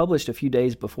video was published a few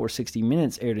days before 60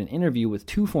 Minutes aired an interview with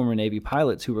two former Navy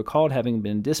pilots who recalled having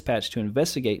been dispatched to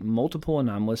investigate multiple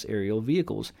anomalous aerial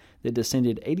vehicles that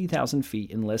descended 80,000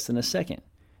 feet in less than a second.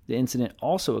 The incident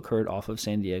also occurred off of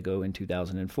San Diego in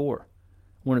 2004.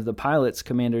 One of the pilots,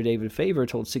 Commander David Favor,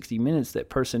 told 60 Minutes that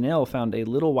personnel found a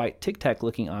little white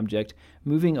tic-tac-looking object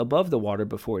moving above the water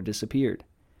before it disappeared.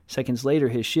 Seconds later,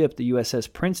 his ship, the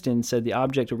USS Princeton, said the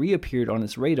object reappeared on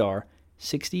its radar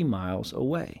 60 miles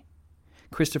away.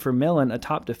 Christopher Mellon, a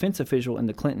top defense official in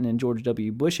the Clinton and George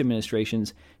W. Bush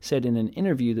administrations, said in an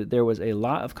interview that there was a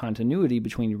lot of continuity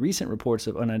between recent reports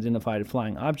of unidentified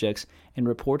flying objects and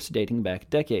reports dating back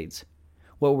decades.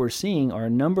 What we're seeing are a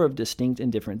number of distinct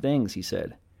and different things, he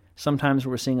said. Sometimes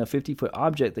we're seeing a 50-foot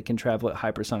object that can travel at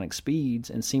hypersonic speeds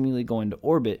and seemingly go into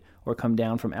orbit or come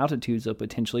down from altitudes of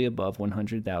potentially above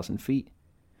 100,000 feet.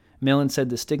 Mellon said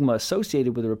the stigma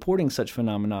associated with reporting such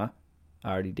phenomena,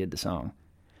 I already did the song,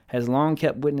 has long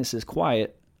kept witnesses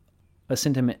quiet, a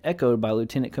sentiment echoed by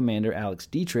Lieutenant Commander Alex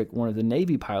Dietrich, one of the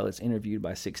Navy pilots interviewed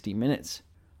by 60 Minutes.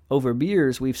 Over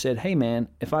beers, we've said, hey man,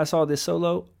 if I saw this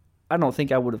solo, I don't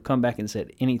think I would have come back and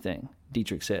said anything,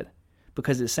 Dietrich said,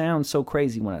 because it sounds so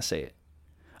crazy when I say it.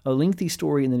 A lengthy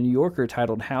story in the New Yorker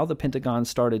titled How the Pentagon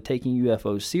Started Taking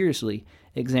UFOs Seriously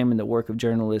examined the work of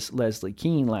journalist Leslie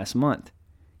Kean last month.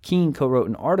 Kean co-wrote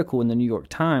an article in the New York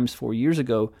Times 4 years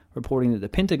ago reporting that the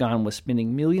Pentagon was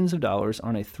spending millions of dollars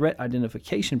on a threat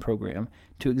identification program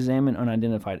to examine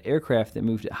unidentified aircraft that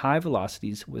moved at high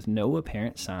velocities with no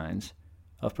apparent signs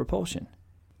of propulsion.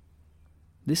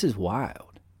 This is wild.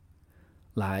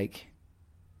 Like,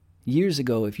 years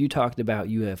ago, if you talked about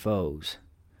UFOs,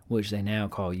 which they now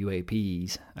call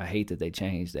UAPs, I hate that they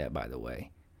changed that, by the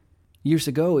way. Years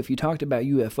ago, if you talked about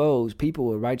UFOs, people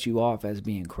would write you off as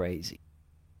being crazy.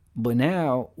 But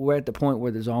now, we're at the point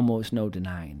where there's almost no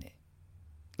denying it.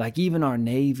 Like, even our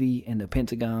Navy and the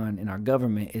Pentagon and our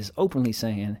government is openly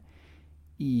saying,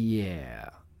 yeah,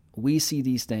 we see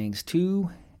these things too,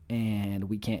 and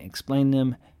we can't explain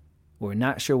them. We're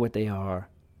not sure what they are,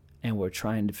 and we're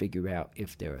trying to figure out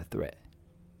if they're a threat.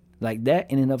 Like, that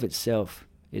in and of itself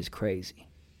is crazy.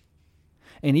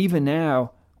 And even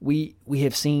now, we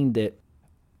have seen that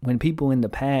when people in the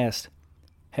past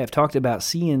have talked about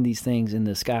seeing these things in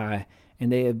the sky,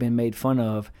 and they have been made fun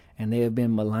of, and they have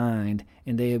been maligned,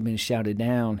 and they have been shouted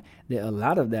down, that a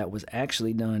lot of that was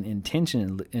actually done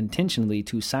intentionally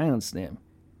to silence them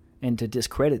and to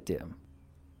discredit them.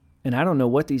 And I don't know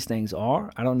what these things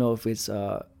are. I don't know if it's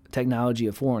technology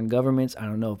of foreign governments. I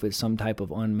don't know if it's some type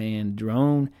of unmanned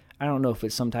drone. I don't know if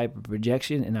it's some type of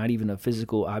projection and not even a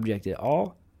physical object at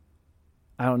all.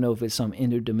 I don't know if it's some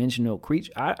interdimensional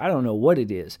creature. I don't know what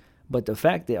it is. But the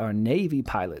fact that our Navy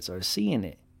pilots are seeing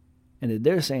it and that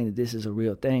they're saying that this is a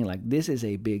real thing, like, this is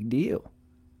a big deal.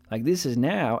 Like, this is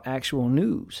now actual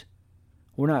news.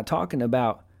 We're not talking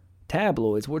about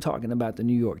tabloids. We're talking about the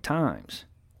New York Times.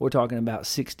 We're talking about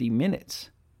 60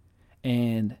 Minutes.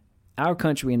 And our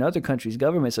country and other countries'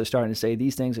 governments are starting to say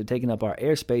these things are taking up our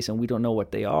airspace and we don't know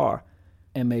what they are,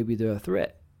 and maybe they're a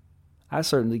threat. I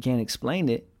certainly can't explain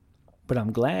it, but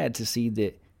I'm glad to see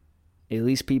that at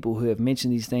least people who have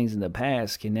mentioned these things in the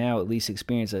past can now at least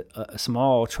experience a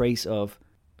small trace of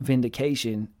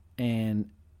vindication, and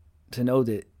to know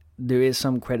that there is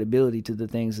some credibility to the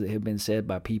things that have been said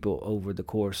by people over the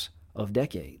course of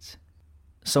decades.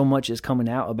 So much is coming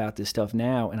out about this stuff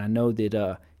now, and I know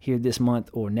that here this month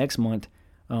or next month,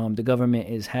 the government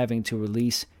is having to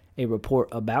release a report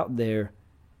about their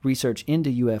research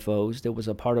into UFOs that was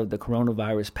a part of the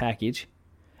coronavirus package.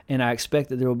 And I expect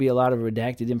that there will be a lot of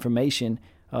redacted information.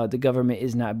 The government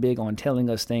is not big on telling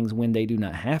us things when they do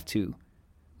not have to.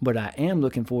 But I am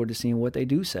looking forward to seeing what they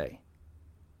do say.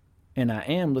 And I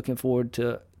am looking forward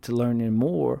to learning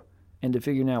more and to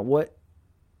figuring out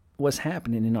what's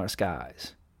happening in our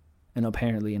skies and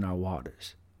apparently in our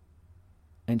waters.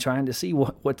 And trying to see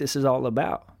what this is all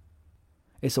about.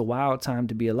 It's a wild time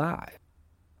to be alive.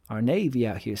 Our Navy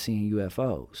out here seeing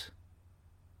UFOs.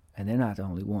 And they're not the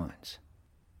only ones.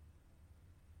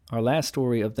 Our last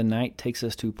story of the night takes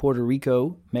us to Puerto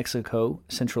Rico, Mexico,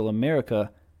 Central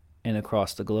America, and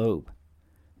across the globe.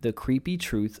 The creepy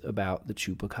truth about the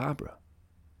chupacabra.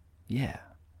 Yeah,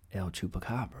 El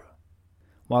Chupacabra.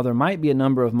 While there might be a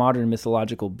number of modern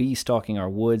mythological beasts stalking our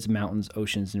woods, mountains,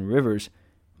 oceans, and rivers,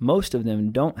 most of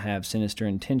them don't have sinister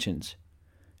intentions.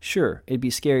 Sure, it'd be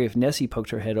scary if Nessie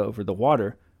poked her head over the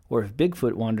water, or if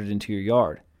Bigfoot wandered into your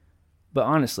yard. But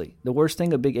honestly, the worst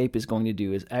thing a big ape is going to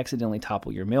do is accidentally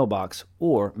topple your mailbox,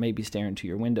 or maybe stare into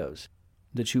your windows.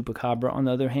 The chupacabra, on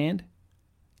the other hand?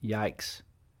 Yikes.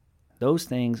 Those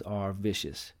things are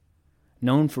vicious.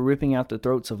 Known for ripping out the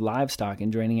throats of livestock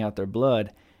and draining out their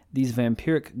blood, these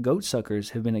vampiric goatsuckers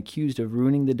have been accused of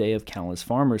ruining the day of countless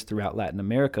farmers throughout Latin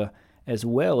America, as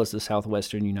well as the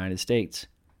southwestern United States.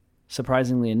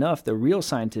 Surprisingly enough, the real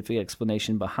scientific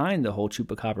explanation behind the whole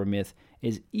chupacabra myth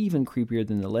is even creepier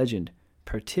than the legend,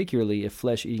 particularly if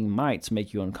flesh-eating mites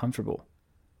make you uncomfortable.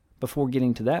 Before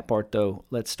getting to that part, though,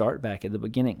 let's start back at the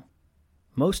beginning.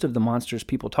 Most of the monsters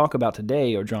people talk about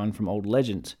today are drawn from old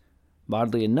legends.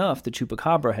 Oddly enough, the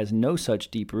chupacabra has no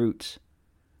such deep roots.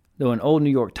 Though an old New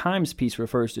York Times piece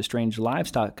refers to strange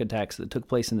livestock attacks that took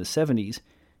place in the 70s,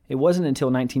 it wasn't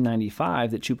until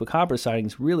 1995 that chupacabra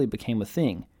sightings really became a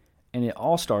thing, and it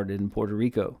all started in Puerto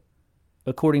Rico.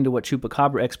 According to what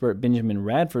chupacabra expert Benjamin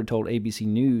Radford told ABC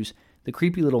News, the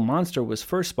creepy little monster was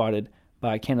first spotted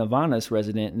by a Canovanas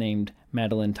resident named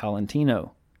Madeline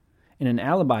Tolentino. In an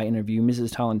alibi interview,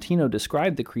 Mrs. Tolentino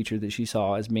described the creature that she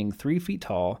saw as being 3 feet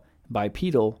tall,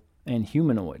 bipedal, and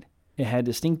humanoid. It had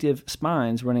distinctive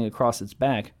spines running across its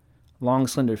back, long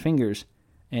slender fingers,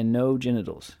 and no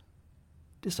genitals.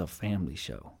 Just a family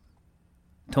show.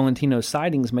 Tolentino's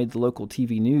sightings made the local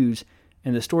TV news,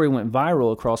 and the story went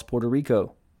viral across Puerto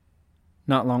Rico.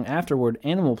 Not long afterward,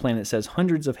 Animal Planet says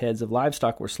hundreds of heads of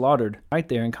livestock were slaughtered right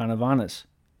there in Canovanas.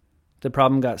 The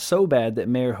problem got so bad that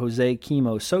Mayor Jose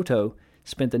Quimo Soto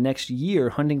spent the next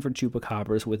year hunting for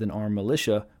chupacabras with an armed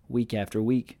militia week after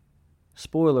week.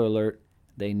 Spoiler alert,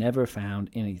 they never found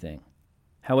anything.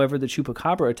 However, the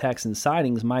chupacabra attacks and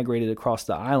sightings migrated across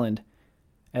the island,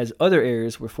 as other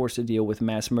areas were forced to deal with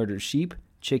mass-murdered sheep,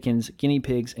 chickens, guinea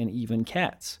pigs, and even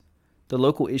cats. The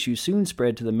local issue soon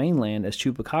spread to the mainland as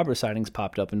chupacabra sightings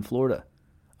popped up in Florida.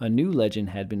 A new legend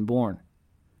had been born.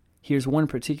 Here's one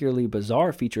particularly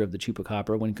bizarre feature of the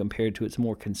chupacabra when compared to its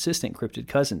more consistent cryptid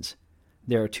cousins.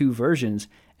 There are 2 versions,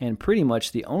 and pretty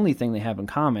much the only thing they have in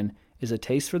common is a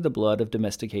taste for the blood of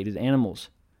domesticated animals.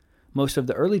 Most of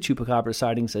the early chupacabra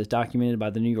sightings as documented by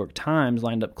the New York Times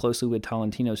lined up closely with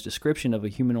Tolentino's description of a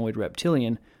humanoid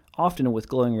reptilian, often with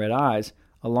glowing red eyes,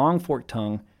 a long forked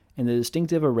tongue, and the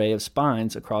distinctive array of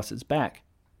spines across its back.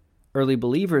 Early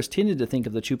believers tended to think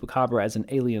of the chupacabra as an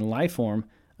alien life form,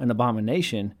 an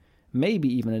abomination,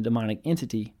 maybe even a demonic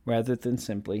entity, rather than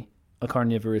simply a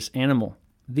carnivorous animal.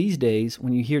 These days,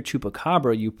 when you hear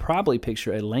chupacabra, you probably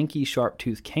picture a lanky,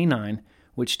 sharp-toothed canine,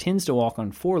 which tends to walk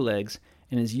on four legs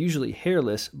and is usually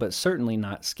hairless, but certainly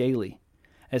not scaly.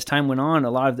 As time went on,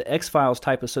 a lot of the X-Files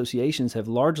type associations have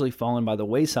largely fallen by the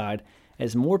wayside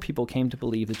as more people came to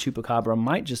believe the chupacabra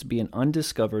might just be an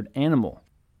undiscovered animal.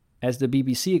 As the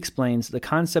BBC explains, the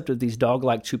concept of these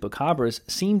dog-like chupacabras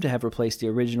seemed to have replaced the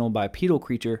original bipedal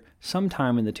creature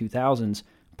sometime in the 2000s,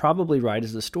 probably right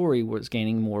as the story was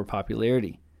gaining more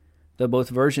popularity. Though both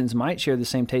versions might share the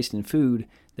same taste in food,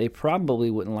 they probably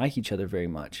wouldn't like each other very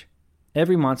much.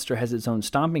 Every monster has its own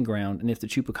stomping ground, and if the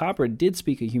chupacabra did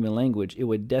speak a human language, it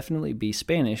would definitely be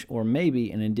Spanish or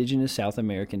maybe an indigenous South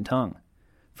American tongue.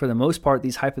 For the most part,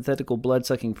 these hypothetical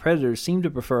blood-sucking predators seem to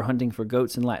prefer hunting for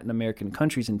goats in Latin American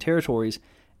countries and territories,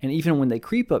 and even when they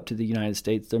creep up to the United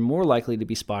States, they're more likely to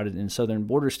be spotted in southern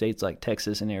border states like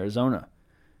Texas and Arizona.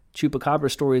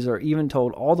 Chupacabra stories are even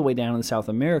told all the way down in South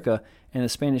America, and the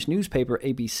Spanish newspaper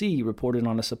ABC reported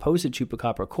on a supposed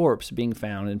chupacabra corpse being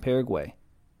found in Paraguay.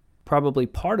 Probably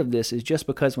part of this is just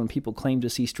because when people claim to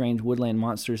see strange woodland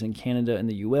monsters in Canada and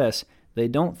the US, they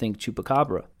don't think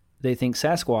chupacabra. They think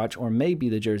Sasquatch or maybe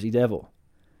the Jersey Devil.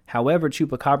 However,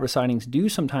 chupacabra sightings do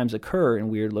sometimes occur in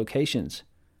weird locations.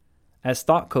 As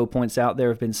ThoughtCo points out, there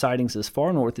have been sightings as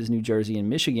far north as New Jersey and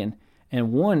Michigan,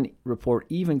 and one report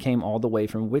even came all the way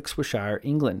from Wixfordshire,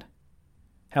 England.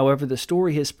 However, the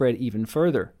story has spread even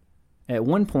further. At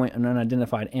one point, an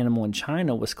unidentified animal in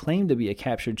China was claimed to be a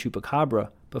captured chupacabra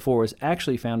before it was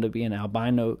actually found to be an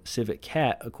albino civet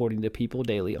cat, according to People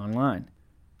Daily Online.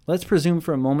 Let's presume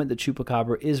for a moment the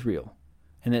chupacabra is real,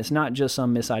 and it's not just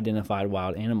some misidentified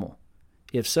wild animal.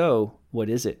 If so, what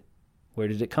is it? Where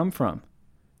did it come from?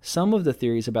 Some of the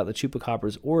theories about the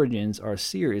chupacabra's origins are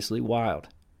seriously wild.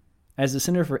 As the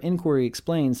Center for Inquiry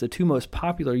explains, the two most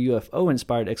popular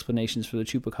UFO-inspired explanations for the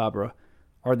chupacabra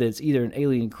are that it's either an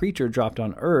alien creature dropped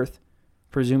on Earth,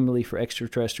 presumably for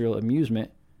extraterrestrial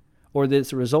amusement, or that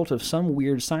it's a result of some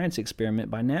weird science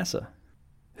experiment by NASA.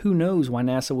 Who knows why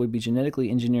NASA would be genetically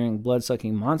engineering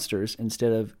blood-sucking monsters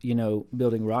instead of,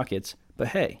 building rockets, but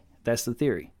hey, that's the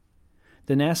theory.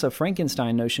 The NASA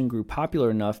Frankenstein notion grew popular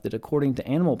enough that according to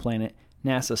Animal Planet,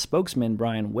 NASA spokesman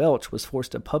Brian Welch was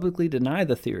forced to publicly deny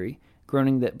the theory,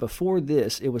 groaning that before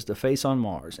this it was the face on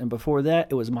Mars, and before that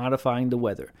it was modifying the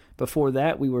weather, before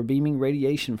that we were beaming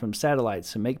radiation from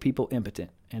satellites to make people impotent,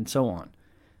 and so on.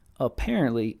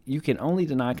 Apparently, you can only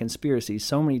deny conspiracies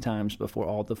so many times before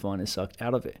all the fun is sucked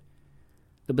out of it.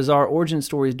 The bizarre origin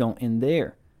stories don't end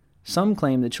there. Some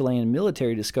claim the Chilean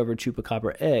military discovered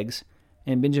chupacabra eggs,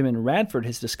 and Benjamin Radford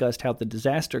has discussed how the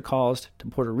disaster caused to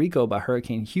Puerto Rico by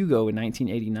Hurricane Hugo in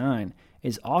 1989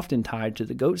 is often tied to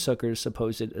the goatsuckers'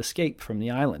 supposed escape from the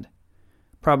island.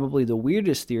 Probably the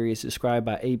weirdest theory as described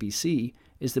by ABC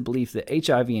is the belief that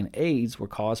HIV and AIDS were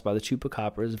caused by the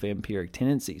chupacabra's vampiric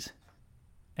tendencies.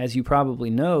 As you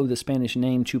probably know, the Spanish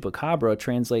name chupacabra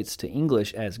translates to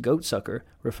English as goatsucker,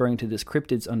 referring to this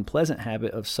cryptid's unpleasant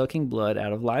habit of sucking blood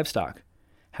out of livestock.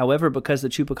 However, because the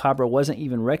chupacabra wasn't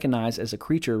even recognized as a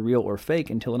creature, real or fake,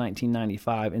 until a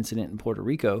 1995 incident in Puerto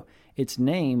Rico, its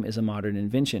name is a modern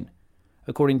invention.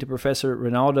 According to Professor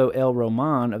Ronaldo L.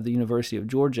 Roman of the University of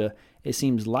Georgia, it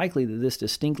seems likely that this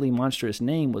distinctly monstrous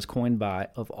name was coined by,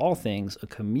 of all things, a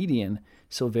comedian,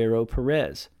 Silverio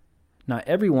Perez. Not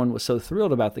everyone was so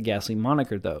thrilled about the ghastly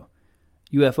moniker, though.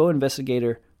 UFO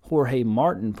investigator Jorge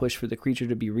Martin pushed for the creature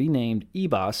to be renamed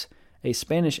EBOS, a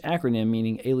Spanish acronym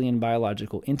meaning alien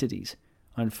biological entities.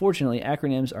 Unfortunately,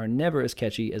 acronyms are never as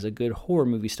catchy as a good horror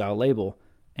movie-style label,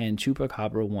 and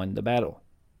chupacabra won the battle.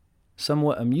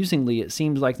 Somewhat amusingly, it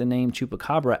seems like the name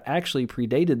chupacabra actually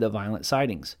predated the violent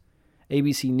sightings.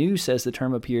 ABC News says the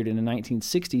term appeared in a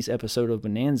 1960s episode of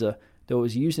Bonanza, though it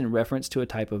was used in reference to a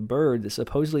type of bird that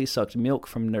supposedly sucked milk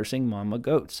from nursing mama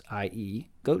goats, i.e.,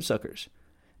 goatsuckers.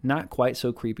 Not quite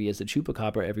so creepy as the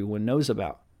chupacabra everyone knows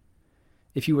about.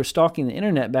 If you were stalking the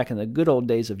internet back in the good old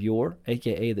days of yore,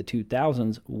 aka the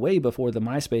 2000s, way before the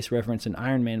MySpace reference in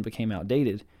Iron Man became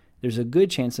outdated, there's a good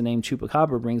chance the name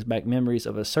chupacabra brings back memories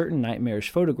of a certain nightmarish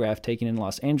photograph taken in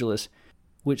Los Angeles,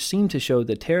 which seemed to show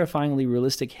the terrifyingly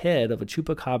realistic head of a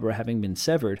chupacabra having been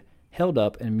severed, held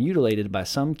up, and mutilated by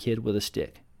some kid with a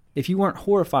stick. If you weren't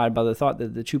horrified by the thought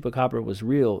that the chupacabra was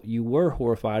real, you were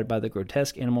horrified by the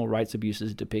grotesque animal rights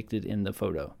abuses depicted in the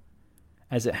photo.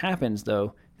 As it happens,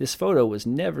 though, this photo was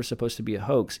never supposed to be a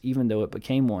hoax, even though it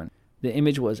became one. The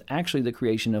image was actually the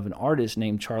creation of an artist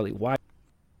named Charlie White.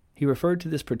 He referred to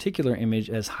this particular image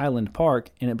as Highland Park,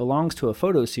 and it belongs to a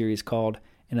photo series called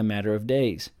In a Matter of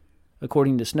Days.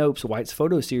 According to Snopes, White's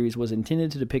photo series was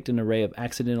intended to depict an array of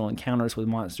accidental encounters with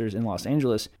monsters in Los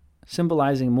Angeles,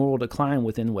 symbolizing moral decline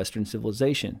within Western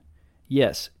civilization.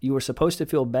 Yes, you were supposed to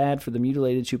feel bad for the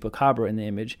mutilated chupacabra in the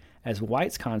image, as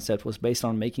White's concept was based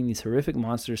on making these horrific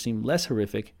monsters seem less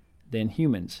horrific than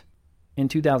humans. In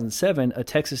 2007, a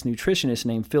Texas nutritionist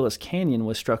named Phyllis Canyon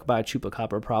was struck by a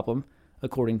chupacabra problem,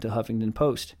 according to Huffington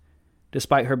Post.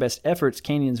 Despite her best efforts,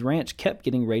 Canyon's ranch kept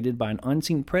getting raided by an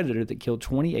unseen predator that killed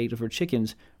 28 of her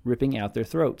chickens, ripping out their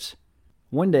throats.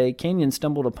 One day, Canyon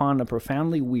stumbled upon a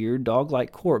profoundly weird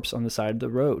dog-like corpse on the side of the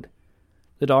road.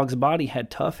 The dog's body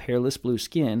had tough, hairless blue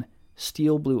skin,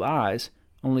 steel blue eyes,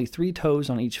 only 3 toes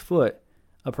on each foot,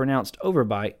 a pronounced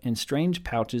overbite, and strange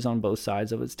pouches on both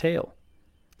sides of its tail.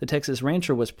 The Texas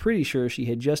rancher was pretty sure she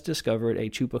had just discovered a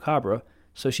chupacabra,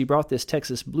 so she brought this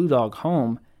Texas blue dog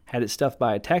home, had it stuffed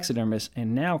by a taxidermist,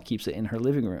 and now keeps it in her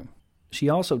living room. She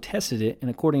also tested it, and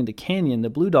according to Canyon, the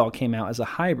blue dog came out as a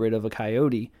hybrid of a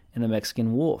coyote and a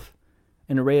Mexican wolf.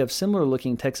 An array of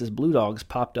similar-looking Texas blue dogs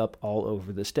popped up all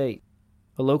over the state.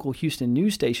 A local Houston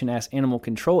news station asked animal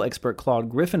control expert Claude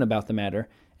Griffin about the matter,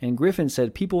 and Griffin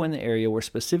said people in the area were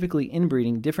specifically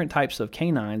inbreeding different types of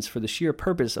canines for the sheer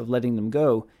purpose of letting them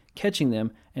go, catching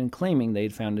them, and claiming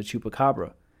they'd found a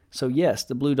chupacabra. So yes,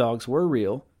 the blue dogs were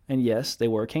real, and yes, they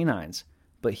were canines.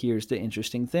 But here's the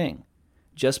interesting thing.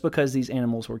 Just because these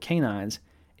animals were canines,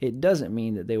 it doesn't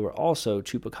mean that they were also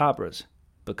chupacabras.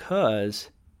 Because,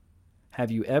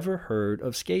 have you ever heard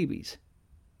of scabies?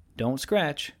 Don't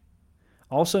scratch.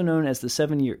 Also known as the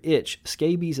 7-year itch,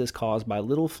 scabies is caused by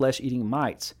little flesh-eating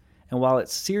mites, and while it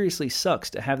seriously sucks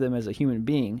to have them as a human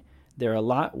being, they're a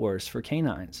lot worse for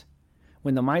canines.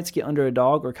 When the mites get under a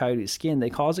dog or coyote's skin, they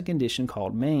cause a condition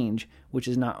called mange, which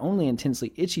is not only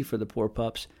intensely itchy for the poor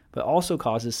pups, but also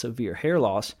causes severe hair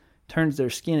loss, turns their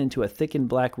skin into a thickened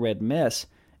black-red mess,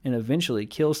 and eventually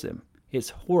kills them.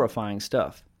 It's horrifying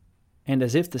stuff. And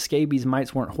as if the scabies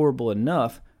mites weren't horrible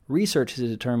enough, research has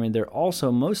determined they're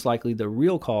also most likely the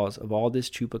real cause of all this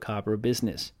chupacabra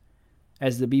business.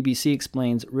 As the BBC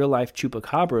explains, real-life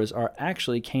chupacabras are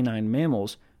actually canine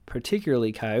mammals,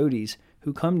 particularly coyotes,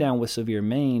 who come down with severe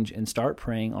mange and start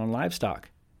preying on livestock.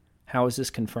 How is this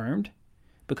confirmed?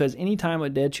 Because anytime a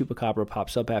dead chupacabra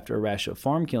pops up after a rash of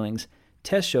farm killings,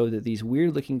 tests show that these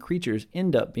weird-looking creatures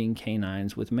end up being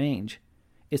canines with mange.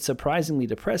 It's surprisingly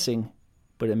depressing,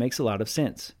 but it makes a lot of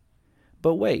sense.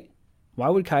 But wait, why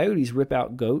would coyotes rip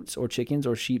out goats or chickens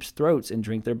or sheep's throats and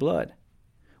drink their blood?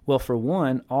 Well, for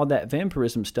one, all that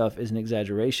vampirism stuff is an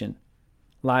exaggeration.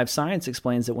 Live Science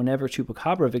explains that whenever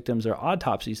chupacabra victims are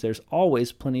autopsies, there's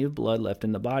always plenty of blood left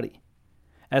in the body.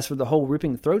 As for the whole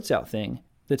ripping throats out thing,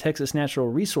 the Texas Natural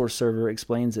Resource Server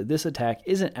explains that this attack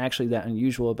isn't actually that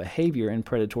unusual a behavior in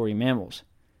predatory mammals.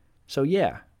 So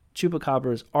yeah,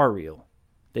 chupacabras are real.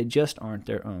 They just aren't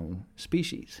their own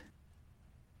species.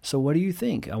 So what do you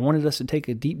think? I wanted us to take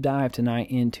a deep dive tonight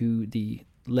into the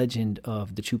legend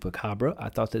of the chupacabra. I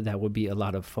thought that would be a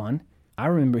lot of fun. I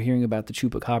remember hearing about the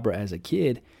chupacabra as a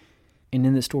kid, and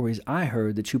in the stories I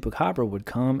heard, the chupacabra would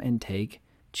come and take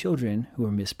children who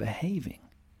were misbehaving.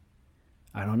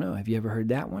 I don't know. Have you ever heard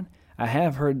that one? I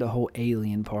have heard the whole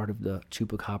alien part of the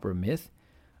chupacabra myth.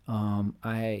 When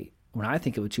I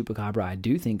think of a chupacabra, I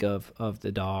do think of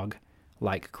the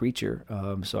dog-like creature.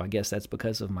 So I guess that's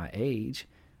because of my age.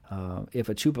 If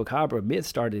a chupacabra myth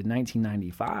started in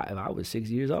 1995, I was 6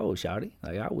 years old, shawty.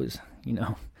 Like I was,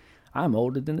 I'm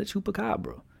older than the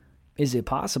chupacabra. Is it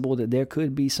possible that there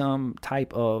could be some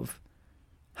type of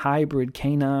hybrid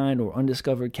canine or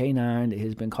undiscovered canine that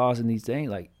has been causing these things?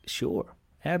 Like, sure,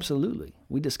 absolutely.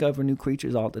 We discover new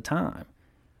creatures all the time.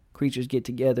 Creatures get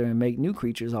together and make new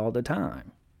creatures all the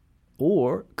time.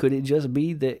 Or could it just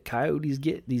be that coyotes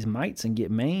get these mites and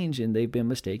get mange and they've been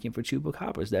mistaken for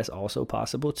chupacabras? That's also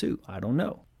possible too. I don't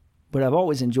know. But I've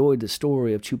always enjoyed the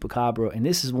story of chupacabra, and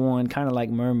this is one kind of like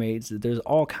mermaids, that there's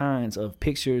all kinds of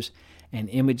pictures and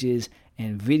images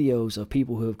and videos of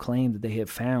people who have claimed that they have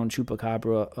found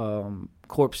chupacabra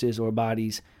corpses or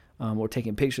bodies or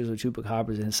taken pictures of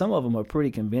chupacabras, and some of them are pretty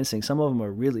convincing. Some of them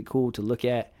are really cool to look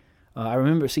at. I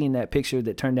remember seeing that picture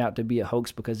that turned out to be a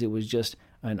hoax because it was just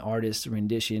an artist's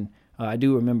rendition. I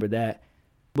do remember that,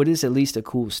 but it's at least a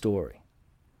cool story.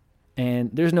 And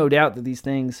there's no doubt that these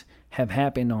things have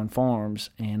happened on farms,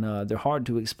 and they're hard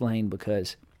to explain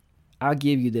because I'll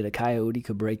give you that a coyote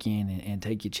could break in and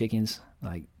take your chickens,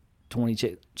 like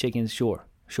 20 chickens, sure.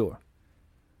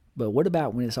 But what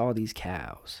about when it's all these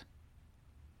cows?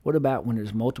 What about when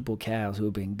there's multiple cows who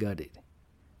have been gutted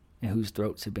and whose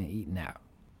throats have been eaten out?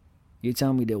 You're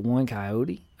telling me that one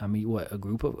coyote,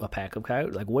 a pack of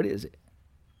coyotes? Like, what is it?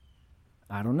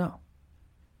 I don't know.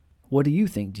 What do you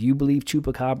think? Do you believe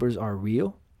chupacabras are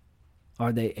real?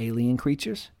 Are they alien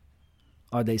creatures?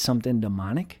 Are they something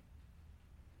demonic?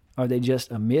 Are they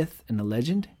just a myth and a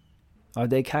legend? Are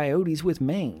they coyotes with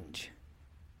mange?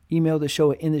 Email the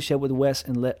show at InTheShedWithWes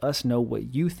and let us know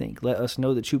what you think. Let us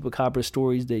know the chupacabra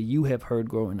stories that you have heard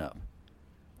growing up.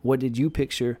 What did you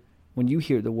picture when you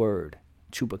hear the word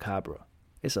chupacabra?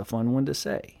 It's a fun one to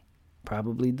say.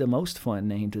 Probably the most fun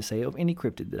name to say of any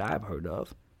cryptid that I've heard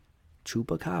of.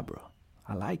 Chupacabra.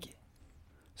 I like it.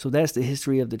 So that's the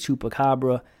history of the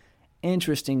chupacabra.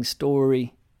 Interesting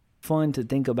story. Fun to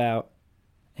think about.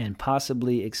 And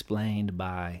possibly explained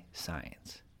by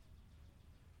science.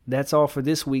 That's all for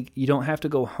this week. You don't have to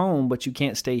go home, but you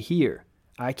can't stay here.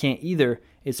 I can't either.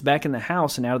 It's back in the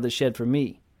house and out of the shed for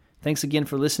me. Thanks again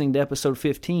for listening to episode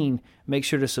 15. Make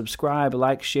sure to subscribe,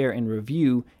 like, share, and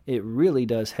review. It really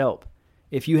does help.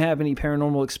 If you have any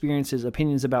paranormal experiences,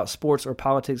 opinions about sports, or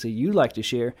politics that you'd like to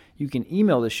share, you can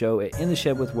email the show at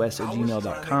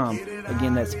intheshedwithwes@gmail.com.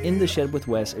 Again, that's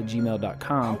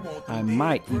intheshedwithwes@gmail.com. I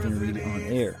might even read it on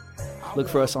air. Look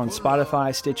for us on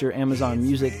Spotify, Stitcher, Amazon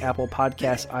Music, Apple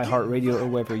Podcasts, iHeartRadio, or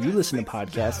wherever you listen to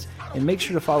podcasts. And make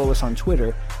sure to follow us on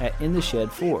Twitter at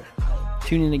InTheShed4.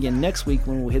 Tune in again next week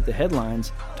when we'll hit the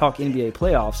headlines, talk NBA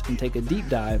playoffs, and take a deep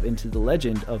dive into the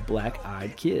legend of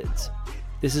Black-Eyed Kids.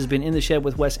 This has been In the Shed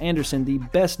with Wes Anderson, the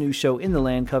best news show in the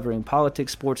land covering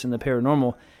politics, sports, and the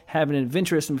paranormal. Have an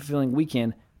adventurous and fulfilling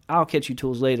weekend. I'll catch you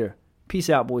tools later. Peace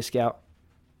out, Boy Scout.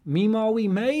 Meemaw, we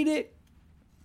made it!